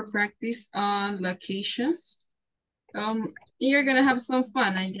some more practice on locations. You're gonna have some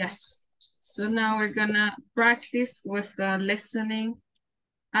fun, I guess. So now we're gonna practice with the listening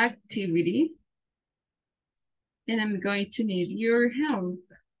activity. And I'm going to need your help,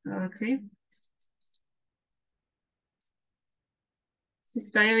 okay? Si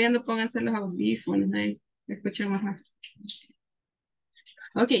está lloviendo, pónganse los audífonos, escuchen mejor.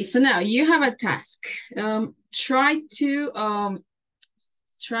 Okay, so now you have a task. Try to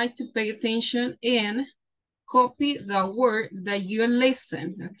pay attention and copy the word that you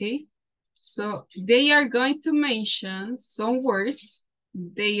listen, okay? So they are going to mention some words.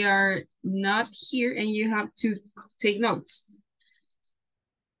 They are not here and you have to take notes.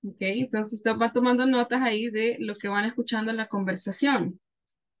 Okay, entonces usted va tomando notas ahí de lo que van escuchando en la conversación.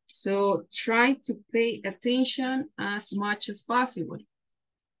 So try to pay attention as much as possible.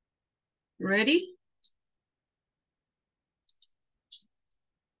 Ready?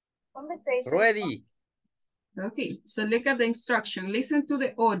 Conversation. Ready. Okay, so look at the instruction. Listen to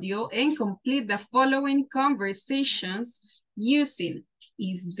the audio and complete the following conversations using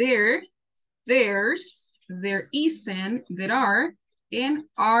is there, there's, there isn't, there are, and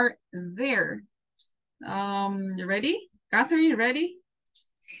are there. Ready? Catherine, ready?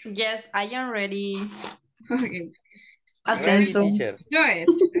 Yes, I am ready. Okay. Ready, Ascenso. teacher. Go ahead.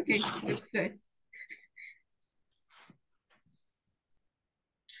 Okay, let's do it.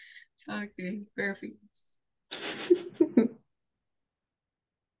 Okay, perfect.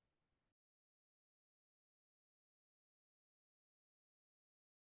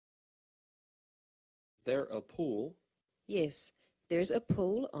 Is there a pool? Yes, there's a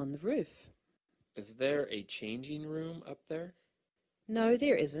pool on the roof. Is there a changing room up there? No,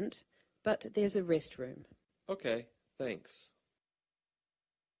 there isn't, but there's a restroom. Okay, thanks.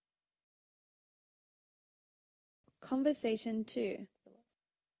 Conversation 2.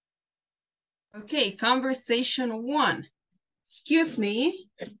 Okay, conversation 1. Excuse me.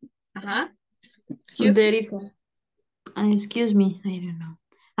 Excuse There me. is excuse me, I don't know.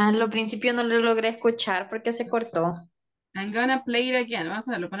 Lo principio no lo logré escuchar porque se cortó. I'm gonna play it again. Vamos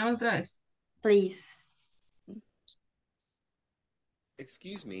a ver, lo ponemos otra vez. Please.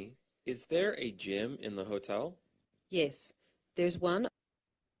 Excuse me, is there a gym in the hotel? Yes, there's one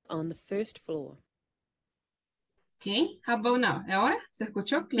on the first floor. Okay, how about now? ¿Ahora? ¿Se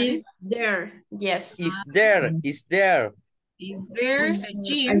escuchó? Is there? Yes. Is there? Is there a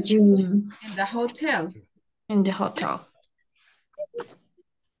gym in the hotel? In the hotel.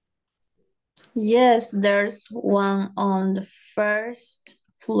 Yes, there's one on the first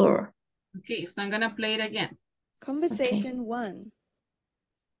floor. Okay, so I'm gonna play it again. Conversation 1.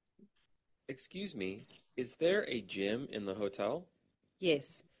 Excuse me, is there a gym in the hotel?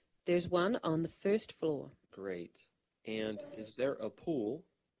 Yes, there's one on the first floor. Great. And is there a pool?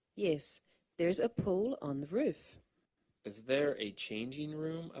 Yes, there's a pool on the roof. Is there a changing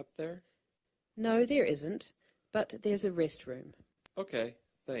room up there? No, there isn't, but there's a restroom. Okay,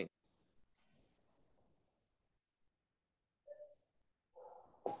 thanks.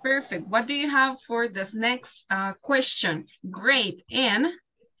 Perfect. What do you have for the next question? Great. And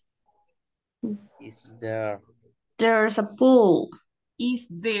Is there There's a pool. Is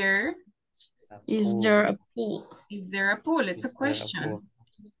there a Is pool? there a pool? Is there a pool? It's a Is there a question. pool?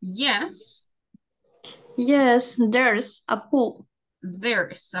 Yes, Yes, there's a pool.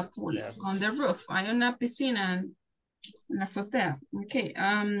 there's a pool There's- on the roof. Hay una piscina en la azotea. Okay.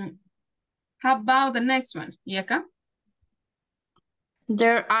 How about the next one? ¿Y acá?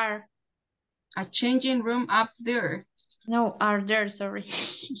 There are. A changing room up there. No, are there, sorry.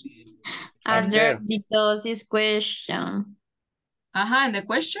 Are Are there there? because it's question. Ajá, and the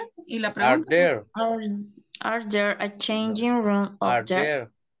question? ¿Y la Are pregunta? there? Are there a changing room Are up there?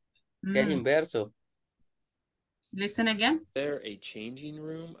 there? ¿Qué es Mm. inverso? Listen again. Is there a changing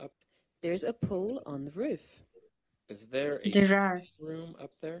room up? There's a pool on the roof. Is there a There are. room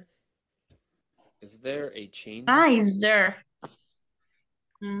up there? Is there a changing? Is there?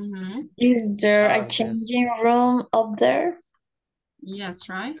 Mm-hmm. Is there Are a there? changing room up there? Yes,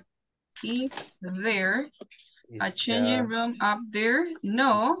 right. Is there Is a changing there? room up there? Is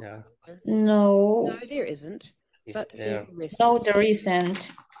No. there? No. No, there isn't, Is but there? there's a No, restaurant. there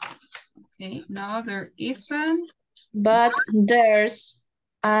isn't. Okay, no, there isn't. But there's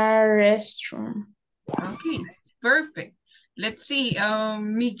a restaurant. Okay, perfect. Let's see,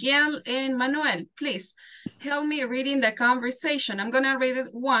 Miguel and Manuel, please help me reading the conversation. I'm gonna read it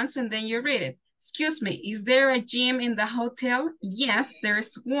once and then you read it. Excuse me, is there a gym in the hotel? Yes,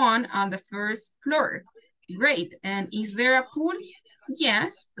 there's one on the first floor. Great, and is there a pool?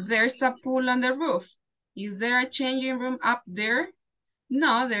 Yes, there's a pool on the roof. Is there a changing room up there?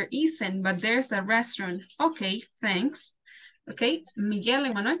 No, there isn't, but there's a restaurant. Okay, thanks. Okay, Miguel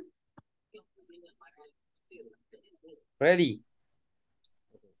and Manuel. Ready?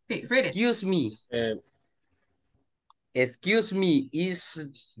 Okay, read it. Excuse me. And Excuse me. Is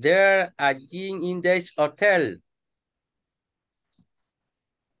there a gym in this hotel?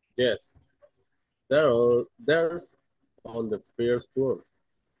 yes, there's on the first floor.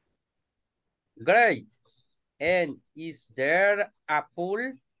 Great. And is there a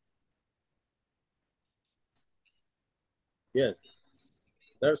pool? Yes,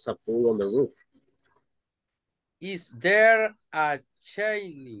 there's a pool on the roof. Is there a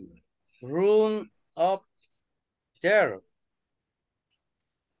changing room up there?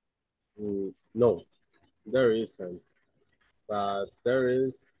 No, there isn't. But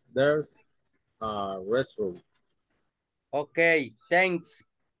there's a restroom. Okay, thanks.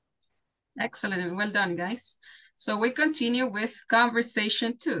 Excellent, well done, guys. So we continue with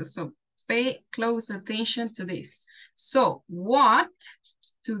conversation 2. So pay close attention to this. So what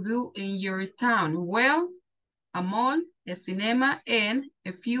to do in your town? Well, a mall, a cinema, and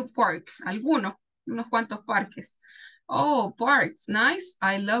a few parks. Unos cuantos parques. Oh, parks, nice.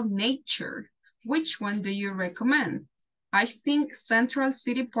 I love nature. Which one do you recommend? I think Central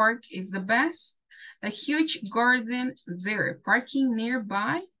City Park is the best. A huge garden there. Parking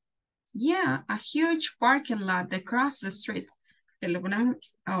nearby? Yeah, a huge parking lot across the street. Te lo ponemos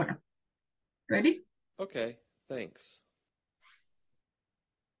ahora. Ready? Okay, thanks.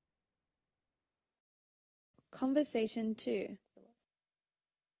 Conversation 2.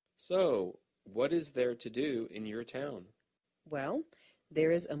 So, what is there to do in your town? Well,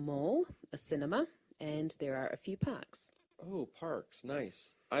 there is a mall, a cinema, and there are a few parks. Oh, parks,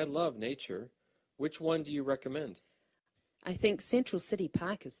 nice. I love nature. Which one do you recommend? I think Central City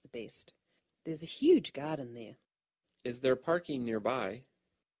Park is the best. There's a huge garden there. Is there parking nearby?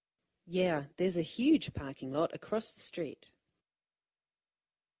 Yeah, there's a huge parking lot across the street.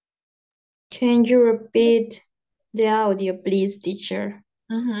 Can you repeat the audio, please, teacher?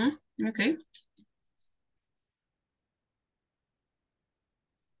 Okay.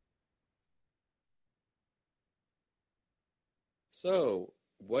 So,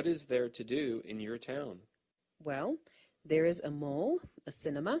 what is there to do in your town? Well, there is a mall, a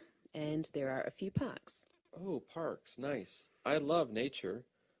cinema, and there are a few parks. Oh, parks, nice. I love nature.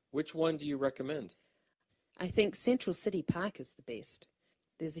 Which one do you recommend? I think Central City Park is the best.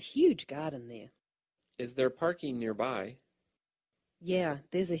 There's a huge garden there. Is there parking nearby? Yeah,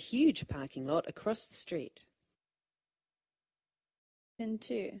 there's a huge parking lot across the street. And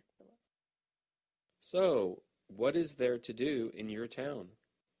 2. So, what is there to do in your town?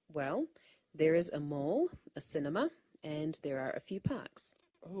 Well, there is a mall, a cinema, and there are a few parks.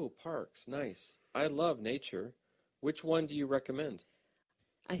 Oh, parks, nice. I love nature. Which one do you recommend?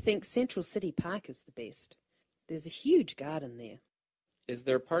 I think Central City Park is the best. There's a huge garden there. Is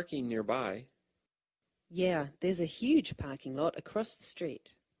there parking nearby? Yeah, there's a huge parking lot across the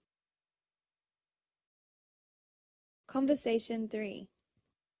street. Conversation 3.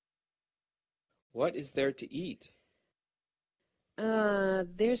 What is there to eat?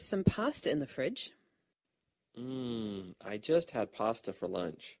 There's some pasta in the fridge. I just had pasta for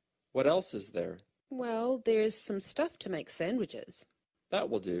lunch. What else is there? Well, there's some stuff to make sandwiches. That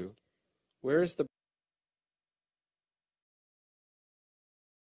will do. Where is the...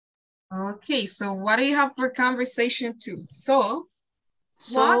 Okay, so what do you have for conversation two? So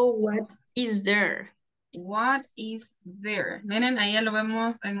what is there? What is there? Miren, ahí ya lo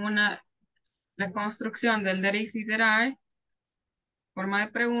vemos en la construcción del there is y there are, forma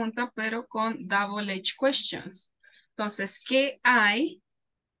de pregunta, pero con double H questions. Entonces, ¿qué hay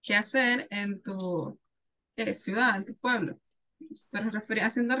que hacer en tu ciudad, en tu pueblo? Pero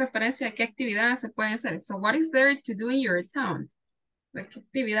haciendo referencia a qué actividades se pueden hacer. So, what is there to do in your town? ¿Qué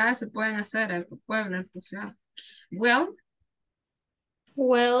actividades se pueden hacer en tu pueblo, en tu ciudad? Well,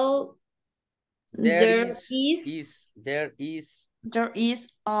 There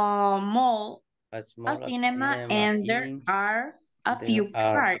is a mall, a cinema, and there are a few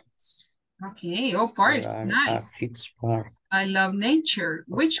parks. Okay, oh, parks, nice. I love nature.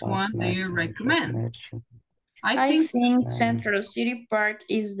 Which one do you recommend? I think Central City Park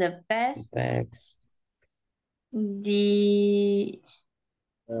is the best.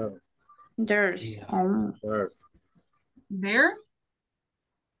 There's There?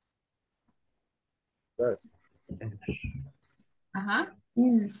 Uh-huh.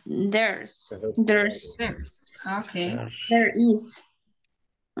 There's. Okay. There is.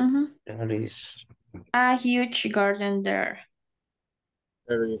 There is a huge garden there.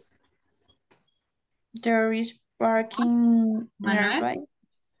 There is parking nearby.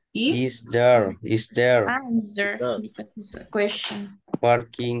 Is there Answer, because it's a question.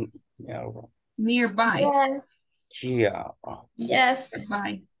 parking Nearby. Yeah. Yes.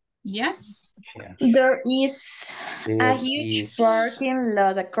 Nearby. Yes. There is a huge parking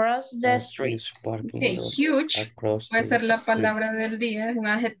lot across the street. Okay, huge puede ser la palabra del día, es un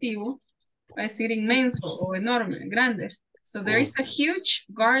adjetivo. Va a decir inmenso o enorme, grande. So there is a huge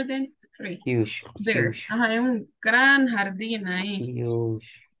garden tree. There. Ajá, hay un gran jardín ahí.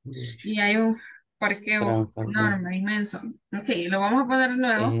 Y hay un parqueo enorme, inmenso. Ok, lo vamos a poner de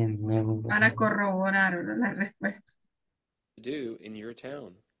nuevo para corroborar, ¿verdad?, la respuesta. do in your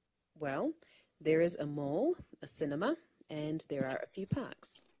town? Well, there is a mall, a cinema, and there are a few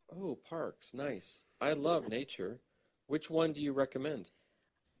parks. Oh, parks, nice. I love nature. Which one do you recommend?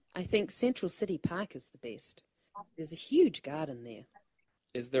 I think Central City Park is the best. There's a huge garden there.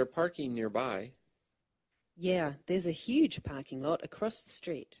 Is there parking nearby? Yeah, there's a huge parking lot across the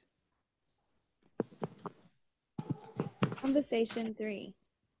street. Conversation 3.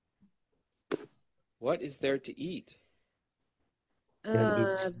 What is there to eat?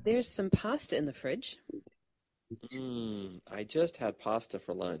 There's some pasta in the fridge. I just had pasta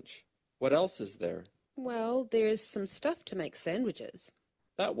for lunch. What else is there? Well, there's some stuff to make sandwiches.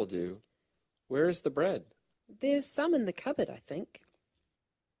 That will do. Where is the bread? There's some in the cupboard, I think.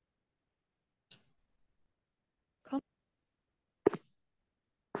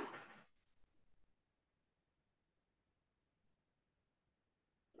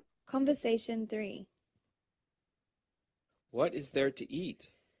 Conversation 3. What is there to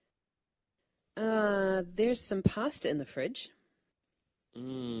eat? There's some pasta in the fridge.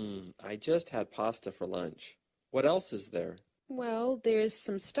 I just had pasta for lunch. What else is there? Well, there's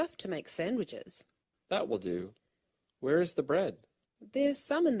some stuff to make sandwiches. That will do. Where is the bread? There's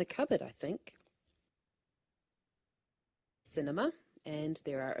some in the cupboard, I think. Cinema, and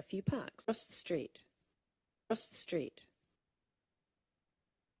there are a few parks. Across the street. Across the street.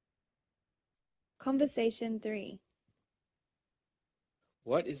 Conversation 3.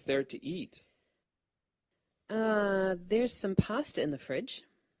 What is there to eat? There's some pasta in the fridge.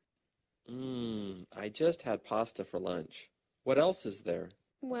 I just had pasta for lunch. What else is there?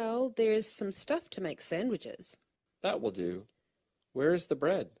 Well, there's some stuff to make sandwiches. That will do. Where is the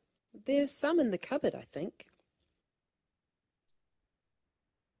bread? There's some in the cupboard, I think.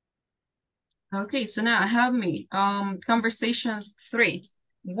 Okay, so now help me. Conversation 3.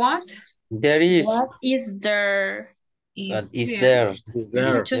 What? There is. What is there? There.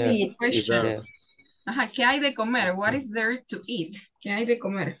 To eat. Question. Ajá, ¿qué hay de comer? What is there to eat? ¿Qué hay de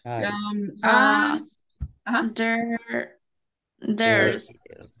comer?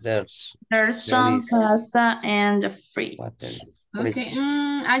 There's some pasta and free. Okay,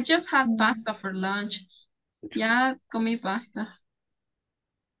 I just had pasta for lunch. Ya comí pasta.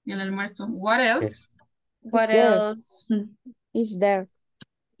 Y el almuerzo. What else? What else is there?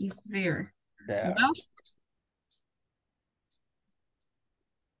 Is there?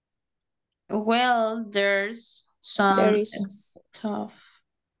 Well, there's some stuff.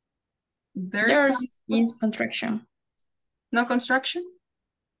 There's construction. No construction?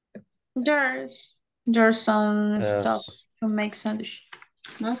 There's some stuff Yes. to make sandwich.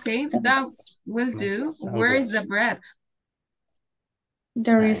 Okay, that Sandwiches. will do. Where is the bread?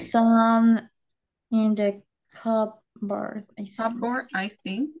 There is some in the cupboard, I think. Cupboard, I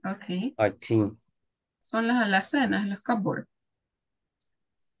think. Okay. I think. Son las alacenas, los cupboard.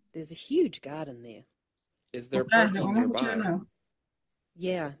 There's a huge garden there. Is there Otra vez, parking vamos a escuchar de nearby? nuevo.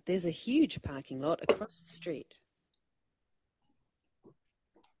 Yeah, there's a huge parking lot across the street.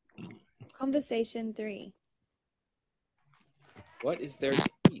 Conversation 3. What is there to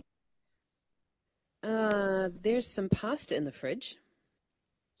eat? There's some pasta in the fridge.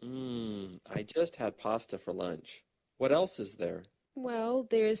 I just had pasta for lunch. What else is there? Well,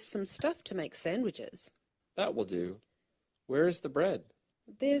 there's some stuff to make sandwiches. That will do. Where is the bread?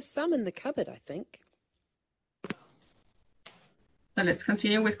 There's some in the cupboard, I think. So let's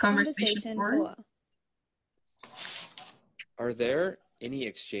continue with conversation 4. Are there any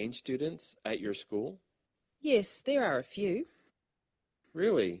exchange students at your school? Yes, there are a few.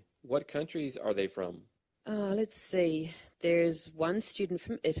 Really? What countries are they from? Let's see. There's one student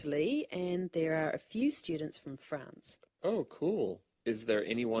from Italy, and there are a few students from France. Oh, cool. Is there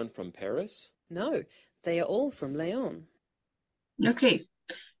anyone from Paris? No, they are all from Leon. Okay.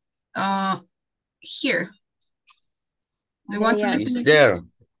 Here. Do you want to listen again? There.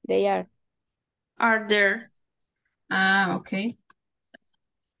 They are. Are there? Okay.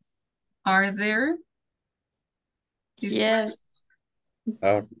 Are there? Yes.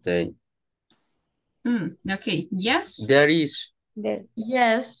 Are they? Okay. Yes. There is. There.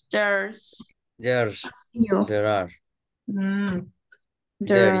 Yes, there's. There's. You. There are. Mm.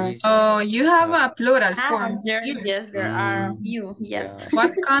 There is. Oh, you have a plural form. There, yes, there are you. Yes. Yeah.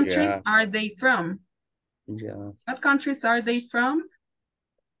 What countries Yeah. are they from? Yeah. What countries are they from?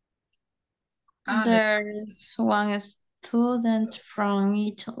 There's one student from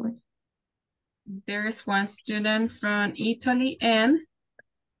Italy. There's one student from Italy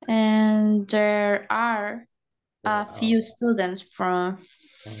and there are a few students from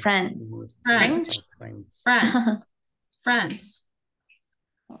France. France. France. France.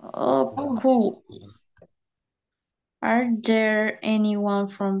 Oh, cool. Are there anyone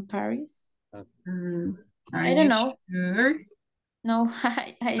from Paris? I don't know. Sure? No,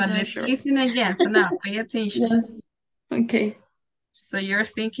 I'm not Let's sure. listen again. So now pay attention. Yes. Okay. So you're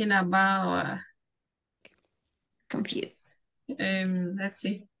thinking about Confused. let's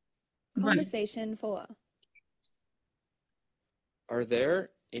see. Conversation 4. Are there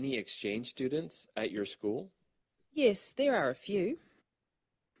any exchange students at your school? Yes, there are a few.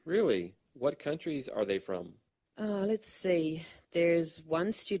 Really? What countries are they from? Let's see. There's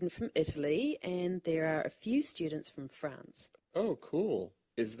one student from Italy, and there are a few students from France. Oh, cool.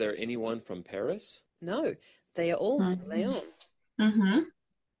 Is there anyone from Paris? No, they are all from Leon.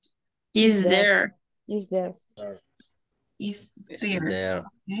 Is there? Is there? Is Is there? there?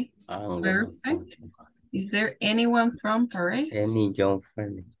 Okay. Perfect. Is there anyone from Paris? Any young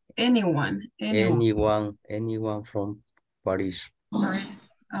friend? Anyone. Anyone from Paris? Paris.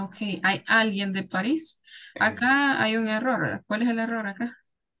 Ok, ¿hay alguien de París? Acá hay un error. ¿Cuál es el error acá?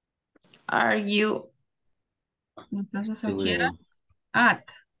 Are you? Entonces aquí era at.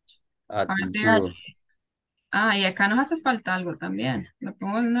 At Are you. there- y acá nos hace falta algo también. Lo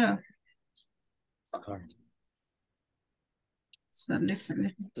pongo de nuevo. So listen.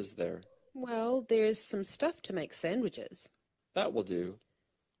 Is there? Well, there's some stuff to make sandwiches. That will do.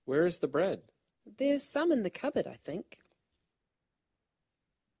 Where is the bread? There's some in the cupboard, I think.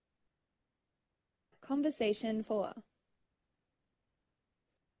 Conversation 4.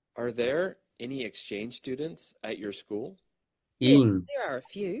 Are there any exchange students at your school? Yes, there are a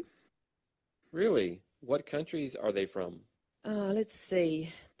few. Really? What countries are they from? Let's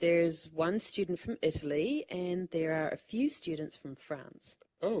see. There's one student from Italy, and there are a few students from France.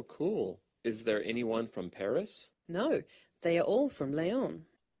 Oh, cool. Is there anyone from Paris? No, they are all from Leon.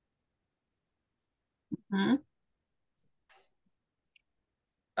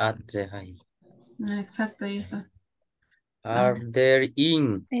 At the high. Exacto, y eso. Are there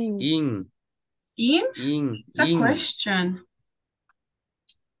in? In? In. It's a question.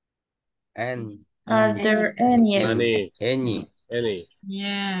 And. Are there any? Any.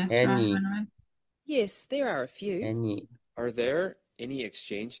 Yes. Any. Right. Yes, there are a few. Any. Are there any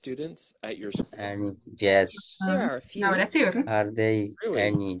exchange students at your school? Any. Yes. There are a few. Ahora sí, ¿verdad? Are they Really?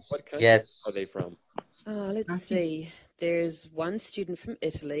 any? What countries Yes. are they from? Let's see. There's one student from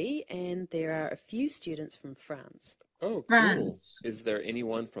Italy, and there are a few students from France. Oh, cool. France. Is there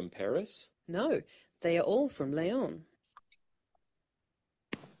anyone from Paris? No, they are all from Leon.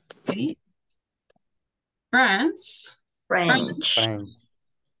 Okay. France. French. French.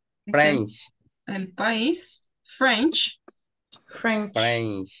 Okay. French. El país. French.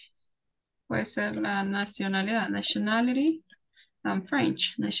 French. Puede ser la nacionalidad. Nationality.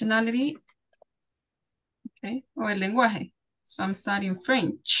 French. Nationality. Okay. O el lenguaje. So I'm studying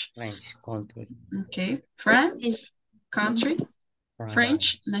French. French country. Okay. France. Country.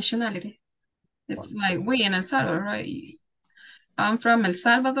 French. Nationality. It's like we in El Salvador, right? I'm from El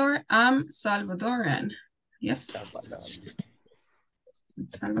Salvador. I'm Salvadoran. Yes. El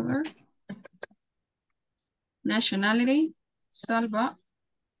Salvador. Nationality. Salvadoran.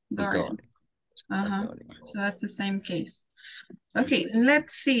 So that's the same case. Okay,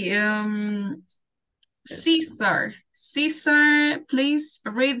 let's see. Cesar. Cesar, please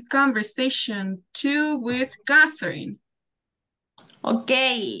read conversation 2 with Catherine.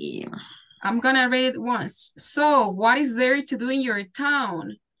 Okay. I'm gonna read it once. So, what is there to do in your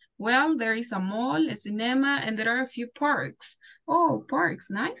town? Well, there is a mall, a cinema, and there are a few parks. Oh, parks,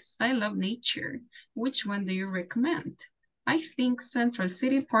 nice. I love nature. Which one do you recommend? I think Central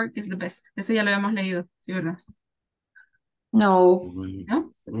City Park is the best. Ese ya lo habíamos leído, ¿sí, verdad? No.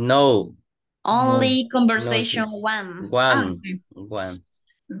 No? No. Only No, conversation one. One.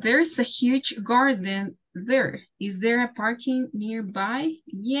 There's a huge garden there. Is there a parking nearby?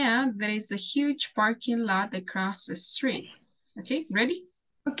 Yeah, there is a huge parking lot across the street. Okay, ready?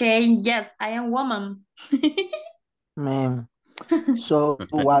 Okay, yes, I am woman. Ma'am, so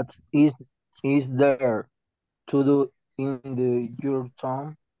what is there to do in your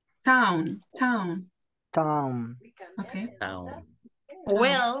town? Town. Okay. Town.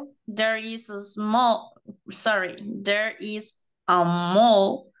 Well, there is a mall,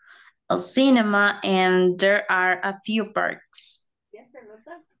 a cinema, and there are a few parks.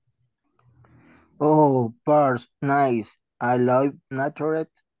 Oh, parks, nice. I love nature.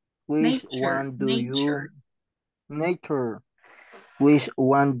 Which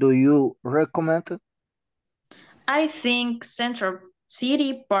one do you recommend? I think Central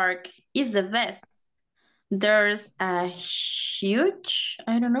City Park is the best. There's a huge,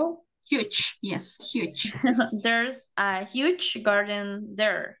 Huge, yes, huge. There's a huge garden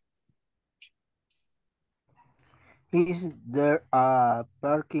there. Is there a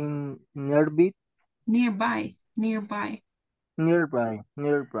parking nearby? Nearby.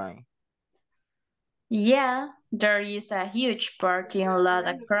 Yeah, there is a huge parking lot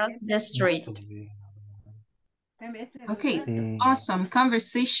across the street. Okay, awesome.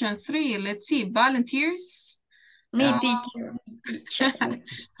 Conversation 3. Let's see. Volunteers. Me, teacher.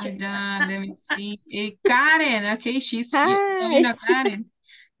 Let me see. Karen, okay, she's here. Ya vino Karen.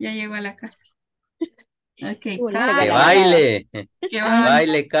 Ya llegó a la casa. Okay, Karen. Que baile. Que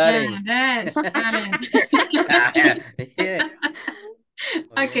baile, Karen. Yes, Karen.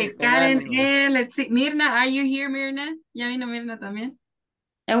 Okay, Karen, let's see. Mirna, are you here, Mirna? Ya vino Mirna también.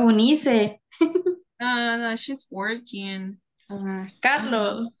 Eunice. No, she's working.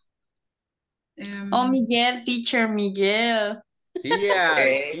 Carlos. Miguel, teacher Miguel.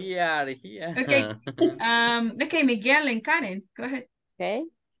 Here. Okay. Okay, Miguel and Karen, go ahead. Okay.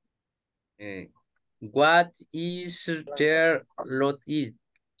 What is there to eat?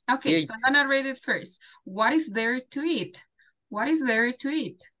 Okay, so I'm gonna read it first. What is there to eat? There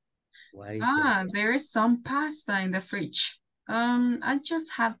is some pasta in the fridge. I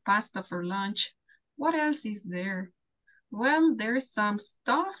just had pasta for lunch. What else is there? Well, there's some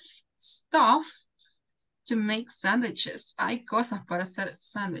stuff to make sandwiches. Hay cosas para hacer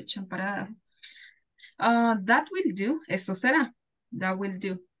sándwich, empanada. That will do. Eso será. That will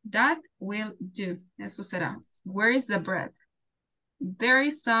do. Eso será. Where is the bread? There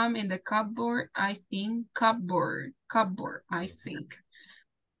is some in the cupboard, I think. Cupboard, I think.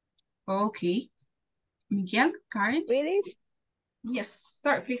 Okay. Miguel, Karen? Really? Yes,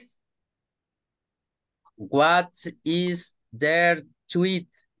 start, please. What is there to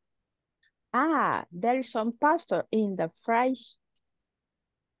eat? There is some pasta in the fridge.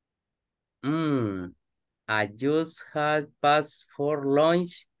 I just had pasta for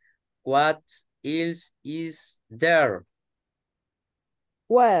lunch. What else is there?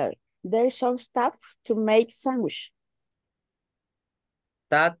 Well, there's some stuff to make sandwich.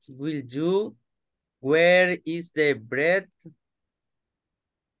 That will do. Where is the bread?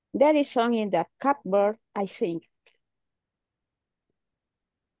 There is some in the cupboard, I think.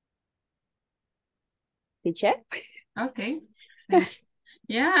 Teacher? Okay.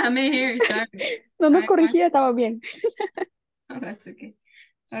 Yeah, I'm here. Sorry. No nos corrigía, estaba bien. Oh, that's okay.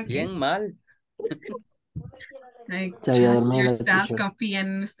 Bien mal. Like, just yourself confíen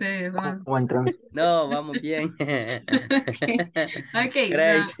en ustedes. No, vamos bien. Okay,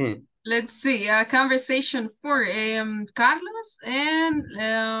 Great. so Let's see. Conversation for Carlos and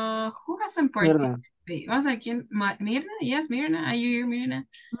who hasn't Mirna. participated? Was I quién? Mirna? Yes, Mirna. Are you here, Mirna?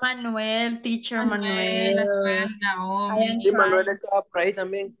 Manuel, teacher Manuel as well. Manuel. I Naomi. am Sí, Manuel trying. estaba por ahí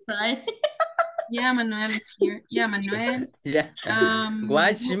también. Right? Yeah, Manuel is here. Yeah, Manuel. Ya.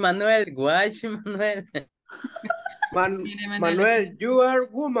 Guachi Manuel, Guachi Manuel. Mire, Manuel. Manuel, you are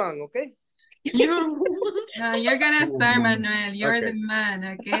woman, okay? You're gonna start, Manuel. You're Okay. the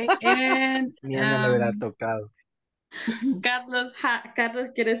man, okay? And Ni a él le hubiera tocado. Carlos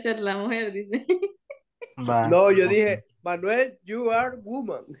quiere ser la mujer, dice. Va. No, yo dije, Manuel, you are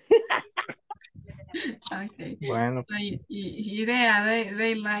woman. okay. Bueno. Yeah,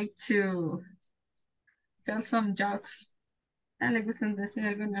 they like to tell some jokes. Le gustan decir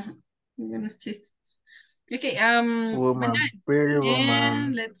algunos chistes. Okay, Woman, pretty woman.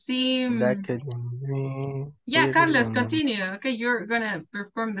 and let's see. That could be Yeah, pretty Carlos, woman. continue. Okay, you're gonna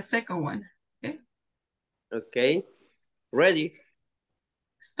perform the second one. Okay. Okay. Ready?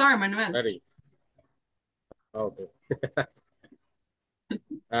 Start, Manuel. Ready. Okay.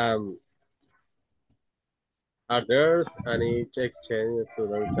 Are there any exchange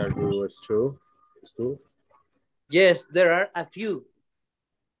students at your school? Yes, there are a few.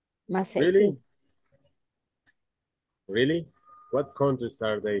 Más Really? sexy. Really? What countries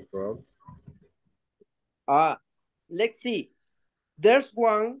are they from? Let's see. There's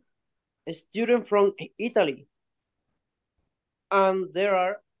one student from Italy. And there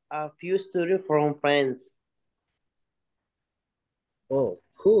are a few students from France. Oh,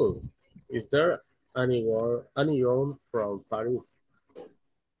 cool. Is there anyone from Paris?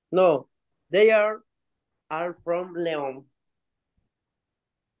 No, they are from León.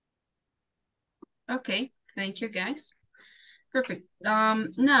 Okay, thank you, guys. Perfect.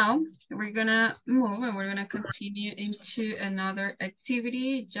 Now we're gonna move and we're gonna continue into another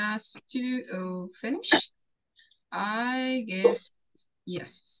activity just to finish. I guess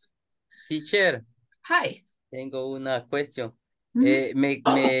yes. Teacher. Hi. Tengo una cuestión. Me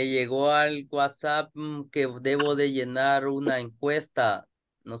llegó al WhatsApp que debo de llenar una encuesta.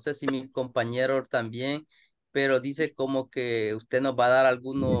 No sé si mi compañero también, pero dice como que usted nos va a dar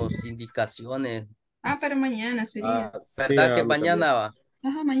algunas indicaciones. Pero mañana sería. ¿Verdad que mañana va?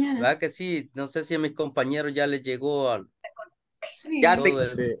 Ajá, mañana. ¿Verdad que sí? No sé si a mis compañeros ya les llegó al... Sí.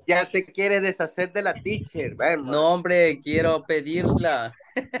 Ya te quieres deshacer de la teacher. No, hombre, quiero pedirla.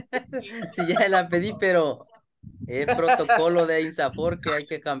 Sí, ya la pedí, pero es protocolo de ISSSS que hay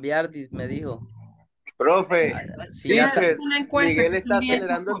que cambiar, me dijo. Profe, Sí, ya teacher, es una encuesta Miguel que se está envía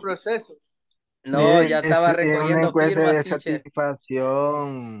acelerando el proceso. No, ya estaba Es una recogiendo encuesta firmas, de teacher.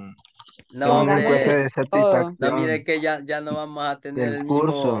 satisfacción. No, Es una hombre. encuesta de satisfacción. No, mire que ya no vamos a tener del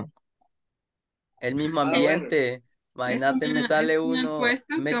curso. el mismo ambiente. Imagínate, me sale uno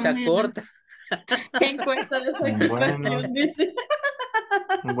mecha corta. Encuesta de satisfacción, Bueno. dice.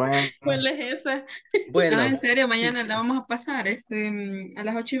 Bueno. ¿Cuál es esa? Bueno. En serio, mañana sí. la vamos a pasar. A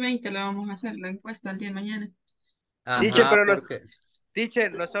las 8:20 la vamos a hacer, la encuesta el día de mañana. Ajá, Teacher, pero porque...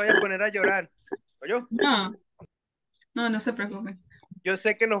 teacher, no se vaya a poner a llorar. ¿Oyó? No se preocupe. Yo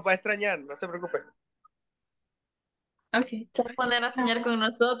sé que nos va a extrañar, no se preocupe. Okay. Se va a poner a soñar con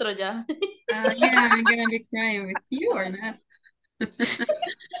nosotros ya. Yeah, I'm gonna be crying with you or not.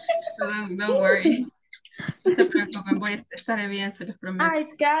 So don't worry. No se preocupen, estaré bien, se los prometo. Ay,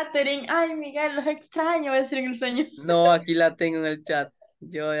 Katherine, ay, Miguel, los extraño, voy a decir en el sueño. No, aquí la tengo en el chat.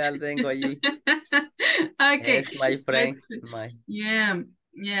 Yo ya la tengo allí. Okay. Es my friend. Yeah,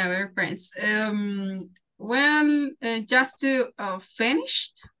 we're friends. Well, just to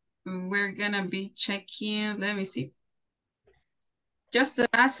finish, we're gonna be checking, let me see. Just to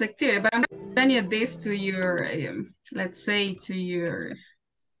ask activity, but I'm gonna send you this to your, let's say, to your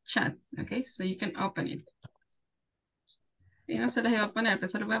chat, okay? So you can open it. Y no se las iba a poner, pero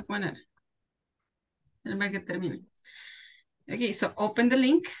se las voy a poner. Para que termine. Okay, so open the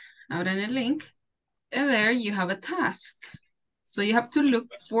link, abran el link, and there you have a task. So you have to look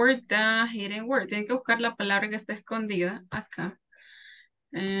for the hidden word. Tienen que buscar la palabra que está escondida acá.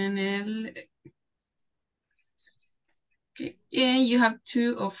 En el... Okay. And you have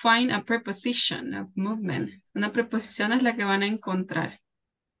to find a preposition of movement. Una preposición es la que van a encontrar.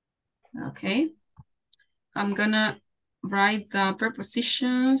 Okay. I'm gonna write the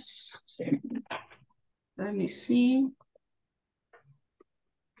prepositions. Let me see.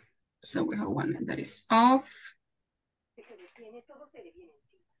 So we have one that is off.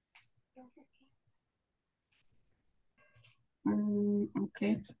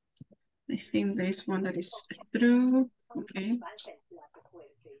 Okay. I think there is one that is through. Okay.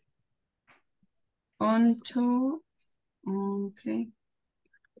 Onto. Okay.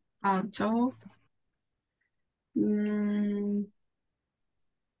 Out of.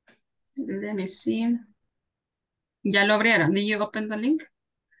 Let me see. Ya lo abrieron. Did you open the link?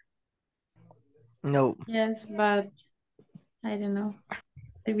 No. Yes, but I don't know.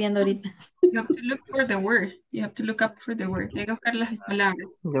 Estoy viendo ahorita. You have to look for the word. You have to look up for the word. Hay que buscar las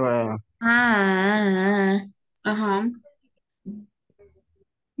palabras. Ah. Uh-huh.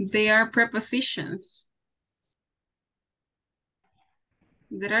 They are prepositions.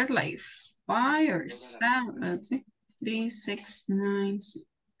 There are like 5 or 7. Let's see. 3, 6, 9,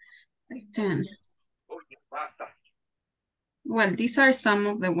 like 10. Well, these are some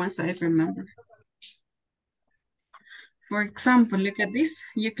of the ones I remember. For example, look at this.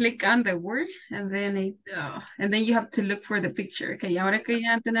 You click on the word and then you have to look for the picture. Okay, ahora que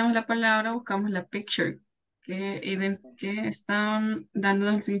ya tenemos la palabra, buscamos la picture que están dando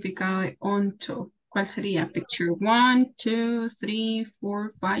el significado de onto. ¿Cuál sería? Picture 1, 2, 3,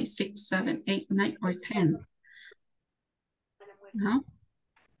 4, 5, 6, 7, 8, 9, or 10.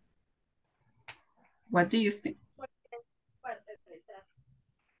 What do you think?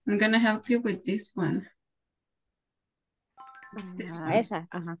 I'm gonna help you with this one. It's this one. Esa,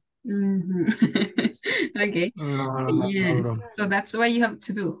 ajá. Okay. Yes. So that's what you have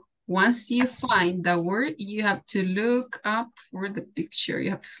to do. Once you find the word, you have to look up for the picture. You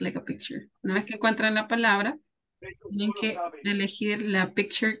have to select a picture. Una vez que encuentran la palabra, tienen que elegir la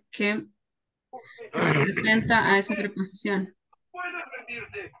picture que representa a esa preposición.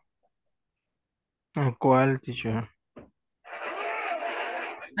 ¿A cuál, teacher?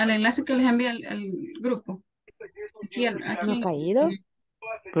 Al enlace que les envía el grupo. Aquí. ¿No ha caído?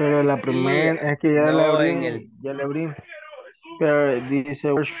 Pero la primera, es que ya no, ya le abrí. Pero dice,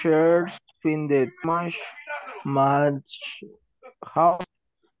 shares in the match house.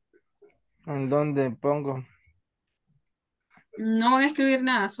 ¿En dónde pongo? No van a escribir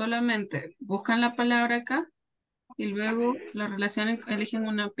nada, solamente buscan la palabra acá y luego la relación eligen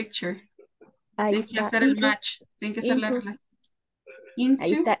una picture. Ahí Tienen que está, hacer el match. Tienen que hacer la relación.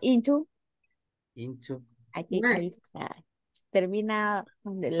 Ahí está, into. Into. Aquí, ahí está. Termina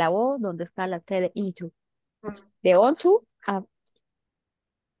la O donde está la T de into. De onto a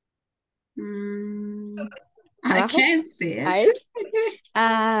I abajo. can't see it. Ahí.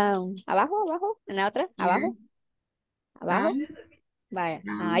 Abajo, en la otra, abajo. Vaya,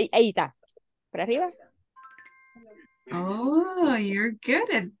 ahí está. Por arriba. Oh, you're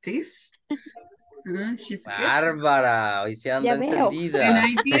good at this. She's Bárbara, hoy se anda Ya veo. encendida. And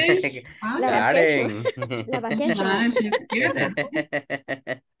I did. Karen. La vacation. She's good at this.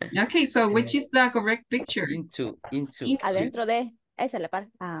 Okay, so which is the correct picture? Into. Adentro de. Esa es la parte.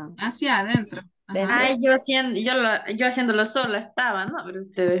 Hacia adentro. Dentro. Ay, yo haciéndolo sola estaba, ¿no? Pero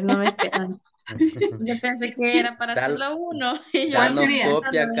ustedes no me esperan. Yo pensé que era para hacerlo uno. Y yo ¿Cuál Danos sería?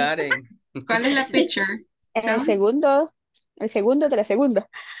 copia, Karen. ¿Cuál es la picture? El segundo de la segunda.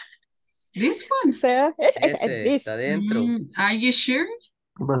 This one. O sea, Ese está dentro. Are you sure?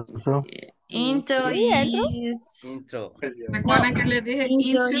 ¿Qué pasó? Into is... Intro. ¿Recuerdan que les dije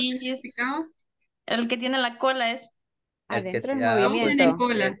Into into? is... Significado? El que tiene la cola es... Adentro en pues, movimiento.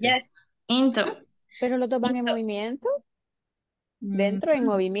 cola. Yes, into. Pero los dos van en movimiento. Dentro en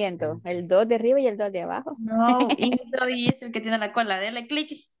movimiento. El 2 de arriba y el 2 de abajo. No, into es el que tiene la cola. Dele clic.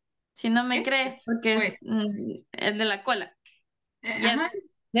 Si no me crees, porque es el de la cola. Yes.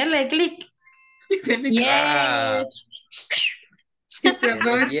 Dele clic. Ah,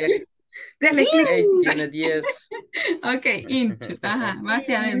 Dale clic. hey, tiene 10. Ok, into. Ajá, va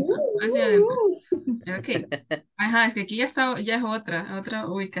hacia adentro. Ok. Ajá, es que aquí ya es otra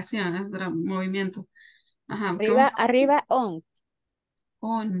ubicación, es otro movimiento. Ajá. Arriba, on.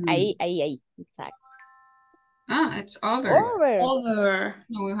 On. Ahí. Exacto. It's over. Over.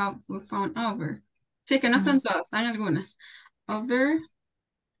 No, we found over. Sí, que no están todas, están algunas. Over.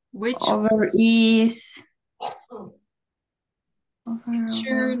 Which Over is...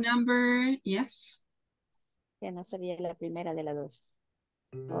 picture number, yes. Ya no sería la primera de las dos.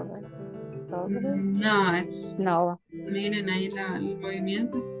 Over. No, it's... No. Miren ahí el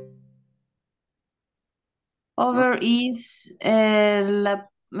movimiento. Over is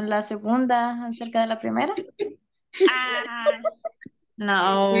la segunda acerca de la primera.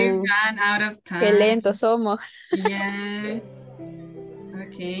 No. We ran out of time. Qué lentos somos. Yes.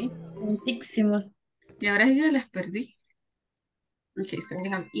 Ok. Lentísimos. Y ahora ya las perdí. Okay, so we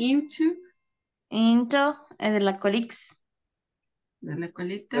have into. Into, de la colix. De la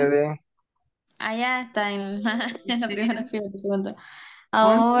colita. Allá está en la primera fila del segundo.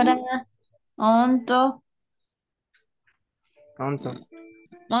 Ahora, onto.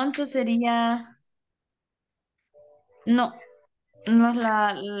 Onto sería... No. No es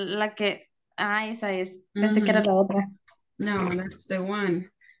la que... Ah, esa es. Pensé que era la otra. No, that's the one.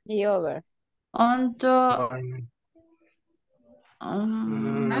 Y over. Onto...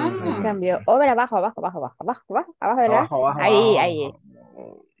 En cambio, over abajo, abajo, abajo, abajo, abajo, abajo, abajo, ¿verdad? Abajo, abajo, Ahí, abajo. ahí.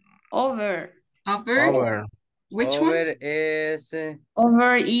 Over. Over. Over. Which one? Over es...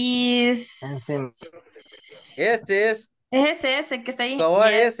 Over is... Encima. Este es... Es ese que está ahí.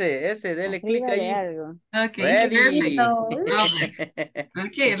 Cabal, Yes. ese, dele clic Arriba de ahí. algo. Okay, Ready. perfect.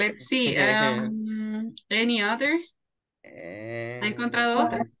 Okay, let's see. Any other? ¿Ha encontrado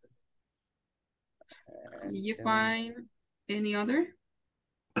otra? Did you find any other?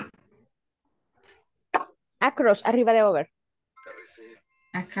 Across, arriba de over.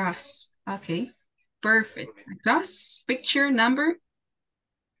 Across. Okay, perfect. Across. Picture number.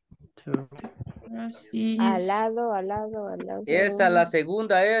 Al lado, al lado, al lado. Esa, la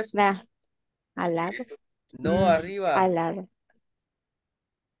segunda es... Al lado. No, arriba. Al lado.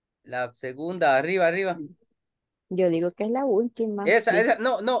 La segunda, arriba. Yo digo que es la última. Esa,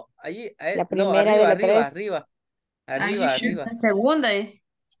 no, allí, La no, primera de la tres. arriba. Are you sure? La segunda.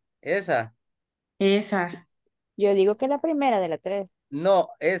 Esa. Esa. Yo digo que es la primera de la tres. No,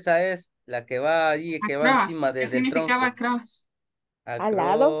 esa es la que va allí, que va encima ¿Qué del significaba tronco. across? Al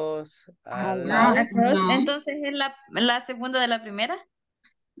lado. Across, al Across, lado. no. Entonces es la segunda de la primera.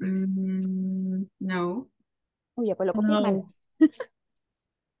 No. Uy, pues lo copié mal. Es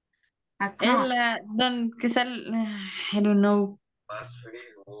Across. la que sale. I don't know.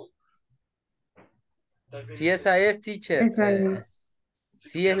 Si esa es, teacher. Esa es.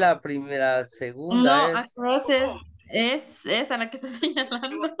 Si es la primera, segunda No, es. across es esa la que está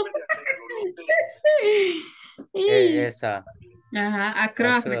señalando. Esa. Ajá,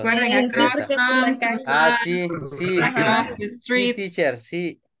 across, recuerden, Sí, across Esa. por la from, calle. cruzar, Sí. across the Sí, street. teacher,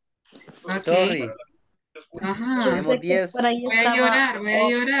 sí. Ok. Sorry. Ajá. Yo Tenemos sé que por 10. ahí Voy a estaba.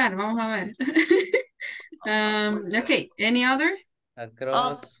 llorar, vamos a ver. Ok, any other?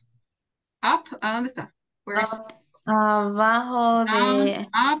 Across. Up, ¿a dónde está? Where is Up, abajo down,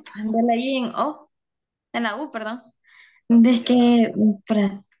 up? de la I en O. En la U, perdón. Es que.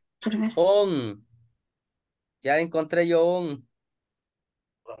 Espera, quiero ver. On. Ya encontré yo on.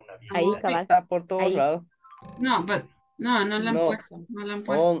 Ahí, cabal. Está por todos Ahí. lados. No, no la han No. puesto, no la han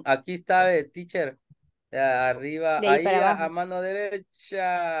puesto. On. Aquí está, teacher. Arriba, De ahí ahí para a abajo. mano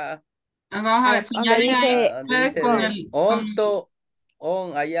derecha. Vamos a ver, Donde señalen ahí dice Donde ustedes dice con on. el,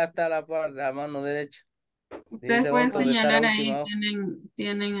 on, allá está la parte, a mano derecha. ustedes Dice pueden on, ¿dónde está la señalar última ahí, O?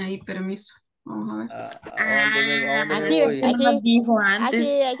 tienen ahí permiso. Vamos a ver. ¿A dónde me Aquí, voy? Que no nos dijo antes.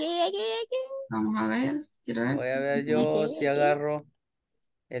 aquí. Vamos a ver, quiero ver Voy si a ver yo si Aquí. agarro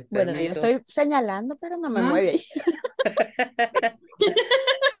el Bueno, yo permiso. estoy señalando, pero no me más. mueve ahí.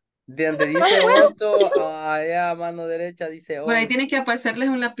 De donde dice onto, allá a mano derecha dice Por ahí on. tiene que aparecerles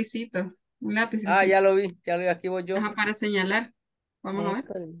un lapicito. Un lápiz. Ya lo vi, aquí voy yo. Ajá, para señalar. Vamos a ver.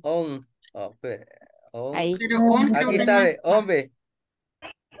 On. On. Ahí. Pero on creo Aquí que está, no ve, está. hombre.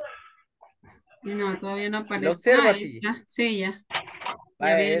 No, todavía no Lo aparece. observa a Ahí ti. está. Sí, ya. Ya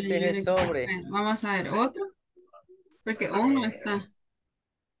Vaya, viene, ese es el sobre. Vamos a ver otro. Porque on no está.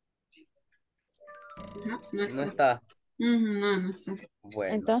 Ajá, no No está. está. No está.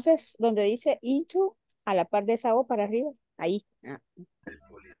 Bueno. Entonces, donde dice into, a la par de esa O para arriba. Ahí.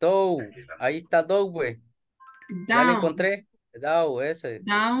 Dow. Ahí está Dow, güey. Ya lo Down. encontré. Dow, ese.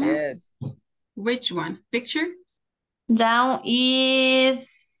 Down. Yes. Which one? Picture? Down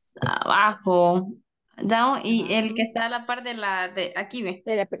is abajo. Down y el que está a la par de aquí ve.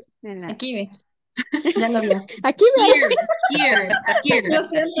 Aquí ve. Ya lo vio. Aquí ve. Here. Lo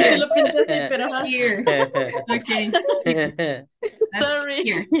siento que lo pinté así, pero ajá. Here. Okay. That's Sorry.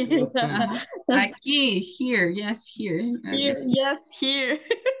 here. Aquí, here, yes, here. Here, yes, here.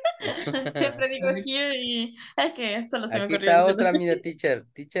 Siempre digo here y es que solo se me Aquí ocurrió está decirlo otra, así. mira,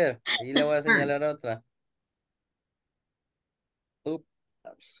 teacher. Ahí le voy a señalar otra.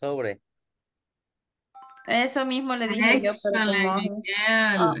 Sobre. Eso mismo le dije yo, pero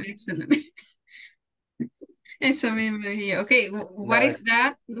como... Excellent. Eso mismo le dije. Okay, what is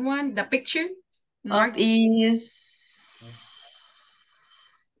that one? The picture? Up is...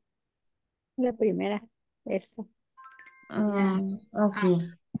 La primera. Esta. Así.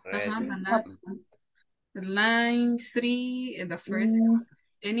 The last one. The line 3 and the first one.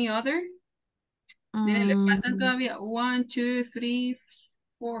 Any other? Mire, le faltan todavía 1, 2, 3,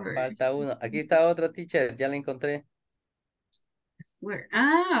 4. Falta uno. Aquí está otra, teacher. Ya la encontré. Where?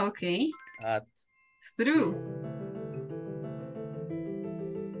 Okay. At. Through.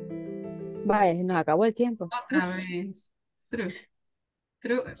 Vale, nos acabó el tiempo. Otra vez. Through.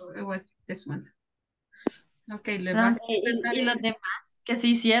 It was this one. Ok, le va a Ok, y los demás que se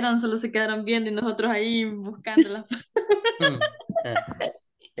hicieron solo se quedaron viendo y nosotros ahí buscándolas.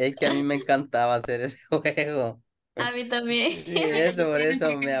 Es que a mí me encantaba hacer ese juego. A mí también. Sí, eso, por Tienen eso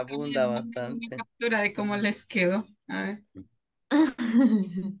que me abunda manden una bastante. captura de cómo les quedó. A ver.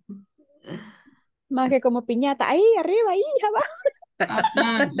 Más que como piñata. Ahí, arriba, ahí, abajo.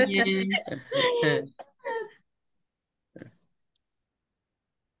 Ajá, yes.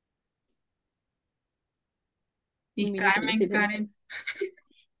 Y Mire, Carmen, silencio. Karen.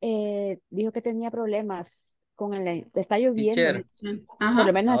 Dijo que tenía problemas con el... Está lloviendo. Teacher, Por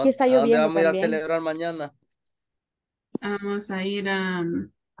lo Ajá, menos aquí está ¿a dónde lloviendo vamos a ir a también. celebrar mañana? vamos a ir a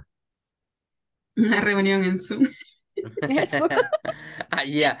una reunión en Zoom. Eso.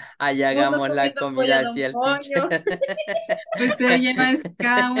 Allá Uno hagamos la comiendo pollo comida don hacia el pollo. teacher. Usted lleva,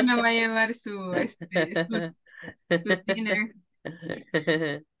 cada uno va a llevar su dinner.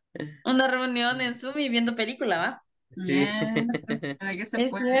 Una reunión en Zoom y viendo película, ¿va? Sí. Yes, para que se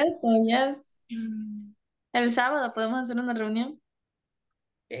Es pueda. cierto, yes. Mm, El sábado podemos hacer una reunión.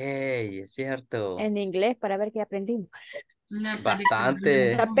 Ey, es cierto. En inglés para ver qué aprendimos. Una película.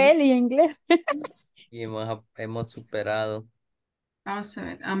 Bastante. La peli en inglés. Y hemos superado. Vamos a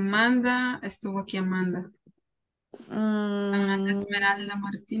ver. Amanda, estuvo aquí Amanda. Amanda Mm, Esmeralda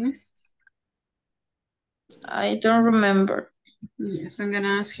Martínez. I don't remember. Yes, I'm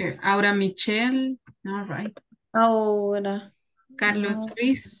gonna ask her. Aura Michelle. All right. Ahora. Carlos No.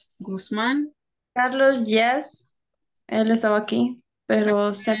 Luis Guzmán. Carlos, yes. Él estaba aquí,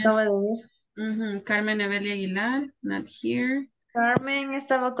 pero se acaba de ir. Carmen Evelia Aguilar. Not here. Carmen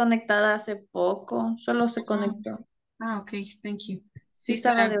estaba conectada hace poco, solo se conectó. Ok, thank you.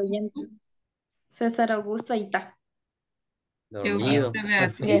 César Estaba de Augusto. oyente. César Augusto, ahí está. Eunice Dormido.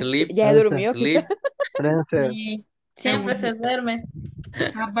 Beatriz. Sleep. Ya durmió quizás. Sleep. Prenser, Sí, siempre se duerme.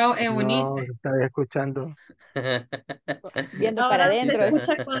 How about Eunice? no, estaba escuchando Viendo para Ahora se adentro.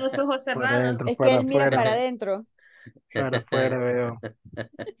 escucha con los ojos por cerrados. adentro, Es que para él mira para afuera, adentro. para afuera veo.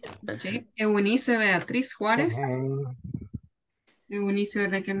 Okay. Eunice Beatriz Juárez. Ujú. Eunice,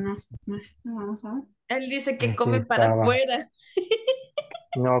 ¿verdad que no está? Vamos a ver. Él dice que Aquí come para estaba, afuera.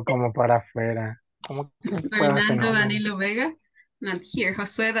 no como para afuera. ¿Cómo que puede ese Fernando nombre? Danilo Vega. Not here.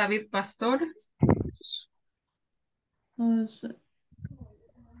 José David Pastor.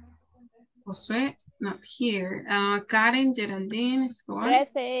 Josué, not here. Karen Geraldine Escobar.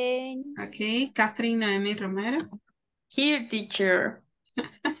 Present. Okay. Catherine Noemi Romero. Here, teacher.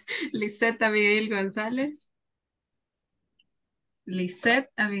 Lisette Abigail González. Lisette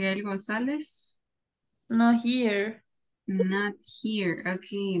Abigail González. No here. Not here.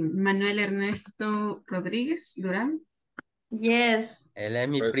 Okay. Manuel Ernesto Rodríguez Durán. Yes. Él es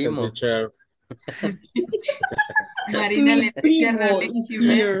mi Present primo. teacher. Marina Mi Leticia primo Rolín is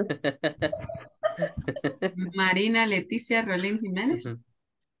Jiménez. here. Marina Leticia Rolín Jiménez.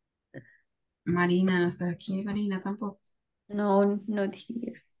 Marina no está aquí. Marina tampoco. No, not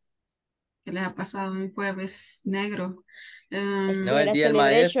here. ¿Qué les ha pasado un jueves negro? Es No, que el era día del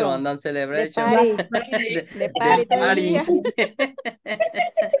maestro, celebration. andan De celebration. party. Black Friday. De Del party todo el party. día.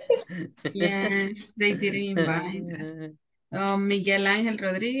 Yes, they didn't invite us. Miguel Ángel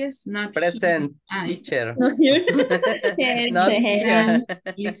Rodríguez, not here. Present Ahí está. teacher. No here. Not here.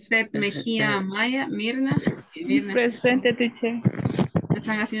 Lisette Mejía Amaya, Mirna. Mirna, Presente, teacher. me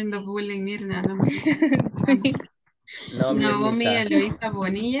están haciendo bullying, Mirna. No, Sí. No, Naomi Mirnita. Eloísa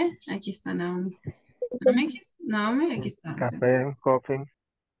Bonilla, aquí está Naomi. Naomi, aquí está. Café, coffee.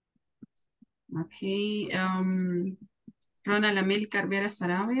 Aquí, Ronald Amilcar Vera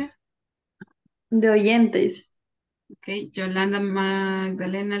Sarabia. De oyentes. Ok, Yolanda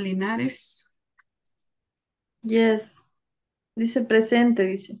Magdalena Linares. Yes. Dice presente,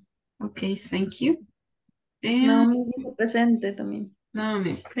 dice. Ok, thank you. Naomi dice presente también.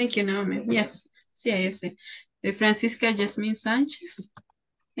 Naomi, thank you, Naomi. Yes, sí, ahí sí. Francisca Yasmín Sánchez.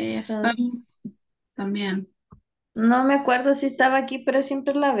 Ella está también. No me acuerdo si estaba aquí, pero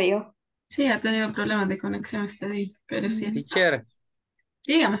siempre la veo. Sí, ha tenido problemas de conexión este día, pero sí está. Teacher,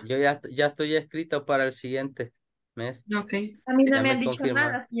 Dígame. yo ya estoy escrito para el siguiente mes. Ok. A mí no Ya me han me dicho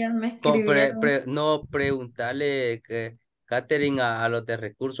nada, confirmaron. si ya me escribieron. No, preguntarle que Catherine a los de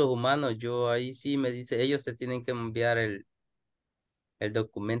recursos humanos, yo ahí sí me dice, ellos se tienen que enviar el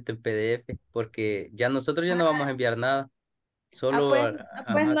documento en PDF, porque ya nosotros ya no vamos a enviar nada, solo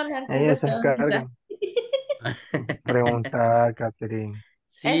Pues no le han Ellos se contestado, quizás. encargan. Preguntar, Catherine.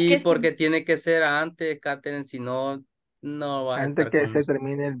 Es Sí, que sí. porque tiene que ser antes, Catherine, si no, no vas a Antes estar que con se nosotros.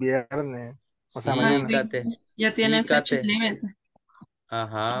 termine el viernes. O sea, Sí, mañana. Kate. Ya Sí, tienen fecha Kate. límite.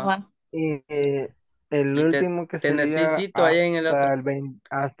 Ajá. Va. Y El Y último que te sería necesito ahí en el otro. hasta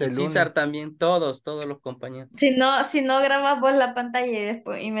hasta Y el César lunes. también, todos los compañeros. Si no grabas vos la pantalla y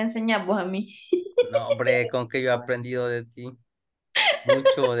después y me enseñas vos a mí. No, hombre, con que yo he aprendido de ti.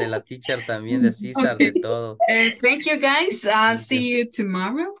 Mucho de la teacher también, de César, Okay. de todo. Thank you guys. I'll Thank see you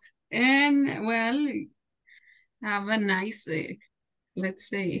tomorrow. And well, have a nice, let's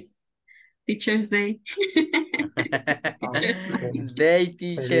say, Teacher's Day. Day,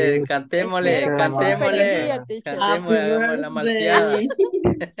 teacher, Feliz, cantémosle, Espero que sea feliz día, cantémosle, teacher. cantémosle, Happy hagamos la malteada.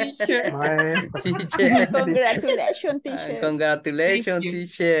 birthday, teacher. maestro. Teacher, Congratulations, teacher. Thank congratulations, you.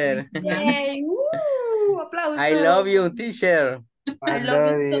 teacher. Yay, woo, I love aplausos. you, teacher. I I love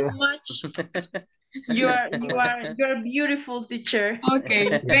you love so you. much. You're beautiful, teacher. Okay,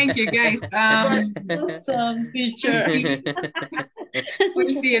 thank you guys. You're awesome, teacher.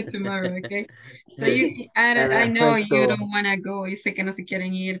 We'll see you tomorrow, okay? So I know you Perfecto. don't want to go. Yo sé que no se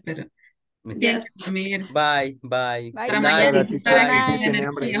quieren ir, pero tienen que Yes. dormir. Bye, bye. Bye, Good Para night, mañana teacher. Para estar Good teacher, aquí bye. sí con night. tiene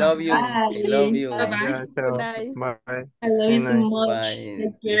hambre. I energía. love you. I love Bye. you. Bye Bye. bye. Ya, Good chao. night. Bye. I love Good you so night. much. Bye.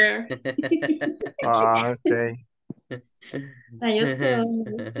 Take care. Ah, okay. Adiós.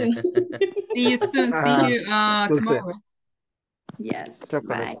 See you soon. See Ah, you dulce. tomorrow. Yes.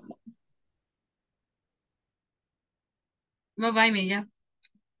 Chocolate. Bye. Bye bye, Miguel.